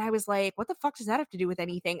me. And I was like, what the fuck does that have to do with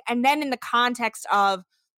anything? And then in the context of,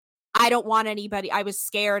 I don't want anybody, I was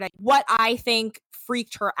scared. What I think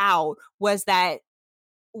freaked her out was that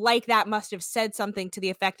Like That must have said something to the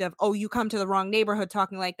effect of, oh, you come to the wrong neighborhood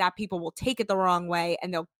talking like that, people will take it the wrong way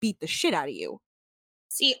and they'll beat the shit out of you.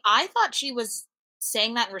 See, I thought she was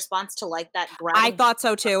saying that in response to Like That grabbing. I thought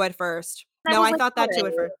so too at first. I thought that too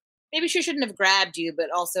at first. Maybe she shouldn't have grabbed you,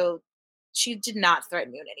 but also she did not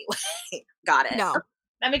threaten you in any way. Got it. No.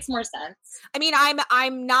 That makes more sense. I mean,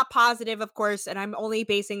 I'm not positive, of course, and I'm only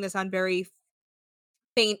basing this on very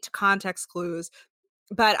faint context clues.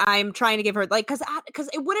 But I'm trying to give her because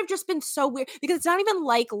it would have just been so weird because it's not even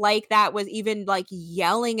like That was even like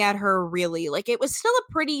yelling at her really. Like it was still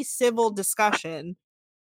a pretty civil discussion.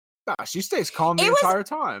 Nah, she stays calm the entire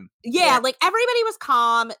time. Yeah, like everybody was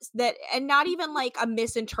calm and not even like a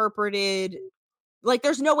misinterpreted. Like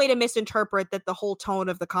there's no way to misinterpret that the whole tone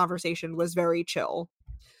of the conversation was very chill.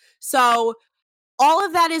 So all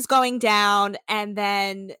of that is going down, and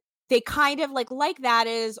then they kind of like That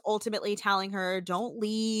is ultimately telling her, don't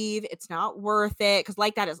leave. It's not worth it.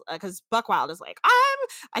 Because Buck Wild is like,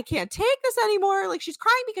 I can't take this anymore. Like she's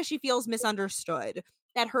crying because she feels misunderstood,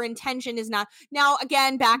 that her intention is not. Now,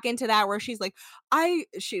 again, back into that where she's like,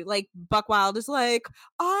 Buck Wild is like,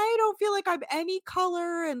 I don't feel like I'm any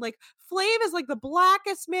color. And like Flav is like the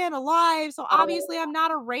blackest man alive. So obviously I'm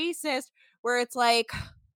not a racist, where it's like,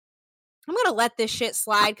 I'm going to let this shit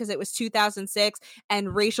slide because it was 2006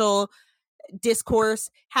 and racial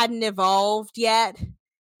discourse hadn't evolved yet.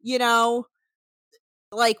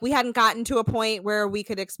 Like we hadn't gotten to a point where we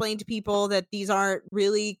could explain to people that these aren't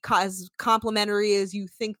really as complimentary as you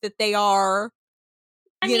think that they are.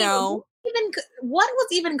 what was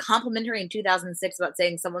even complimentary in 2006 about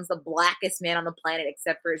saying someone's the blackest man on the planet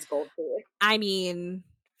except for his gold tooth? I mean,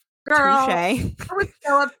 Girl, touche. I was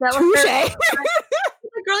so upset with her. Touche.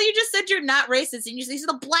 Girl, you just said you're not racist, and he's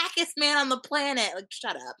the blackest man on the planet. Like,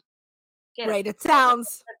 shut up. Right, it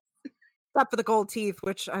sounds, except for the gold teeth,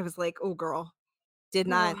 which I was like, oh, girl, does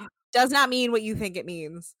not mean what you think it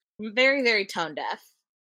means. Very, very tone deaf.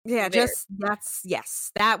 Yeah,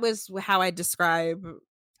 that was how I describe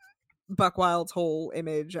Buck Wild's whole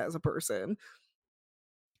image as a person.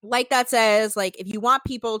 Like that says, like, if you want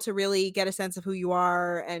people to really get a sense of who you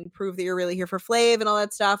are and prove that you're really here for Flav and all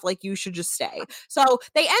that stuff, like, you should just stay. So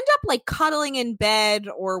they end up like cuddling in bed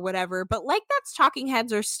or whatever, but like that's talking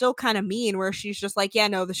heads are still kind of mean, where she's just like, yeah,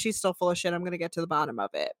 no, she's still full of shit. I'm gonna get to the bottom of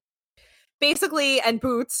it. Basically, and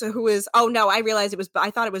Boots, who is, oh no, I realized I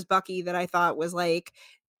thought it was Bucky that I thought was like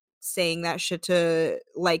saying that shit to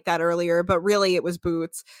like that earlier, but really it was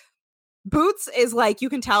Boots. Boots is like, you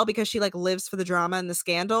can tell because she like lives for the drama and the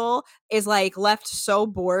scandal, is like left so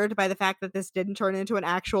bored by the fact that this didn't turn into an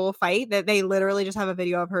actual fight that they literally just have a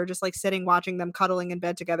video of her just like sitting watching them cuddling in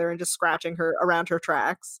bed together and just scratching her around her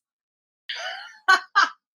tracks.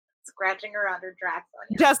 Scratching around her tracks on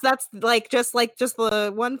you. Just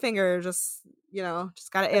the one finger, just, you know,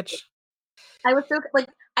 just gotta itch. I was so like,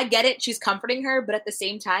 I get it, she's comforting her, but at the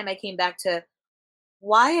same time I came back to,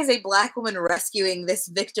 why is a black woman rescuing this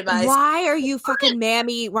victimized? Why are you fucking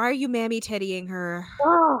mammy? Why are you mammy teddying her?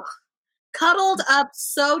 Oh, cuddled up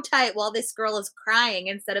so tight while this girl is crying,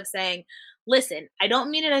 instead of saying, listen, I don't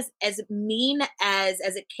mean it as mean as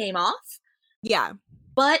it came off. Yeah.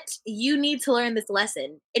 But you need to learn this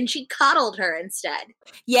lesson. And she coddled her instead.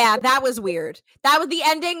 Yeah, that was weird. The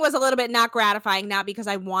ending was a little bit not gratifying, not because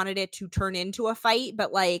I wanted it to turn into a fight,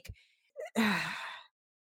 but like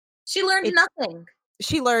she learned nothing.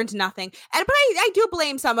 She learned nothing. But I do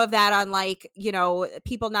blame some of that on, like, you know,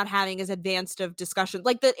 people not having as advanced of discussion.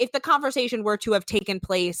 Like, if the conversation were to have taken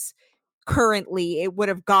place currently, it would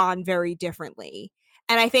have gone very differently.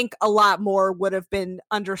 And I think a lot more would have been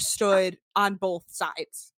understood on both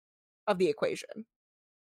sides of the equation.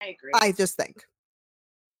 I agree. I just think.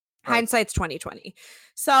 Right. Hindsight's 2020.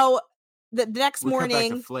 So the next morning,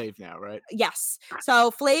 come back to Flav now, right? Yes.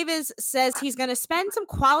 So Flav says he's going to spend some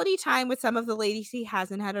quality time with some of the ladies he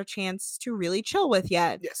hasn't had a chance to really chill with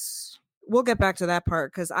yet. Yes. We'll get back to that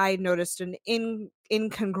part because I noticed an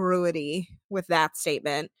incongruity with that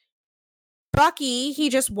statement. Bucky, he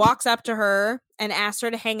just walks up to her and asks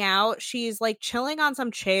her to hang out. She's like chilling on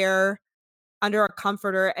some chair under a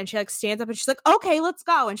comforter, and she like stands up and she's like, okay, let's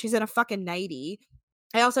go. And she's in a fucking nightie.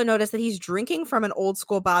 I also noticed that he's drinking from an old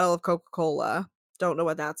school bottle of Coca-Cola. Don't know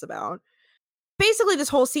what that's about. Basically, this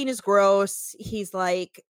whole scene is gross. He's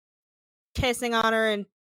like kissing on her and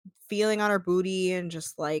feeling on her booty and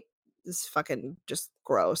just like this fucking just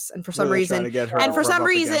gross. And for some reason,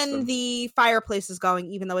 the fireplace is going,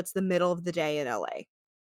 even though it's the middle of the day in LA.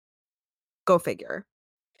 Go figure.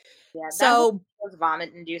 Yeah, that was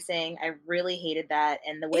vomit inducing. I really hated that.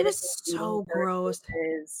 And the way it was so gross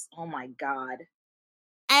is, oh my God.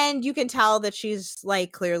 And you can tell that she's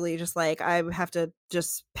like clearly just like, I have to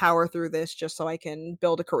just power through this just so I can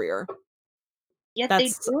build a career. Yet they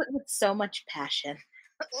do it with so much passion.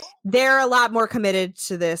 They're a lot more committed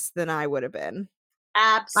to this than I would have been.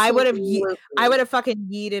 Absolutely. I would have fucking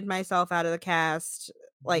yeeted myself out of the cast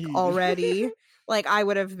like already. Like I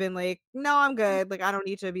would have been like, no, I'm good. Like I don't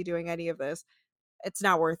need to be doing any of this. It's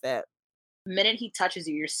not worth it. The minute he touches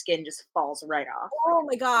you, your skin just falls right off. Oh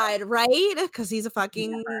my God, right? Because he's a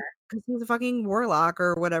fucking warlock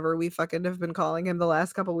or whatever we fucking have been calling him the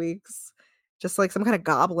last couple weeks. Just like some kind of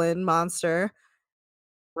goblin monster.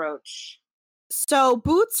 Roach. So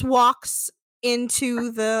Boots walks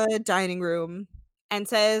into the dining room and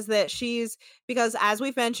says that because as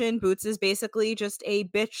we've mentioned, Boots is basically just a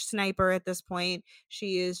bitch sniper at this point.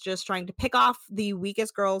 She is just trying to pick off the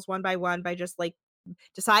weakest girls one by one by just like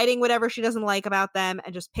deciding whatever she doesn't like about them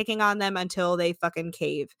and just picking on them until they fucking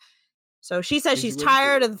cave. So she says she's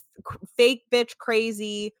tired of fake bitch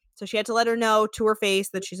crazy. So she had to let her know to her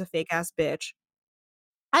face that she's a fake ass bitch.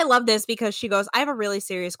 I love this because she goes, I have a really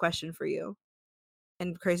serious question for you.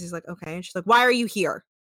 And Crazy's like, okay. And she's like, why are you here?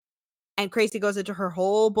 And Crazy goes into her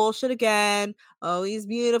whole bullshit again. Oh, he's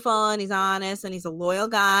beautiful and he's honest and he's a loyal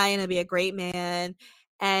guy and he'll be a great man.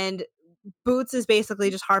 And Boots is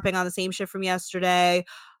basically just harping on the same shit from yesterday.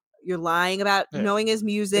 You're lying about knowing his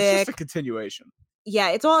music. It's just a continuation. Yeah,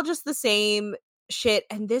 it's all just the same shit.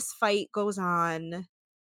 And this fight goes on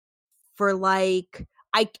for like,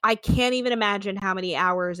 I can't even imagine how many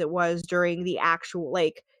hours it was during the actual,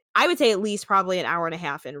 like, I would say at least probably an hour and a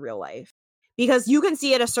half in real life. because you can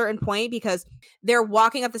see at a certain point because they're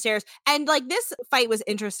walking up the stairs, and like this fight was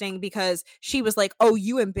interesting because she was like, oh,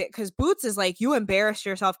 because Boots is like, you embarrassed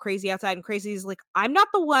yourself, Crazy, outside, and Crazy's like, I'm not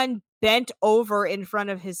the one bent over in front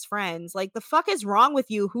of his friends. Like, the fuck is wrong with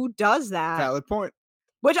you? Who does that? Valid point.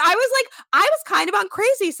 Which I was kind of on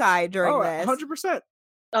Crazy side during this. 100%.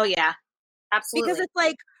 Oh yeah, absolutely. Because it's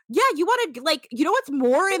like, yeah, you want to, like, you know what's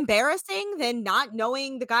more embarrassing than not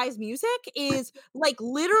knowing the guy's music is like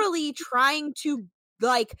literally trying to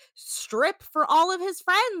like strip for all of his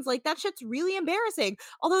friends. Like, that shit's really embarrassing.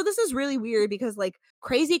 Although this is really weird because like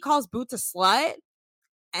Crazy calls Boots a slut,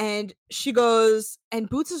 and she goes, and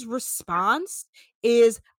Boots' response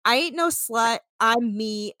is, I ain't no slut, I'm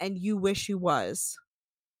me, and you wish you was.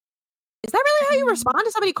 Is that really how you respond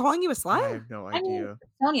to somebody calling you a slut? I have no idea.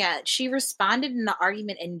 Sonia, she responded in the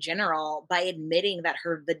argument in general by admitting that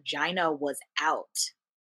her vagina was out.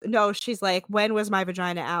 No, she's like, when was my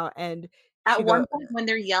vagina out? And at one point when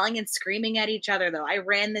they're yelling and screaming at each other, though, I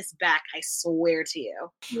ran this back, I swear to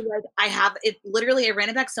you. Like, I have it literally, I ran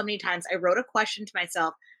it back so many times. I wrote a question to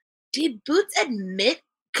myself. Did Boots admit?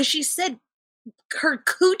 Because she said her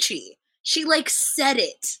coochie. She like said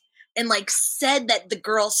it. And like said that the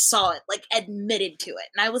girl saw it, like admitted to it.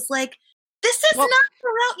 And I was like, this is not the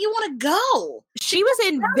route you want to go. She was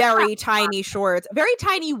in very tiny shorts, very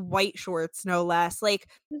tiny white shorts, no less. Like,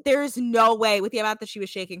 there's no way with the amount that she was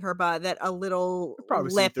shaking her butt that a little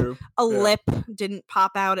lip didn't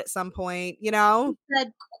pop out at some point, you know?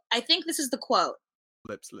 Said, I think this is the quote.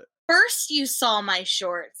 Lip slip. First you saw my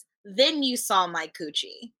shorts, then you saw my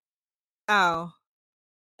coochie. Oh.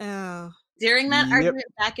 During that argument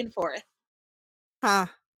back and forth. Huh.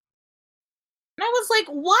 And I was like,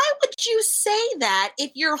 why would you say that if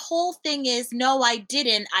your whole thing is, no, I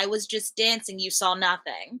didn't. I was just dancing. You saw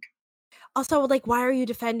nothing. Also, like, why are you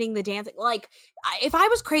defending the dancing? Like, if I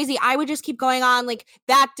was Crazy, I would just keep going on. Like,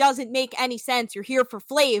 that doesn't make any sense. You're here for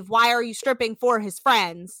Flav. Why are you stripping for his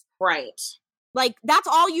friends? Right. Like, that's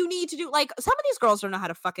all you need to do. Like, some of these girls don't know how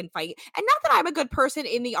to fucking fight. And not that I'm a good person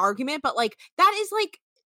in the argument, but like, that is like,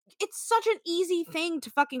 it's such an easy thing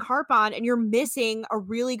to fucking harp on, and you're missing a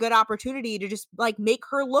really good opportunity to just like make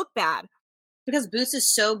her look bad. Because Boots is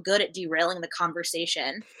so good at derailing the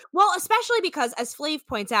conversation. Well, especially because, as Flav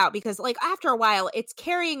points out, because like after a while it's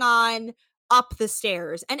carrying on up the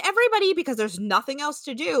stairs, and everybody, because there's nothing else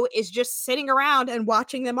to do, is just sitting around and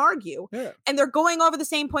watching them argue. Yeah. And they're going over the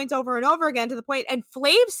same points over and over again to the point, and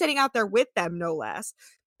Flav's sitting out there with them, no less.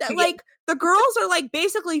 That, like, the girls are like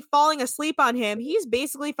basically falling asleep on him. He's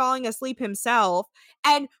basically falling asleep himself.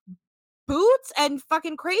 And Boots and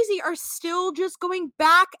fucking Crazy are still just going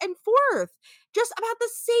back and forth just about the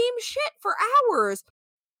same shit for hours.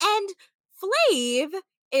 And Flav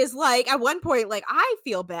is like, at one point, like, I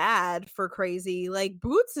feel bad for Crazy. Like,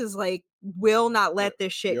 Boots is like, will not let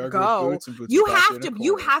this shit go. Boots you have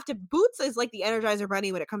to. Boots is like the Energizer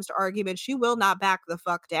Bunny when it comes to arguments. She will not back the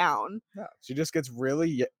fuck down. No, she just gets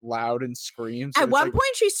really loud and screams. At one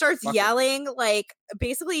point, she starts yelling, like,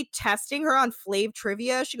 basically testing her on Flav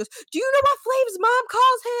trivia. She goes, do you know what Flav's mom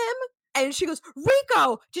calls him? And she goes,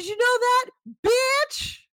 Rico, did you know that,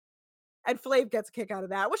 bitch? And Flav gets a kick out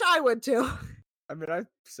of that, which I would too. I mean, I'd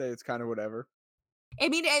say it's kind of whatever. I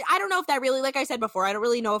mean, I don't know if that really, like I said before, I don't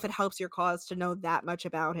really know if it helps your cause to know that much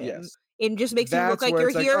about him. Yes. It just makes you look like you're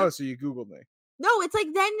here. Like, oh, so you Googled me. No, it's like,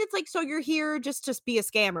 then it's like, so you're here just to be a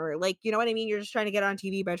scammer. Like, you know what I mean? You're just trying to get on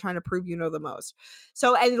TV by trying to prove you know the most.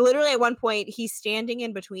 So, and literally at one point, he's standing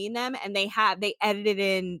in between them, and they edited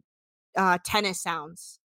in tennis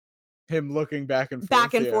sounds. Him looking back and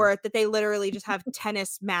forth, that they literally just have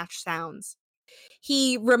tennis match sounds.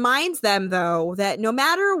 He reminds them, though, that no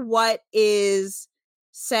matter what is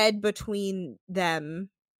said between them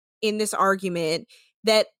in this argument,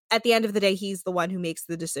 that at the end of the day, he's the one who makes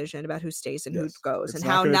the decision about who stays and who goes, and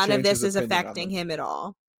how none of this is affecting him at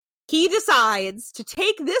all. He decides to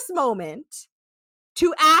take this moment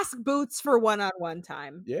to ask Boots for one-on-one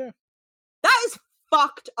time. Yeah. That is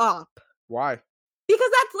fucked up. Why?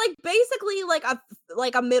 Because that's like basically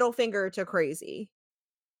like a middle finger to Crazy.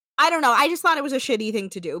 I don't know. I just thought it was a shitty thing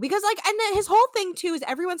to do because, like, and then his whole thing too is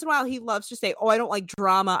every once in a while he loves to say, "Oh, I don't like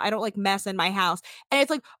drama. I don't like mess in my house." And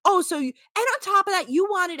it's like, oh, so you, and on top of that, you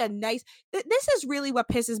wanted a nice. This is really what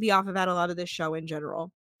pisses me off about a lot of this show in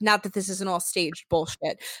general. Not that this isn't all staged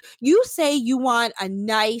bullshit. You say you want a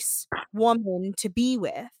nice woman to be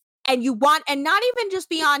with. And you want, and not even just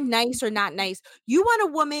beyond nice or not nice, you want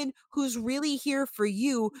a woman who's really here for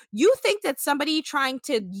you. You think that somebody trying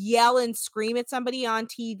to yell and scream at somebody on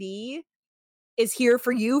TV is here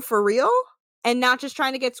for you for real and not just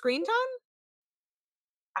trying to get screen time?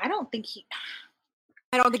 I don't think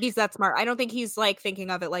I don't think he's that smart. I don't think he's like thinking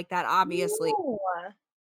of it like that, obviously. No.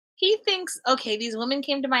 He thinks, okay, these women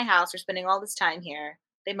came to my house, are spending all this time here.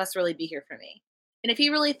 They must really be here for me. And if he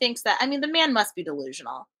really thinks that, I mean, the man must be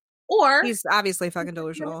delusional. Or He's obviously fucking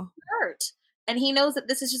delusional. hurt. And he knows that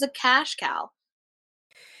this is just a cash cow.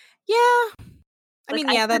 Yeah. I Like,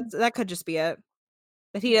 mean, yeah, that could just be it.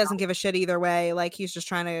 That he doesn't give a shit either way. Like, he's just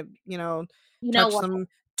trying to, touch what? some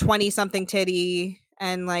 20-something titty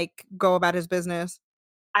and, like, go about his business.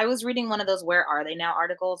 I was reading one of those Where Are They Now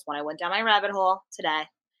articles when I went down my rabbit hole today.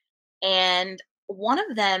 And one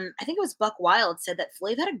of them, I think it was Buck Wild, said that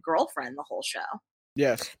Flav had a girlfriend the whole show.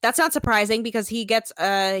 Yes. That's not surprising because he has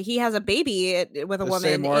a baby with a woman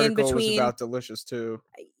same in article between. was about Delicious too.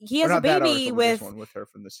 He has a baby with this one with her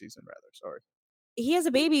from the season, rather. Sorry. He has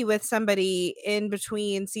a baby with somebody in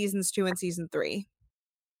between seasons 2 and season 3.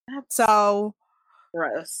 That's so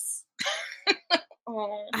gross.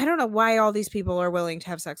 Oh. I don't know why all these people are willing to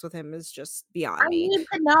have sex with him is just beyond me. I need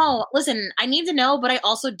to know. Listen, I need to know, but I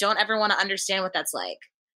also don't ever want to understand what that's like.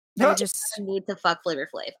 I just need to fuck Flavor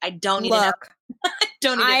Flav. I don't need to know. I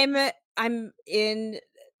don't need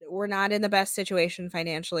we're not in the best situation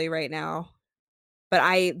financially right now.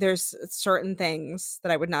 But there's certain things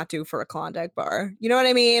that I would not do for a Klondike bar. You know what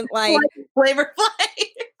I mean? Like Flavor Flav.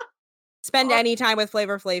 Spend any time with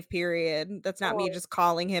Flavor Flav, period. That's not me just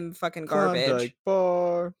calling him fucking garbage. Klondike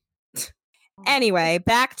bar. Anyway,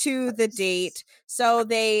 back to the date. So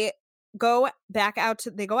they go out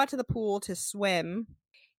to the pool to swim.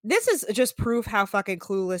 This is just proof how fucking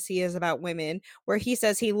clueless he is about women, where he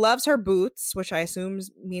says he loves her boots, which I assume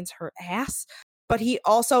means her ass, but he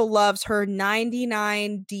also loves her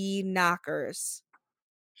 99D knockers.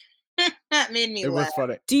 That made me laugh. It was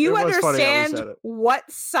funny. Do you understand what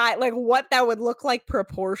side, like what that would look like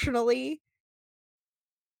proportionally?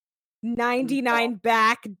 99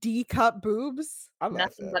 back D cup boobs. I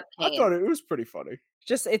thought it was pretty funny.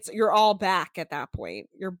 Just you're all back at that point.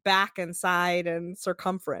 You're back and side and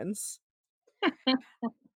circumference.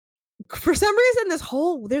 For some reason,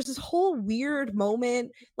 there's this whole weird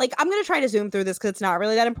moment. Like, I'm gonna try to zoom through this because it's not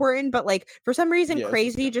really that important. But like, for some reason,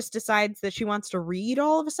 Crazy just decides that she wants to read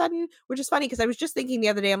all of a sudden, which is funny because I was just thinking the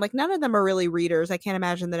other day, I'm like, none of them are really readers. I can't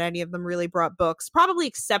imagine that any of them really brought books, probably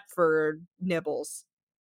except for Nibbles.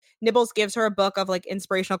 Nibbles gives her a book of like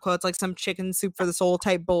inspirational quotes, like some chicken soup for the soul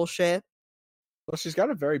type bullshit. Well, she's got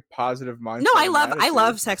a very positive mindset. No, I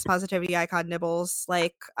love sex positivity icon Nibbles.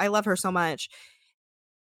 Like, I love her so much.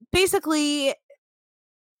 Basically,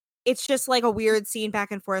 it's just like a weird scene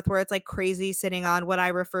back and forth where it's like Crazy sitting on what I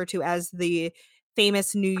refer to as the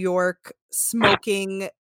famous New York smoking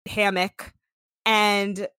hammock,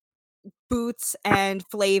 and Boots and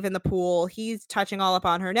Flav in the pool. He's touching all up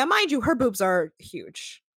on her. Now, mind you, her boobs are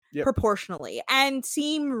huge proportionally and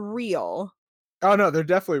seem real. Oh no, they're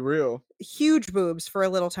definitely real. Huge boobs for a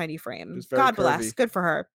little tiny frame. God bless. Good for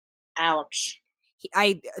her. Ouch.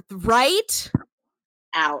 Right?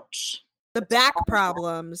 Ouch. The back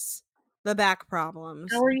problems. How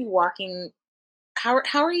are you walking? How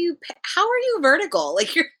are you vertical?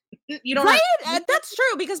 Like you don't right? That's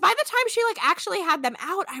true, because by the time she like actually had them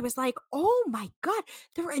out, I was like, oh my god,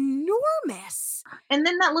 they're enormous. And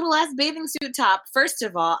then that little ass bathing suit top. First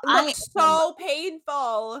of all, so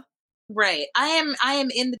painful. Right. I am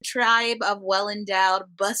in the tribe of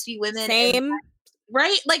well-endowed, busty women. Same.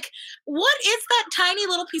 Right? Like, what is that tiny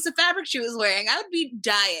little piece of fabric she was wearing? I would be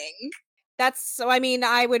dying.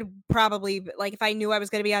 I would probably, like, if I knew I was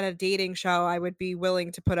going to be on a dating show, I would be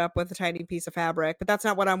willing to put up with a tiny piece of fabric, but that's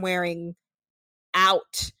not what I'm wearing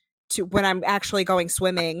out to when I'm actually going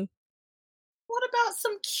swimming. What about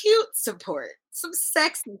some cute support? Some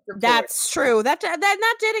sexy support? That's true. That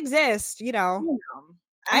did exist, you know.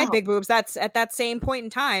 I had big boobs. That's at that same point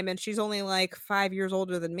in time, and she's only like 5 years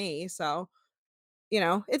older than me, so you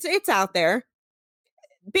know, it's out there.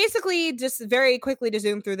 Basically, just very quickly to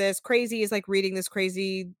zoom through this, Crazy is like reading this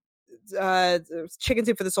crazy chicken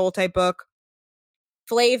soup for the soul type book.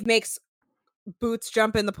 Flav makes Boots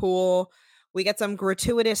jump in the pool. We get some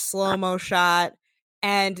gratuitous slow-mo shot,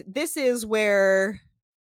 and this is where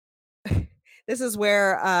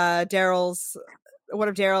Daryl's one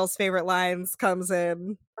of Daryl's favorite lines comes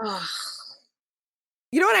in. Ugh.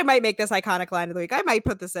 You know what? I might make this iconic line of the week. I might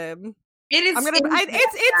put this in. It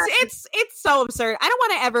is. It's so absurd. I don't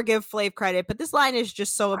want to ever give Flav credit, but this line is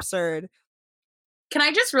just so absurd. Can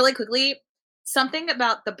I just really quickly, something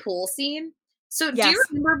about the pool scene? So do you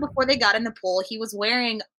remember before they got in the pool, he was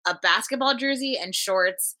wearing a basketball jersey and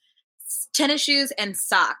shorts, tennis shoes, and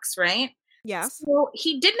socks, right? Yes. So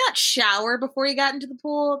he did not shower before he got into the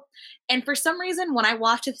pool. And for some reason, when I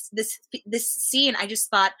watched this scene, I just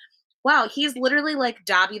thought, Wow, he's literally like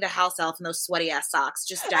Dobby the house elf in those sweaty ass socks.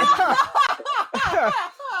 Just diving.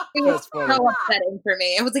 It was That's funny. so upsetting for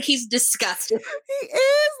me. It was like he's disgusting. He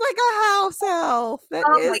is like a house elf. That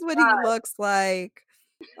Oh is my what God. he looks like.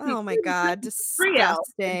 Oh my God,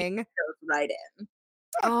 disgusting. Goes right in.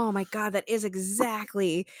 Oh my God, that is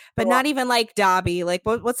exactly. But not even like Dobby. Like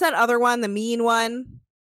what's that other one? The mean one?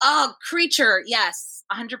 Oh, creature. Yes,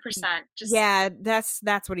 100%. Just Yeah, that's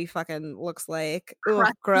what he fucking looks like. Ugh,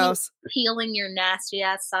 crusty, gross. peeling your nasty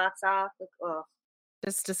ass socks off. Like, ugh.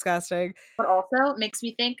 Just disgusting. But also makes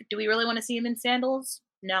me think: do we really want to see him in sandals?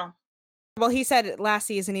 No. Well, he said last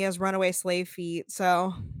season he has runaway slave feet,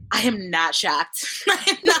 so I am not shocked. I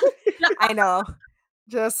am not shocked. I know.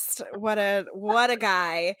 Just what a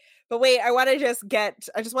guy. But wait, I want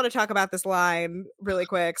to talk about this line really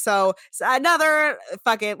quick. So another,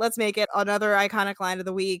 fuck it, let's make it another iconic line of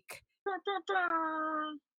the week.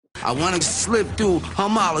 I want to slip through her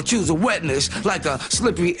molecules of wetness like a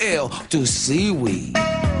slippery eel through seaweed.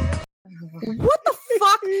 What the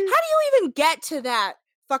fuck? How do you even get to that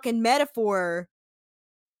fucking metaphor?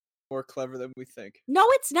 More clever than we think. No,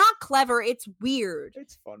 it's not clever. It's weird.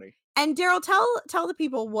 It's funny. And Daryl, tell the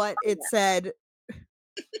people what it said.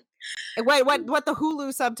 What the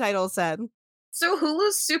Hulu subtitles said. So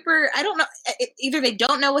Hulu's super, I don't know, either they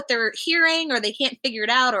don't know what they're hearing or they can't figure it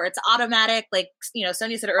out or it's automatic. Like,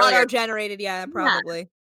 Sonia said earlier. Auto-generated, yeah, probably. Yeah.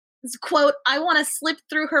 This quote, I want to slip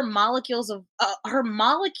through her molecules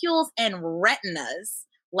and retinas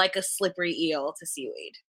like a slippery eel to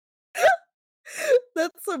seaweed.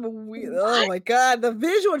 That's some weird. Oh my God, the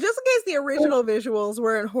visual. Just in case the original visuals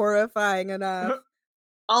weren't horrifying enough.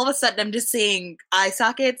 All of a sudden, I'm just seeing eye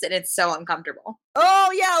sockets, and it's so uncomfortable.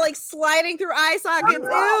 Oh yeah, like sliding through eye sockets.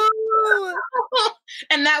 Ew.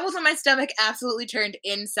 And that was when my stomach absolutely turned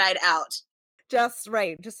inside out. Just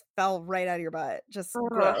fell right out of your butt. Just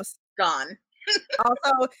gross. Gone.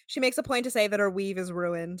 Also, she makes a point to say that her weave is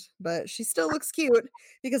ruined, but she still looks cute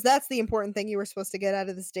because that's the important thing you were supposed to get out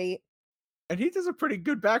of this date. And he does a pretty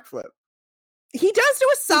good backflip. He does do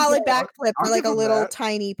a solid backflip I'll for like give a him little that.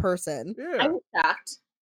 tiny person. Yeah. I was shocked.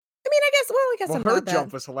 I mean, I guess I'm her not jump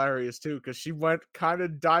that. was hilarious too because she went kind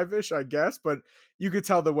of dive-ish, I guess, but you could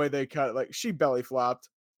tell the way they cut it. Like she belly flopped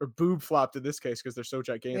or boob flopped in this case because they're so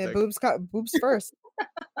gigantic. Yeah, boobs first.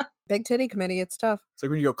 Big titty committee, it's tough. It's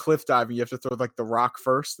like when you go cliff diving, you have to throw like the rock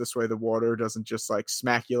first. This way, the water doesn't just like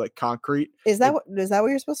smack you like concrete. Is that what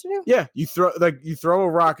you're supposed to do? Yeah, you throw a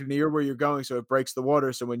rock near where you're going, so it breaks the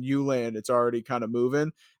water. So when you land, it's already kind of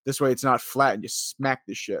moving. This way, it's not flat, and you smack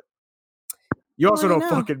the shit. You also don't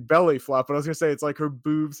fucking belly flop, but I was gonna say it's like her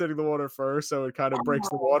boobs hitting the water first, so it kind of breaks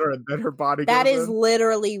the water, and then her body. That goes is in.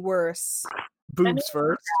 literally worse. Boobs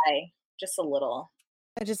first. Just a little.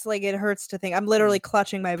 I just like it hurts to think. I'm literally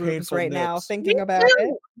clutching my boobs Painful right now, nips. thinking about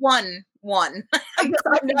it. One. I've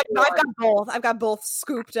got both. I've got both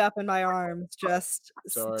scooped up in my arms, just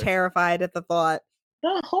terrified at the thought.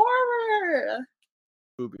 The horror.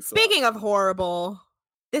 Boobie Speaking of horrible,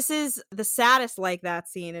 this is the saddest like that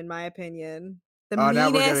scene, in my opinion. The meanest,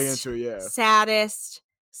 now we're getting into it, yeah. saddest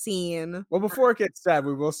scene. Well, before it gets sad,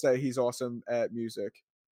 we will say he's awesome at music.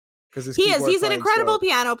 Because he's an incredible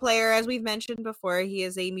piano player, as we've mentioned before. He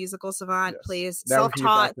is a musical savant, plays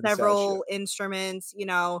self-taught several instruments,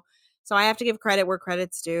 So I have to give credit where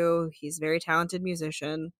credit's due. He's a very talented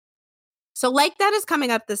musician. So like that is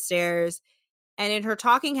coming up the stairs, and in her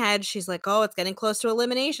talking head, she's like, "Oh, it's getting close to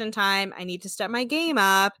elimination time. I need to step my game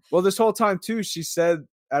up." Well, this whole time too, she said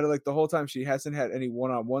out of like the whole time she hasn't had any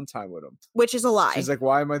one-on-one time with him, which is a lie. She's like,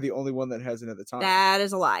 "Why am I the only one that hasn't at the time?" That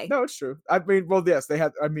is a lie. No, it's true. I mean, well, yes, they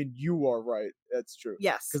had. I mean, you are right. That's true.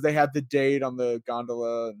 Yes, because they had the date on the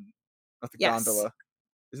gondola, and not the gondola.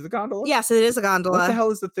 Is it the gondola? Yes, it is a gondola. What the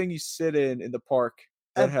hell is the thing you sit in the park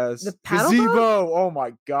that has the gazebo? Boat? Oh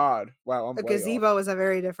my god! Wow, I'm a gazebo is a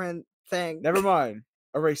very different thing. Never mind.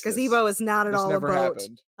 Erase gazebo is not at all never a boat.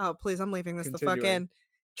 Happened. Oh, please, I'm leaving this the fuck in.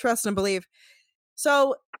 Trust and believe.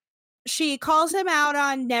 So she calls him out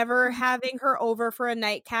on never having her over for a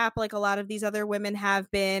nightcap like a lot of these other women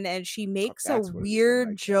have been, and she makes a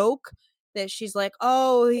weird joke that she's like,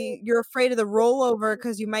 "Oh, you're afraid of the rollover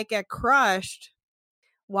because you might get crushed."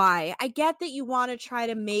 Why? I get that you want to try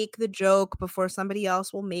to make the joke before somebody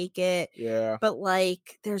else will make it. Yeah. But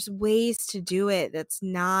like, there's ways to do it that's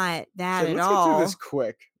not that at let's all. Let's get through this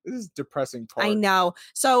quick. This is depressing part. I know.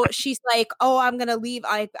 So she's like, "Oh, I'm going to leave.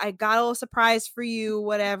 I got a little surprise for you,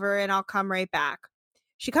 whatever, and I'll come right back."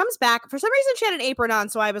 She comes back. For some reason, she had an apron on,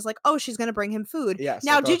 so I was like, "Oh, she's going to bring him food." Yes,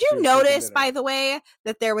 now, did you notice, by the way,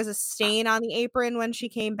 that there was a stain on the apron when she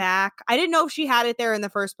came back? I didn't know if she had it there in the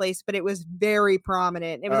first place, but it was very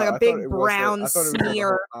prominent. It was like a big brown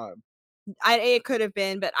smear. It could have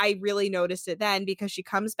been, but I really noticed it then because she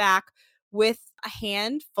comes back with a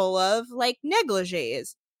hand full of like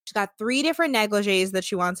negligees. She's got 3 different negligees that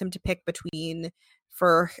she wants him to pick between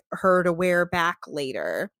for her to wear back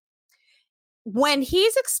later. When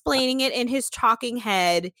he's explaining it in his talking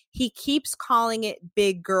head, he keeps calling it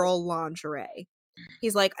big girl lingerie.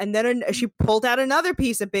 He's like, and then she pulled out another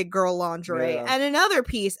piece of big girl lingerie and another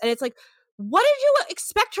piece. And it's like, what did you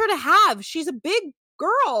expect her to have? She's a big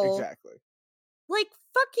girl. Exactly. Like,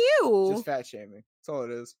 fuck you. Just fat shaming. That's all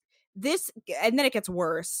it is. And then it gets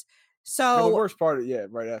worse. And the So worst part,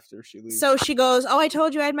 right after she leaves. so she goes, oh, I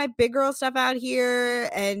told you I had my big girl stuff out here.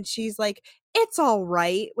 And she's like, it's all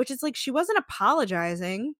right. Which is like, she wasn't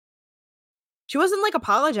apologizing. She wasn't like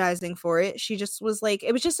apologizing for it. She just was like,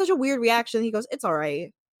 it was just such a weird reaction. He goes, it's all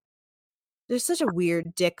right. There's such a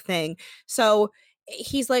weird dick thing. So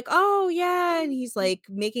he's like, oh yeah. And he's like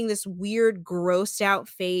making this weird grossed out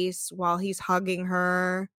face while he's hugging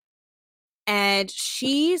her. And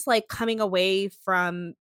she's like coming away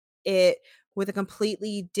from it with a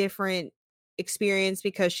completely different experience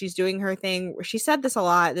because she's doing her thing where she said this a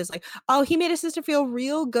lot. There's like, oh, he made his sister feel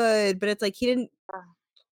real good, but it's like he didn't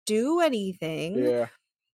do anything. Yeah.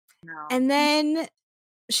 No. And then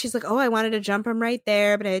she's like, oh, I wanted to jump him right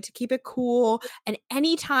there, but I had to keep it cool. And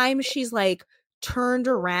anytime she's like turned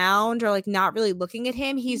around or like not really looking at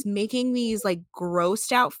him, he's making these like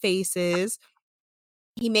grossed out faces.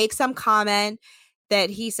 He makes some comment that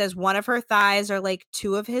he says one of her thighs are like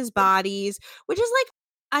 2 of his bodies, which is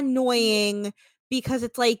like annoying because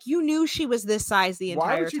it's like you knew she was this size the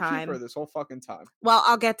entire Why would you time. keep her this whole fucking time? Well,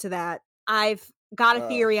 I'll get to that. I've got a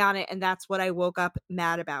theory on it, and that's what I woke up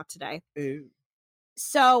mad about today. Ew.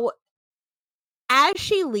 So as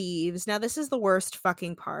she leaves, now this is the worst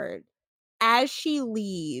fucking part. As she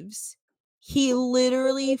leaves, he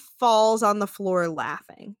literally falls on the floor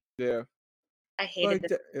laughing. Yeah. I hated Like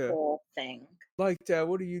this that, whole thing. Like that,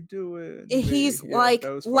 what are you doing? He's Yeah, like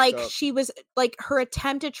that was fucked up. she was like her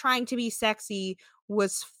attempt at trying to be sexy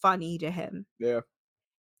was funny to him. Yeah.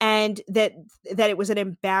 And that it was an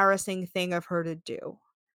embarrassing thing of her to do.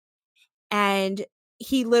 And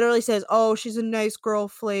he literally says, oh, she's a nice girl,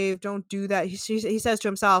 Flav, don't do that. He says to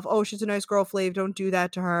himself, oh, she's a nice girl, Flav, don't do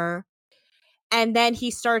that to her. And then he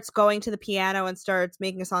starts going to the piano and starts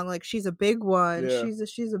making a song like, she's a big one. Yeah.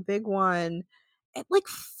 She's a big one. And like,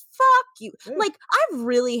 fuck you. Yeah. Like, I've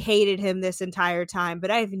really hated him this entire time, but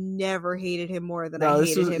I've never hated him more than I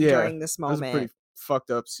hated him during this That was a moment. pretty fucked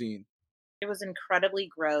up scene. It was incredibly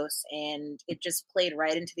gross, and it just played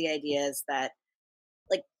right into the ideas that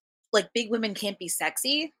like big women can't be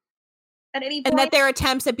sexy at any point. And that their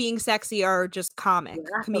attempts at being sexy are just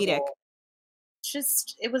comedic.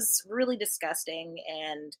 It was really disgusting,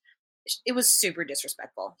 and it was super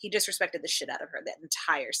disrespectful. He disrespected the shit out of her that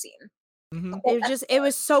entire scene. Mm-hmm. It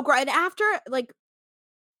was so great. And after, like,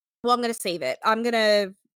 well, I'm gonna save it. I'll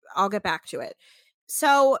get back to it.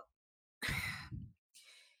 So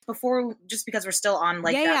Before, just because we're still on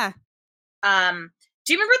like yeah.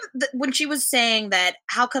 do you remember when she was saying that,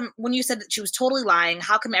 how come, when you said that she was totally lying,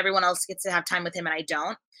 how come everyone else gets to have time with him and I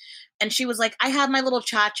don't? And she was like, I have my little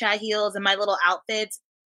cha-cha heels and my little outfits.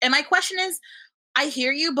 And my question is, I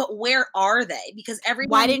hear you, but where are they? Because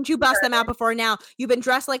why didn't you bust them out before now? You've been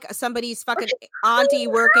dressed like somebody's fucking auntie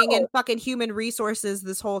working in fucking human resources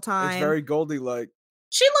this whole time. It's very Goldie-like.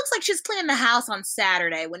 She looks like she's cleaning the house on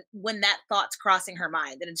Saturday when that thought's crossing her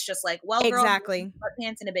mind. And it's just like, well, exactly. girl,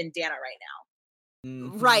 sweatpants and a bandana right now.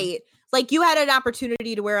 Mm-hmm. Right. Like, you had an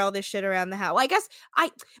opportunity to wear all this shit around the house. Well, I guess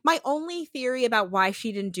my only theory about why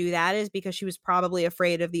she didn't do that is because she was probably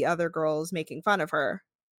afraid of the other girls making fun of her.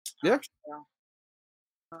 Yeah.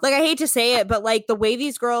 Like, I hate to say it, but like the way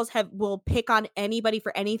these girls will pick on anybody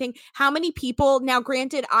for anything. How many people now,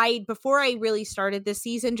 granted, before I really started this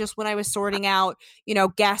season, just when I was sorting out,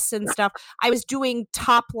 guests and stuff, I was doing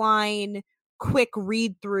top line quick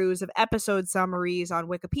read throughs of episode summaries on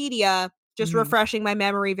Wikipedia, just refreshing my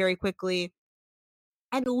memory very quickly.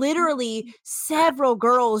 And literally several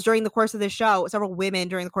women during the course of the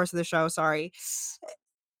show, sorry.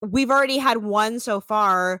 We've already had one so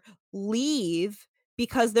far leave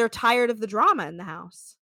because they're tired of the drama in the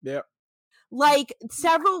house. Yep. Like,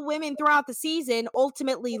 several women throughout the season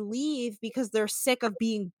ultimately leave because they're sick of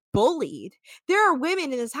being bullied. There are women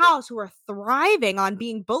in this house who are thriving on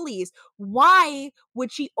being bullies. Why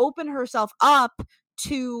would she open herself up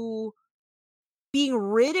to being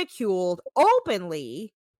ridiculed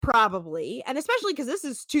openly? Probably. And especially because this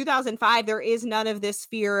is 2005, there is none of this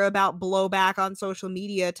fear about blowback on social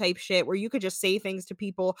media type shit where you could just say things to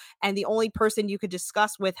people and the only person you could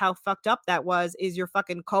discuss with how fucked up that was is your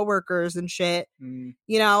fucking coworkers and shit.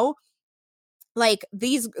 Like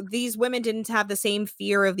these women didn't have the same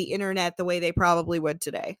fear of the internet the way they probably would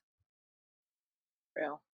today.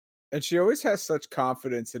 Real. And she always has such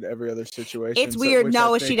confidence in every other situation. It's weird. which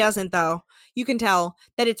No, I she think, doesn't though. You can tell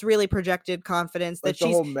that it's really projected confidence like that the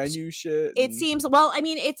she's whole menu shit. it and- seems, well, I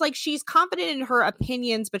mean, it's like she's confident in her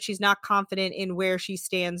opinions, but she's not confident in where she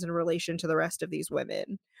stands in relation to the rest of these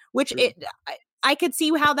women, which True. I could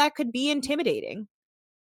see how that could be intimidating.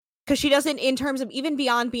 Because she doesn't, in terms of even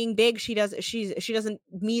beyond being big, she doesn't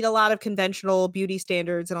meet a lot of conventional beauty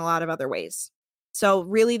standards in a lot of other ways. So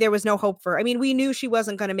really, there was no hope for. I mean, we knew she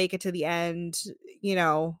wasn't going to make it to the end,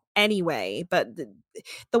 anyway. But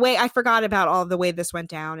the way I forgot about all the way this went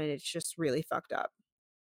down, and it's just really fucked up.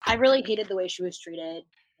 I really hated the way she was treated,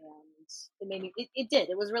 and it made me. It did.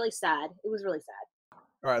 It was really sad. It was really sad.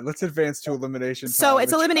 All right, let's advance to elimination time. So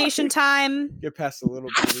it's and try elimination to time. Get past a little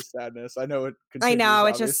bit of the sadness. I know it. I know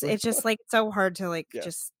continues, it's just like so hard to Yeah.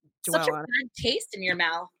 just dwell Such a on. bad taste in your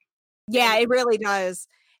mouth. Yeah, it really does.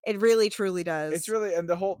 It really truly does. It's really, and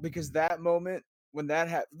the whole, because that moment when that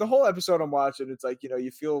happened, the whole episode I'm watching, it's like,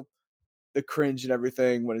 you feel the cringe and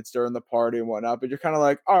everything when it's during the party and whatnot, but you're kind of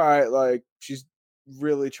like, all right, like she's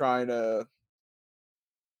really trying to.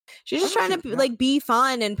 She's just I don't trying to think like be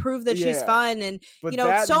fun and prove that she's Yeah. fun, and But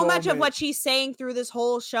so much of moment- what she's saying through this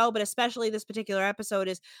whole show, but especially this particular episode,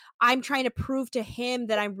 is I'm trying to prove to him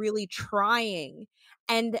that I'm really trying,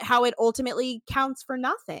 and how it ultimately counts for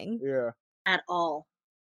nothing. Yeah. At all.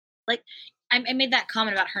 Like, I made that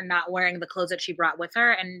comment about her not wearing the clothes that she brought with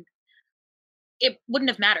her, and it wouldn't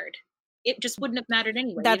have mattered. It just wouldn't have mattered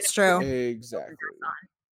anyway. That's even if true. it Exactly. was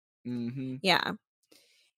on. Mm-hmm. Yeah.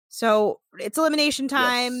 So it's elimination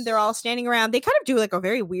time. Yes. They're all standing around. They kind of do like a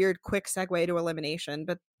very weird, quick segue to elimination,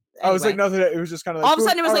 but I was like, anyway. nothing. It was just kind of like, All of a boom,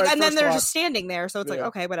 sudden it was all like, right, and then first they're block. just standing there. So it's like, Yeah.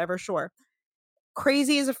 okay, whatever, sure.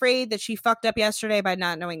 Crazy is afraid that she fucked up yesterday by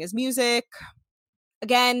not knowing his music.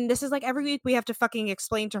 Again, this is like every week we have to fucking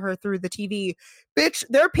explain to her through the TV, bitch,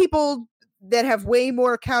 there are people that have way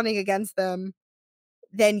more counting against them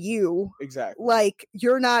than you. Exactly. Like,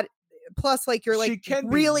 you're not, plus, like, you're She like can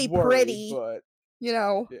be really worried, pretty, but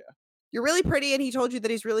Yeah. You're really pretty, and he told you that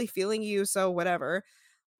he's really feeling you, so whatever.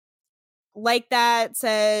 Like that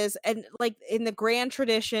says, and like in the grand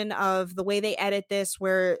tradition of the way they edit this,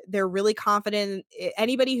 where they're really confident,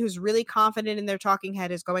 anybody who's really confident in their talking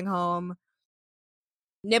head is going home.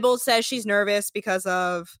 Nibbles says she's nervous because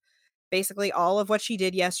of basically all of what she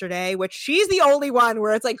did yesterday, which she's the only one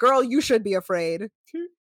where it's like, girl, you should be afraid.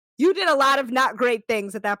 You did a lot of not great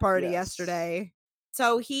things at that party Yes. yesterday.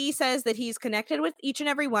 So he says that he's connected with each and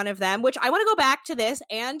every one of them, which I want to go back to this,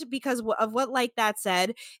 and because of what Like That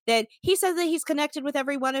said, that he says that he's connected with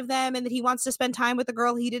every one of them and that he wants to spend time with the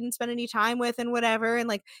girl he didn't spend any time with and whatever. And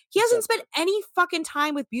like, he hasn't spent any fucking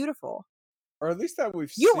time with Beautiful. or at least that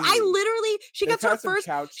we've You, seen. I literally, she They've gets her had some first,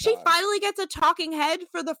 couch she time. finally gets a talking head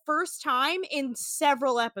for the first time in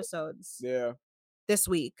several episodes Yeah. this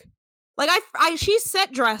week. Like she's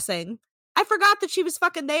set dressing. I forgot that she was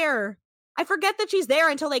fucking there. I forget that she's there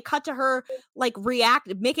until they cut to her like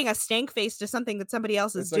making a stank face to something that somebody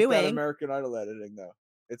else is It's like that doing. American Idol editing, though.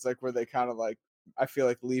 It's like where they kind of like, I feel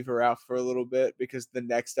like leave her out for a little bit because the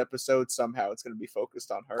next episode somehow it's going to be focused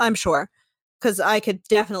on her. I'm sure, because I could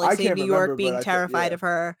definitely I see can't New remember, York but being I think- terrified yeah. of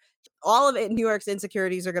her. All of it, New York's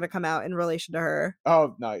insecurities are going to come out in relation to her.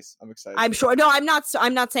 Oh, nice! I'm excited. I'm sure. No, I'm not.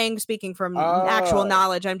 I'm not saying speaking from actual Oh.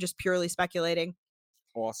 knowledge. I'm just purely speculating.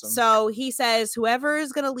 Awesome. So he says whoever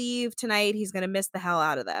is going to leave tonight, he's going to miss the hell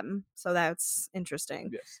out of them. So that's interesting.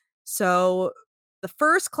 Yes. So the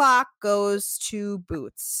first clock goes to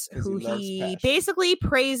Boots, 'Cause he who loves he passion. basically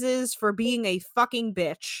praises for being a fucking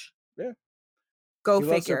bitch. Yeah. Go He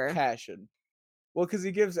loves her figure. passion. Well, because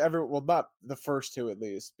he gives not the first two at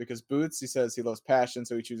least, because Boots, he says he loves passion,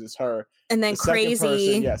 so he chooses her. And then The second Crazy,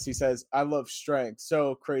 person, yes, he says, I love strength,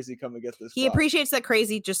 so Crazy, come and get this. he clock." appreciates that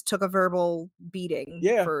Crazy just took a verbal beating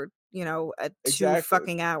Yeah. for, 2 Exactly.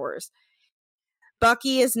 fucking hours.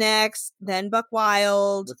 Bucky is next, then Buck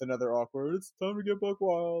Wild. With another awkward, it's time to get Buck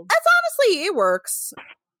Wild. That's honestly, it works.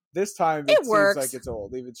 This time, It seems works. like it's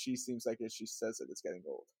old. Even she seems like she says it's getting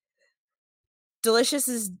old. Delicious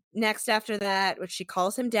is next after that, which she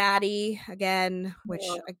calls him daddy again, which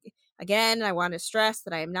again, I want to stress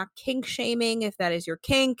that I am not kink shaming. If that is your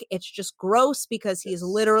kink, it's just gross because he is Yes.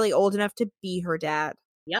 literally old enough to be her dad.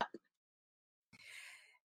 Yep.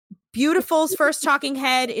 Beautiful's first talking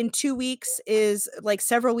head in 2 weeks is like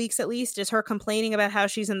several weeks at least is her complaining about how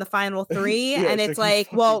she's in the final 3. Yeah, and it's it's like, you like,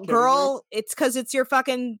 fucking well, kidding me? girl, it's because it's your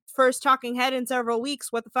fucking first talking head in several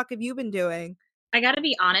weeks. What the fuck have you been doing? I gotta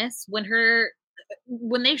be honest, when her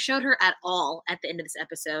when they showed her at all at the end of this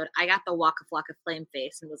episode, I got the Waka Flocka Flame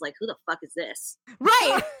face and was like, who the fuck is this?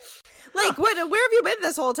 Right. Like, where have you been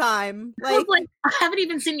this whole time? I was like, I haven't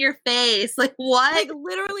even seen your face. Like, what? Like,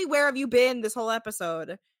 literally, where have you been this whole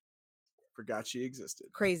episode? Forgot she existed.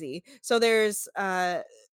 Crazy. So there's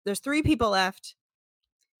 3 people left,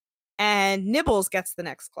 and Nibbles gets the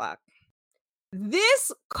next clock.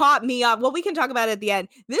 This caught me up. Well, we can talk about it at the end.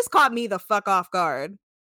 This caught me the fuck off guard.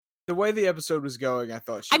 The way the episode was going, I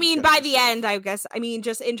thought she I was mean, gonna by be the safe. end, I guess. I mean,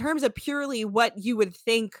 just in terms of purely what you would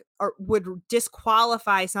think or would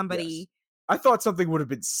disqualify somebody. Yes. I thought something would have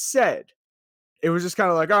been said. It was just kind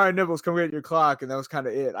of like, all right, Nibbles, come get your clock, and that was kind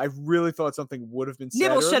of it. I really thought something would have been said.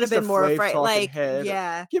 Nibbles should have been more afraid. Like, head,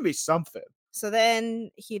 yeah. Give me something. So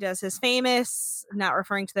then he does his famous, not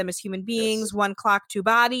referring to them as human beings, Yes. 1 clock, 2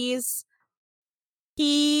 bodies.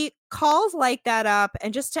 He calls like that up,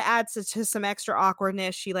 and just to add to some extra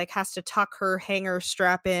awkwardness, she like has to tuck her hanger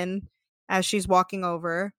strap in as she's walking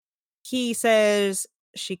over. He says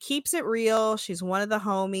she keeps it real. She's one of the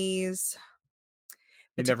homies.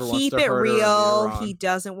 He But never to wants keep to it hurt her or lead her real, on. he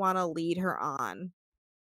doesn't want to lead her on.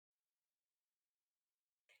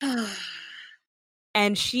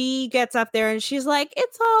 And she gets up there and she's like,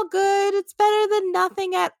 it's all good. It's better than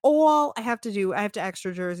nothing at all. I have to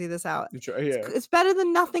extra jersey this out. Yeah. It's better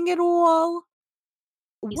than nothing at all.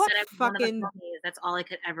 You What said I'm one of the fucking... homies. That's all I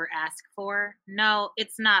could ever ask for. No,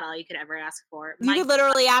 it's not all you could ever ask for. You could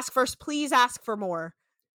literally ask for, please ask for more.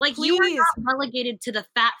 Like, please. You are not relegated to the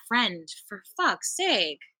fat friend, for fuck's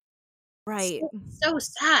sake. Right. So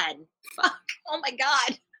sad. Fuck. Oh my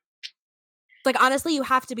God. Like, honestly, you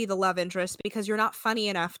have to be the love interest because you're not funny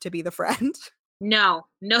enough to be the friend. No,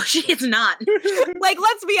 she's not. Like,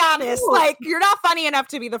 let's be honest. Like, you're not funny enough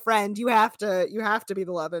to be the friend. You have to be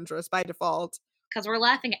the love interest by default. Because we're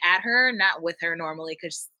laughing at her, not with her normally.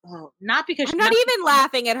 Not because I'm not even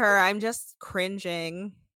laughing at her. I'm just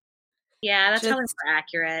cringing. Yeah, that's probably more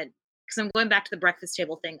accurate. Because I'm going back to the breakfast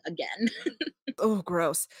table thing again. Oh,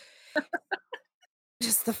 gross.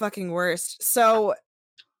 Just the fucking worst. So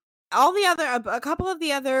a couple of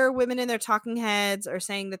the other women in their talking heads are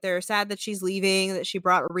saying that they're sad that she's leaving, that she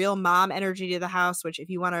brought real mom energy to the house, which if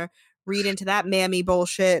you want to read into that mammy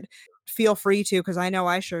bullshit, feel free to, because I know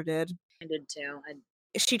I sure did. I did too.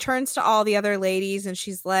 She turns to all the other ladies and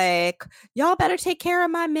she's like, y'all better take care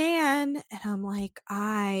of my man. And I'm like,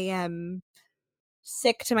 I am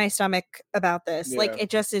sick to my stomach about this. Yeah. Like, it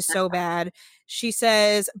just is so bad. She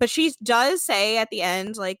says, but she does say at the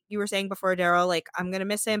end, like you were saying before, Daryl, like, I'm gonna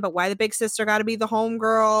miss him, but why the big sister gotta be the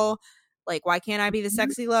homegirl? Like, why can't I be the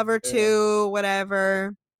sexy lover too?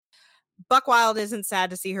 Whatever. Buckwild isn't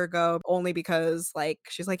sad to see her go, only because, like,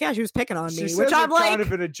 she's like, yeah, she was picking on me, which I'm like, kind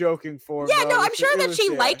of in a joking form. yeah, no, though. I'm sure that she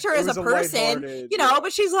liked her as a person, you know,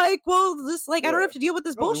 but she's like, well, this, like, I don't have to deal with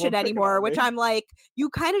this bullshit anymore, which I'm like,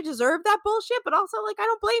 you kind of deserve that bullshit, but also, like, I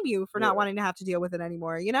don't blame you for not wanting to have to deal with it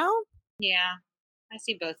anymore, you know? Yeah, I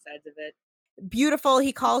see both sides of it. Beautiful.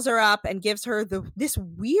 He calls her up and gives her this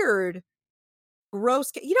weird,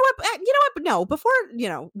 gross, you know what, no, before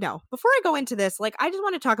I go into this, like, I just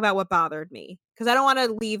want to talk about what bothered me, because I don't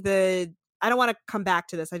want to come back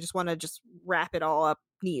to this. I just want to just wrap it all up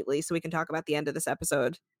neatly so we can talk about the end of this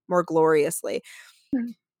episode more gloriously.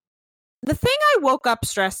 Mm-hmm. The thing I woke up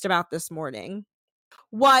stressed about this morning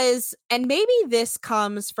was, and maybe this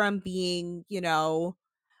comes from being, you know,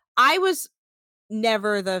 I was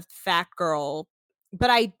never the fat girl, but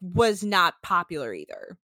I was not popular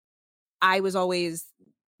either. I was always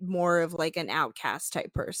more of like an outcast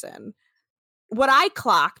type person. What I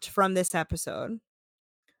clocked from this episode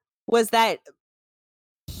was that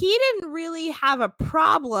he didn't really have a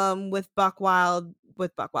problem with Buckwild,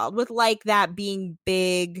 with like that being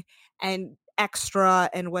big and extra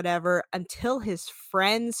and whatever, until his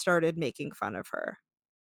friends started making fun of her.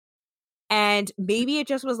 And maybe it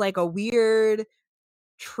just was like a weird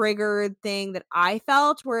triggered thing that I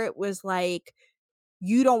felt, where it was like,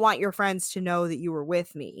 you don't want your friends to know that you were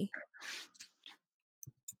with me.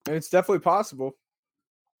 And it's definitely possible.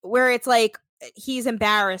 Where it's like, he's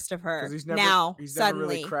embarrassed of her He's now. He's suddenly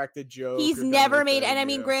never really cracked a joke. He's never made, and I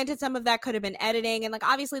mean, granted, some of that could have been editing, and like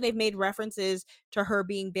obviously they've made references to her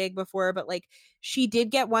being big before, but like she did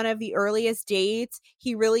get one of the earliest dates.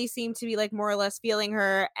 He really seemed to be like more or less feeling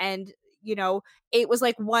her, and you know, it was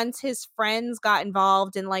like once his friends got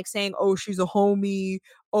involved in like saying, oh, she's a homie,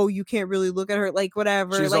 oh, you can't really look at her, like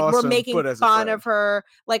whatever, she's like awesome, we're making fun of her,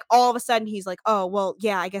 like all of a sudden he's like, oh well,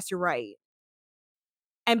 yeah, I guess you're right.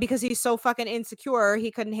 And because he's so fucking insecure,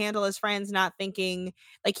 he couldn't handle his friends not thinking,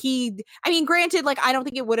 like, I mean, granted, like, I don't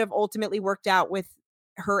think it would have ultimately worked out with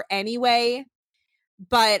her anyway,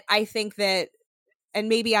 but I think that and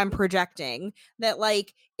maybe I'm projecting, that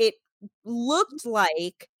like it looked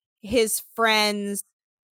like his friends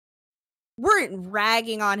weren't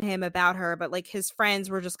ragging on him about her, but like his friends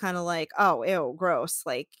were just kind of like, oh, ew, gross.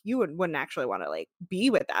 Like you wouldn't actually want to like be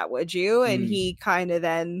with that, would you? And he kind of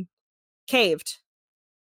then caved.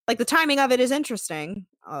 Like the timing of it is interesting,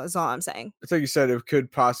 is all I'm saying. I think you said it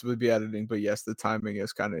could possibly be editing, but yes, the timing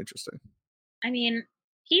is kind of interesting. I mean,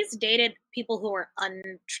 he's dated people who are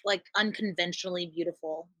unconventionally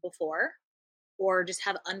beautiful before, or just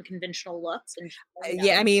have unconventional looks. And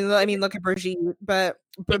yeah, I mean, look at Brigitte, but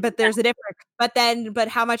there's a difference. But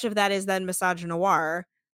how much of that is then misogynoir?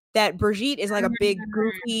 That Brigitte is like a big,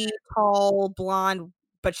 goofy, tall, blonde,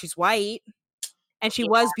 but she's white, and she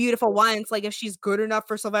was beautiful once. Like if she's good enough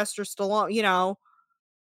for Sylvester Stallone, you know,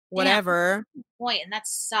 whatever. Point, and that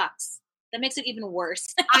sucks. That makes it even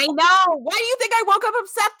worse. I know. Why do you think I woke up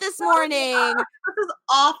upset this morning? This is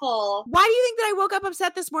awful. Why do you think that I woke up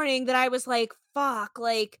upset this morning? That I was like, fuck,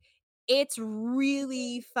 like, it's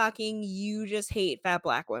really fucking, you just hate fat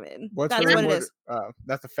black women. That's what it is.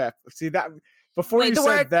 That's a fat. See that before you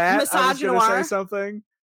said that, I was going to say something,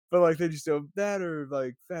 but like they just do that or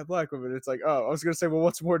like fat black women. It's like, oh, I was going to say, well,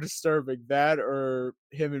 what's more disturbing, that or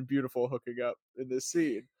him and Beautiful hooking up in this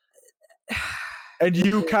scene? And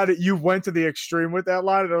you went to the extreme with that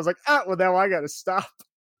line, and I was like, well, now I got to stop.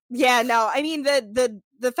 Yeah, no, I mean the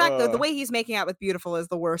fact that the way he's making out with Beautiful is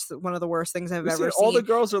one of the worst things I've ever seen. All the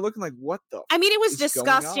girls are looking like, what the? I mean, it was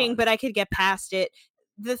disgusting, but I could get past it.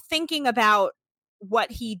 The thinking about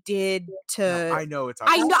what he did to, no, I know it's.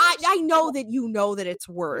 I know that you know that it's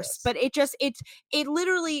worse, yes. But it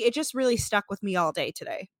just really stuck with me all day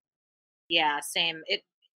today. Yeah, same.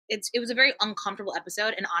 It was a very uncomfortable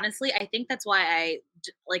episode, and honestly, I think that's why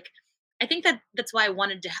that's why I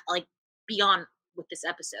wanted to like be on with this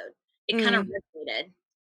episode. It kind of resonated.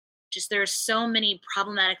 Just there's so many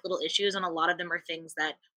problematic little issues, and a lot of them are things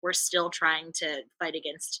that we're still trying to fight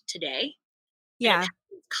against today. Yeah,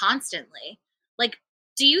 constantly. Like,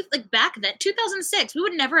 do you like back then, 2006? We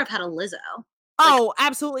would never have had a Lizzo. Oh,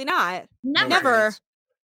 absolutely not. Never.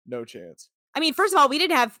 No chance. I mean, first of all, we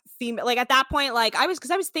didn't have female, like at that point, like I was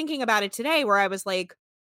thinking about it today where I was like,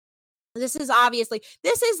 this is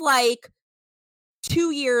like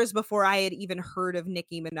 2 years before I had even heard of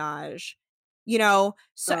Nicki Minaj, you know?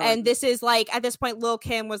 So, and this is like, at this point, Lil'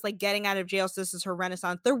 Kim was like getting out of jail. So this is her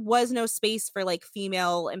renaissance. There was no space for like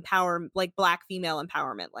female empowerment, like black female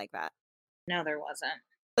empowerment like that. No, there wasn't.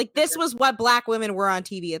 Like this was what black women were on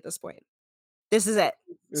TV at this point. This is it.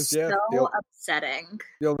 So upsetting.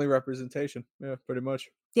 The only representation. Yeah, pretty much.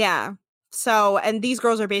 Yeah. So, and these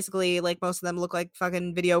girls are basically like, most of them look like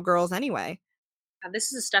fucking video girls anyway. This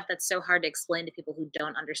is the stuff that's so hard to explain to people who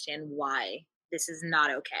don't understand why this is not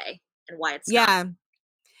okay and why it's not. And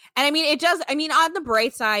I mean, it does. I mean, on the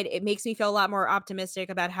bright side, it makes me feel a lot more optimistic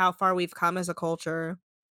about how far we've come as a culture.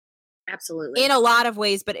 Absolutely. In a lot of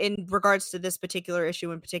ways, but in regards to this particular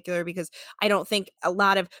issue in particular, because I don't think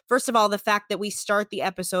first of all, the fact that we start the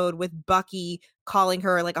episode with Bucky calling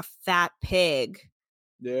her like a fat pig.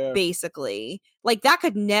 Yeah. Basically. Like that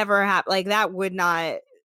could never happen. Like that would not,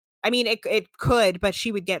 I mean, it could, but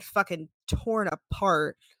she would get fucking torn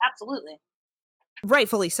apart. Absolutely.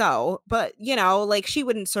 Rightfully so. But, you know, like she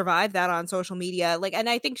wouldn't survive that on social media. Like, and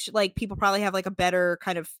I think like people probably have like a better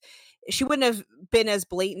kind of, she wouldn't have been as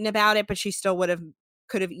blatant about it, but she still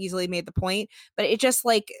could have easily made the point. But it just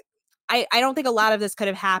like, I don't think a lot of this could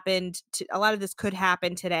have happened. A lot of this could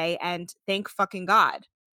happen today. And thank fucking God.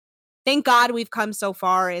 Thank God we've come so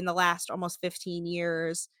far in the last almost 15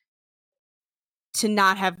 years to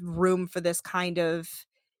not have room for this kind of,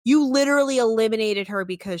 you literally eliminated her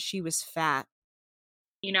because she was fat.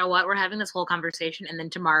 You know what? We're having this whole conversation, and then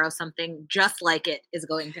tomorrow something just like it is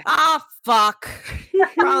going to happen. Ah, fuck. You're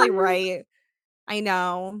probably right. I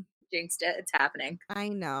know. Jinxed it. It's happening. I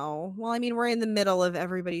know. Well, I mean, we're in the middle of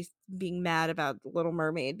everybody being mad about The Little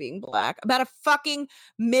Mermaid being black. About a fucking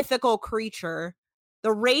mythical creature.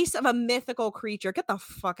 The race of a mythical creature. Get the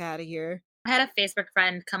fuck out of here. I had a Facebook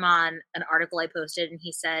friend come on an article I posted, and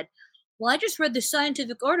he said, well, I just read the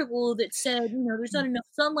scientific article that said, you know, there's not enough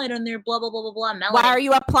sunlight on there, blah, blah, blah, blah, blah. Melanie. Why are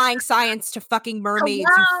you applying science to fucking mermaids,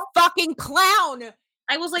 you fucking clown?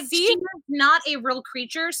 I was like, she's not a real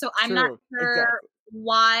creature, so I'm not sure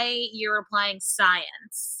why you're applying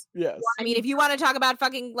science. Yes. I mean, if you want to talk about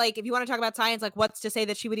fucking, like, if you want to talk about science, like, what's to say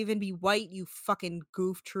that she would even be white, you fucking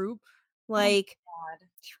goof troop? Like,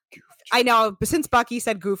 God. I know, but since Bucky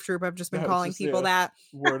said goof troop, I've just been calling people that.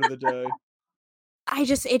 Word of the day.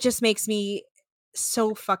 It just makes me,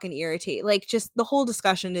 so fucking irritating. Like, just the whole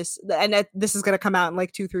discussion is, and this is gonna come out in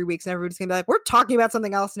like 2-3 weeks, and everybody's gonna be like, "We're talking about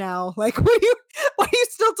something else now." Like, what are you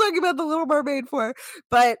still talking about the Little Mermaid for?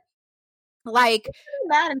 But like,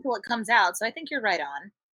 That until it comes out, so I think you're right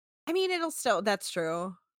on. I mean, it'll still. That's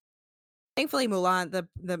true. Thankfully, Mulan,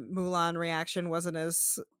 the Mulan reaction wasn't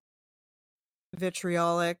as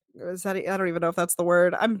vitriolic. Is that? I don't even know if that's the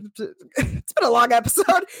word. It's been a long episode,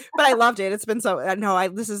 but I loved it. It's been so. No,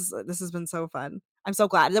 this has been so fun. I'm so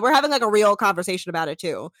glad that we're having like a real conversation about it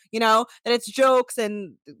too. You know, that it's jokes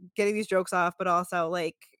and getting these jokes off, but also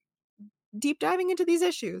like deep diving into these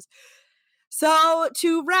issues. So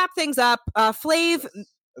to wrap things up, Flav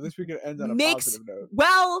At least we can end on a makes positive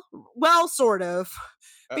note. well, sort of,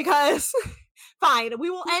 because fine, we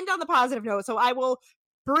will end on the positive note. So I will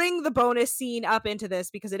bring the bonus scene up into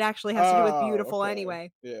this because it actually has to do with beautiful okay.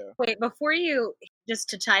 anyway. Yeah. Wait, before you, just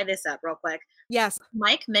to tie this up real quick, Yes.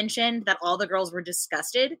 Mike mentioned that all the girls were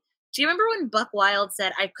disgusted. Do you remember when Buck Wild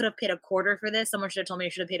said, "I could have paid $0.25 for this. Someone should have told me I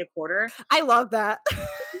should have paid $0.25"? I love that. But I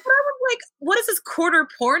was like, what is this quarter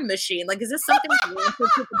porn machine? Like, is this something like I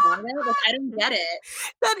don't get it.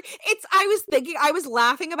 I was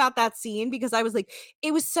laughing about that scene because I was like,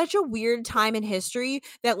 it was such a weird time in history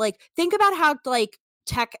that, like, think about how like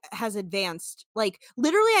tech has advanced. Like,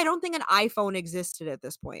 literally, I don't think an iPhone existed at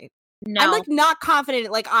this point. No. I'm like not confident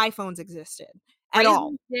like iPhones existed at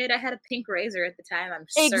all. Did I had a pink razor at the time? I'm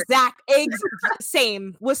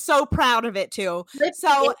Same. Was so proud of it too.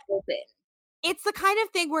 So it's the kind of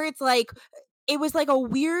thing where it's like it was like a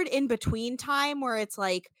weird in between time where it's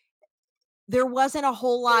like there wasn't a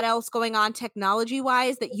whole lot else going on technology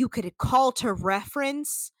wise that you could call to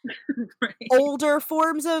reference older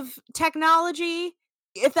forms of technology.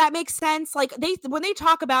 If that makes sense. Like when they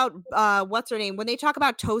talk about what's her name, when they talk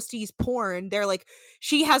about Toasty's porn, they're like,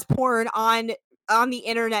 she has porn on the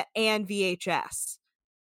internet and VHS.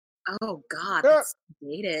 Oh God, that's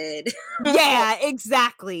dated. Yeah,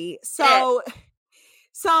 exactly. So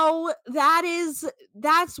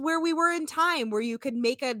that's where we were in time, where you could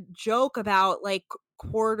make a joke about like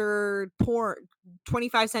quarter porn,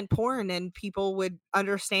 25-cent porn, and people would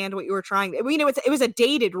understand what you were trying. I mean, it was a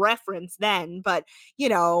dated reference then, but you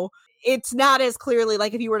know, it's not as clearly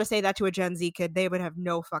like if you were to say that to a Gen Z kid, they would have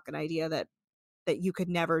no fucking idea that you could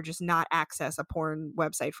never just not access a porn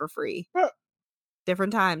website for free.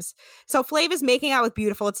 Different times. So Flav is making out with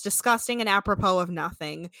Beautiful. It's disgusting and apropos of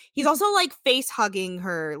nothing. He's also like face hugging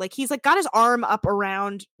her. Like he's like got his arm up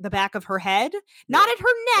around the back of her head, not at her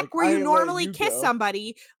neck Like, where you I normally let you kiss go.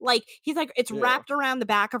 somebody. Like he's like it's wrapped around the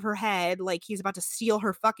back of her head, like he's about to steal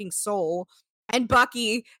her fucking soul. And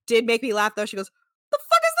Bucky did make me laugh though. She goes, "The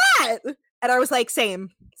fuck is that?" And I was like,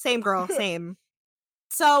 same girl, same.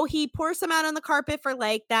 So he pours some out on the carpet for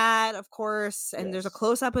like that, of course, and there's a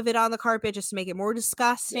close up of it on the carpet just to make it more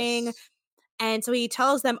disgusting. Yes. And so he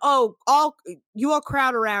tells them, "Oh, you all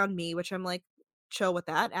crowd around me," which I'm like, chill with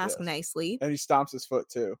that. Ask nicely. And he stomps his foot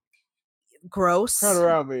too. Gross. Crowd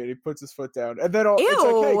around me, and he puts his foot down. And then it's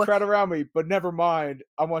like, "Hey, crowd around me, but never mind.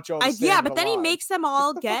 I want y'all to stand yeah, in but a then he line." makes them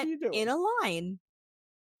all What the fuck get are you doing? in a line.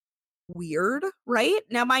 Weird, right?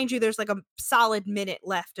 Now, mind you, there's like a solid minute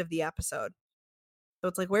left of the episode. So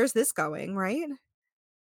it's like, where's this going, right?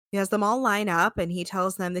 He has them all line up and he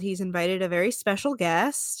tells them that he's invited a very special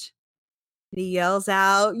guest. He yells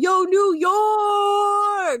out, "Yo, New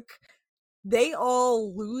York!" They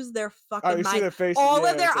all lose their fucking You see mind. their faces, All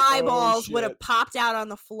yeah, of their it's like, oh, eyeballs would have shit. popped out on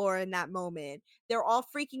the floor in that moment. They're all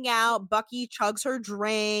freaking out. Bucky chugs her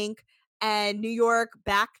drink, and New York,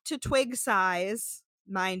 back to twig size,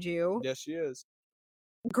 mind you, Yes, she is.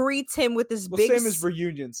 greets him with this Well, big. same as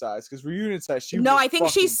reunion size, because reunion size, she No, was I think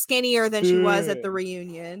fucking she's skinnier than she was at the thin.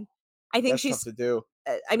 reunion. I think That's she's. tough to do.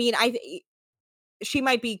 I mean, she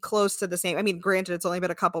might be close to the same. I mean, granted, it's only been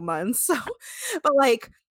a couple months, so, but like,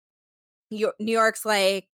 New York's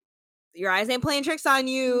like, "Your eyes ain't playing tricks on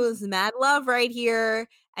you. There's mad love right here,"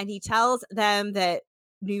 and he tells them that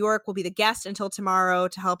New York will be the guest until tomorrow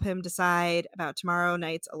to help him decide about tomorrow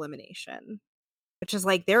night's elimination. Which is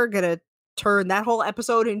like they're gonna turn that whole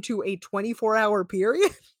episode into a 24-hour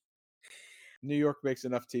period. New York makes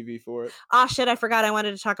enough TV for it. Ah, shit! I forgot. I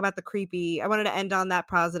wanted to talk about the creepy. I wanted to end on that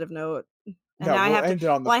positive note. And No, now I we'll have end to. it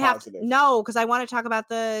on the Well, I have positive. no, because I want to talk about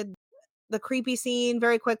the creepy scene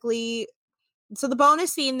very quickly. So the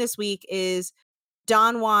bonus scene this week is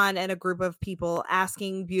Don Juan and a group of people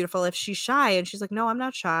asking Beautiful if she's shy, and she's like, "No, I'm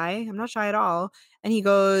not shy. I'm not shy at all." And he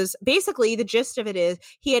goes, basically, the gist of it is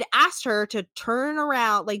he had asked her to turn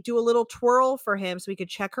around, like do a little twirl for him so he could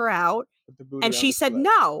check her out, Put the booty and on she said display.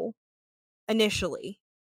 no initially.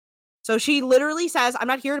 So she literally says, "I'm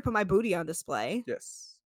not here to put my booty on display."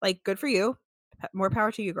 Yes. Like, good for you. more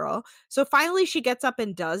power to you, girl. So finally she gets up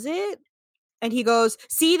and does it. And he goes,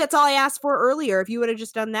 see, that's all I asked for earlier. If you would have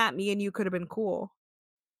just done that, me and you could have been cool.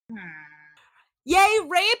 Yay,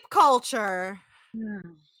 rape culture.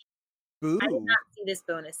 Boo. I did not see this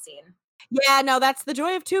bonus scene. Yeah, no, that's the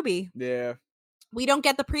joy of Tubi. Yeah. We don't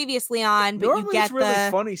get the previously on, but Normally you get it's really the...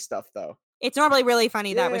 funny stuff, though. It's normally really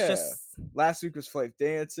funny. That was Yeah. just... Last week was Flake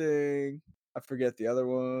Dancing. I forget the other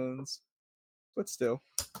ones. But still.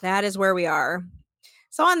 That is where we are.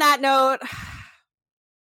 So on that note,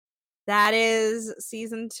 that is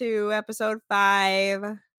season 2, episode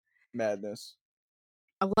 5. Madness.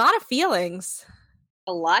 A lot of feelings.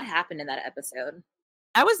 A lot happened in that episode.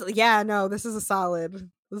 This is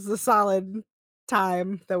a solid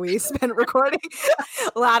time that we spent recording.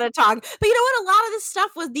 A lot of talk. But you know what? A lot of this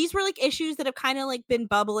stuff these were like issues that have kind of like been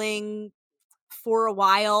bubbling for a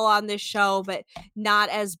while on this show, but not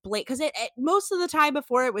as blatant, because it most of the time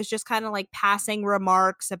before it was just kind of like passing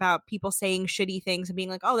remarks about people saying shitty things and being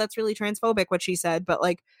like, oh, that's really transphobic what she said, but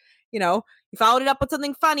like, you know, you followed it up with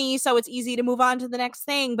something funny, so it's easy to move on to the next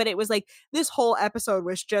thing. But it was like this whole episode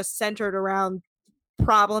was just centered around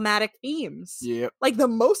problematic themes. Yep. Like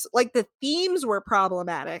the themes were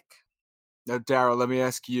problematic. Now, Daryl, let me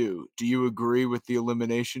ask you, do you agree with the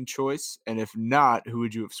elimination choice? And if not, who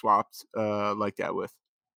would you have swapped like that with?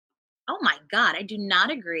 Oh my God, I do not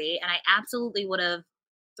agree. And I absolutely would have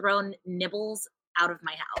thrown Nibbles out of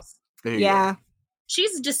my house. There you Yeah.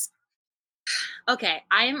 She's just... Okay,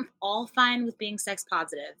 I am all fine with being sex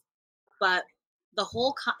positive, but the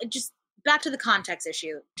whole... just back to the context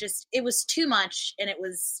issue. Just, it was too much, and it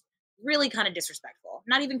was really kind of disrespectful.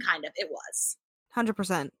 Not even kind of, it was.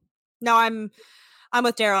 100%. No, I'm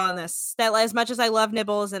with Daryl on this. That as much as I love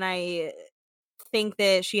Nibbles and I think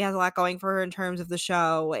that she has a lot going for her in terms of the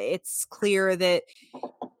show, it's clear that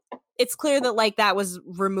like that was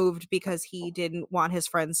removed because he didn't want his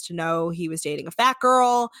friends to know he was dating a fat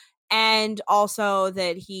girl, and also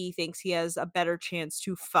that he thinks he has a better chance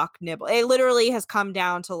to fuck Nibble. It literally has come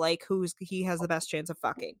down to like he has the best chance of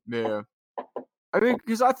fucking. Yeah. I mean,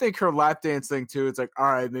 because I think her lap dance thing too, it's like,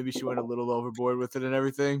 all right, maybe she went a little overboard with it and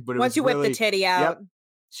everything, but Once you whip the titty out. Yep,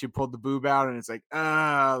 she pulled the boob out, and it's like,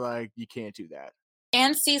 like you can't do that.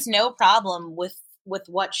 And sees no problem with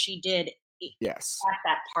what she did Yes. at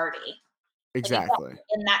that party. Exactly. Like,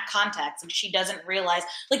 in that context, and she doesn't realize,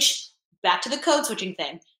 like, back to the code switching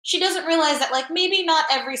thing, she doesn't realize that, like, maybe not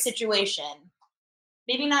every situation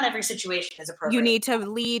is appropriate. You need to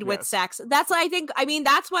lead with sex. That's what I think. I mean,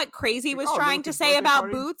 that's what Crazy was trying to say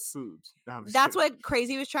about Boots. That's what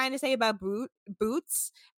Crazy was trying to say about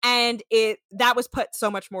Boots, and that was put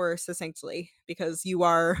so much more succinctly because you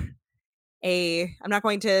are I'm not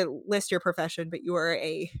going to list your profession, but you are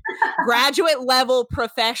a graduate level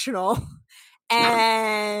professional,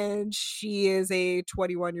 and she is a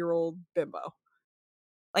 21-year-old bimbo.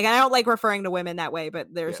 Like, I don't like referring to women that way, but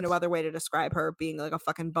there's no other way to describe her being like a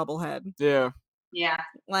fucking bubblehead. Yeah. Yeah.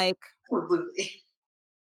 Like, absolutely.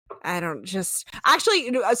 I don't just actually.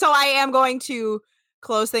 So I am going to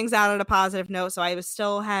close things out on a positive note. So I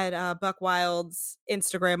still had Buck Wild's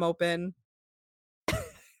Instagram open, and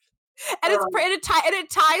it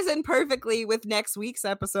ties in perfectly with next week's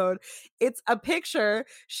episode. It's a picture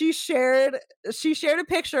she shared a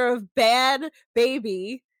picture of Bad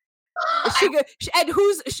Baby. I've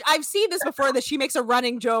seen this before, that she makes a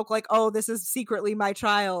running joke like, oh, this is secretly my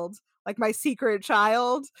child, like my secret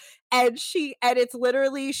child, and it's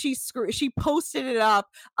literally she posted it up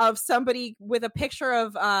of somebody with a picture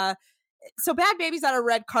of so Bad Baby's on a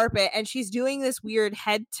red carpet and she's doing this weird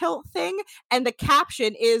head tilt thing, and the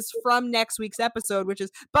caption is from next week's episode, which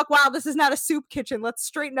is, Buck Wild, this is not a soup kitchen, let's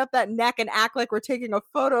straighten up that neck and act like we're taking a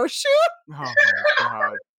photo shoot. Oh my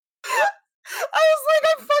God. I was like,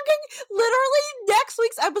 I'm fucking literally next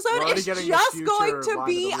week's episode is just going to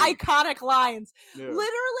be iconic lines. Yeah.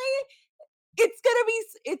 Literally, it's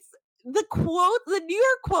the New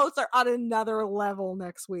York quotes are on another level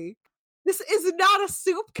next week. This is not a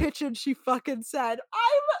soup kitchen, she fucking said.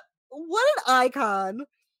 What an icon.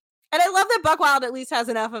 And I love that Buck Wild at least has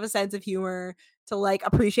enough of a sense of humor to like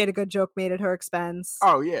appreciate a good joke made at her expense.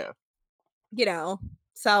 Oh yeah. You know,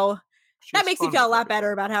 so that makes you feel a lot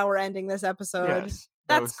better about how we're ending this episode. Yes,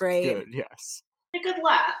 that's great. Good, yes. A good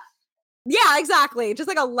laugh. Yeah, exactly. Just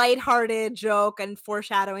like a lighthearted joke and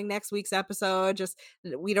foreshadowing next week's episode. Just,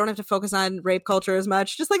 we don't have to focus on rape culture as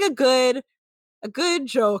much. Just like a good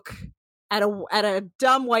joke at a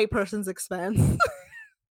dumb white person's expense.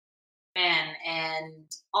 Man, and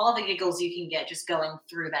all the giggles you can get just going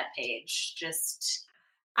through that page. She's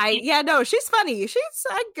funny. She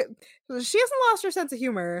hasn't lost her sense of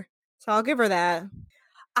humor. So I'll give her that.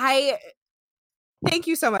 Thank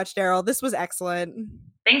you so much, Daryl. This was excellent.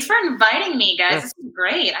 Thanks for inviting me, guys. This was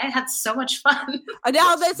great. I had so much fun.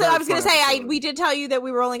 Now, listen, I was going to say, episode. we did tell you that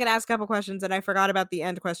we were only going to ask a couple questions, and I forgot about the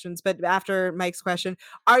end questions. But after Mike's question,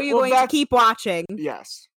 are you going to keep watching?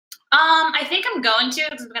 Yes. I think I'm going to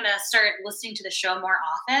because I'm going to start listening to the show more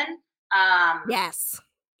often. Yes.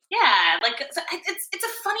 Yeah, like it's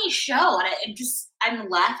a funny show, and I'm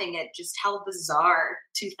laughing at just how bizarre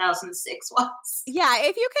 2006 was. Yeah,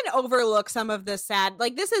 if you can overlook some of the sad,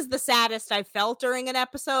 like this is the saddest I've felt during an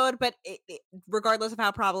episode, but regardless of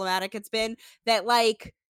how problematic it's been, that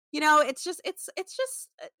like, you know, it's just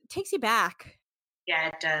takes you back. Yeah,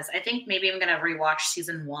 it does. I think maybe I'm gonna rewatch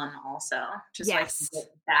season 1 also, just like get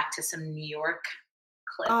back to some New York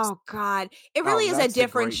clips. Oh God, it really is a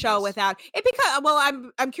different show without it.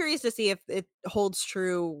 Because I'm curious to see if it holds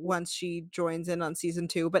true once she joins in on season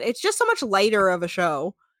 2. But it's just so much lighter of a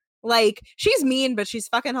show. Like she's mean, but she's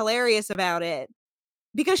fucking hilarious about it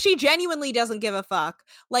because she genuinely doesn't give a fuck.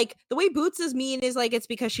 Like the way Boots is mean is like it's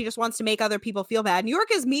because she just wants to make other people feel bad. New York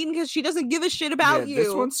is mean because she doesn't give a shit about you.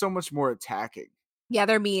 This one's so much more attacking. Yeah,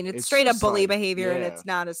 they're mean. It's straight up bully behavior, and it's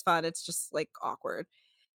not as fun. It's just like awkward.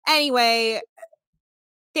 Anyway.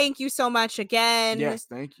 Thank you so much again. Yes,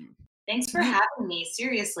 thank you. Thanks for having me.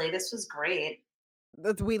 Seriously, this was great.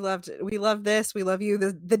 We loved it. We love this. We love you.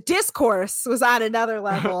 The discourse was on another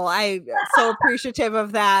level. I'm so appreciative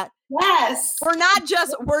of that. Yes.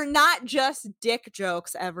 We're not just dick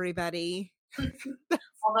jokes, everybody.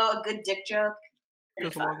 Although a good dick joke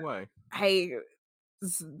goes a long way.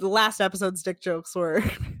 The last episode's dick jokes were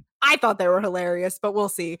I thought they were hilarious, but we'll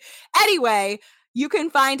see. Anyway, you can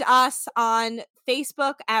find us on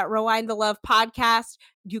Facebook at Rewind the Love Podcast.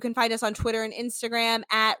 You can find us on Twitter and Instagram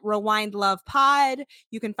at Rewind Love Pod.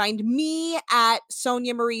 You can find me at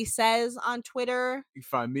Sonia Marie Says on Twitter. You can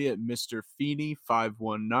find me at Mr. Feeney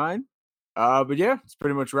 519. But yeah, it's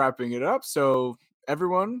pretty much wrapping it up. So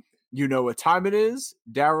everyone, you know what time it is.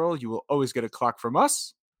 Daryl, you will always get a clock from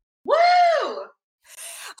us. Woo!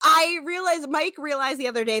 Mike realized the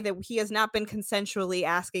other day that he has not been consensually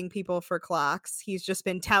asking people for clocks. He's just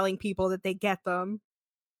been telling people that they get them.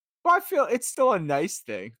 Well, I feel it's still a nice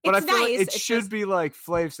thing. But It's I feel nice. like it It's should just- be like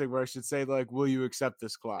Flav's thing where I should say like, will you accept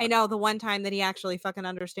this clock? I know the one time that he actually fucking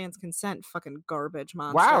understands consent, fucking garbage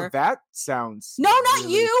monster. Wow, that sounds No, not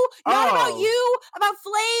really... you. Not about Oh. you. About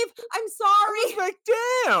Flav. I'm sorry. I was like,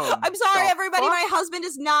 damn. I'm sorry, The everybody. fuck? My husband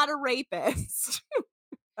is not a rapist.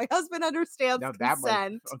 My husband understands Now that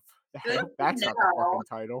consent. that's not the fucking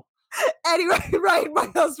title. Anyway, right. My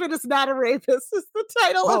husband is not a rapist is the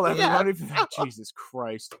title Well, of the everybody, episode. Jesus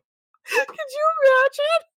Christ. Could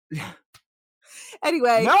you imagine?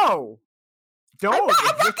 Anyway. No. Don't. I'm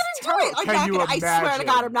not going It's to do it. I'm Can not you gonna, I swear to imagine?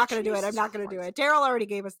 God, I'm not going to do it. I'm Jesus not going to do Christ. it. Daryl already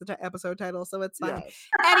gave us the episode title, so it's fine. Yes.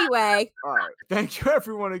 Anyway. All right. Thank you,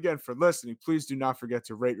 everyone, again for listening. Please do not forget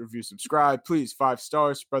to rate, review, subscribe. Please, 5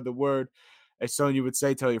 stars. Spread the word. As Sonia would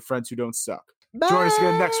say, tell your friends who don't suck. Join us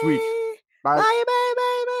again next week. Bye. Bye, bye, bye.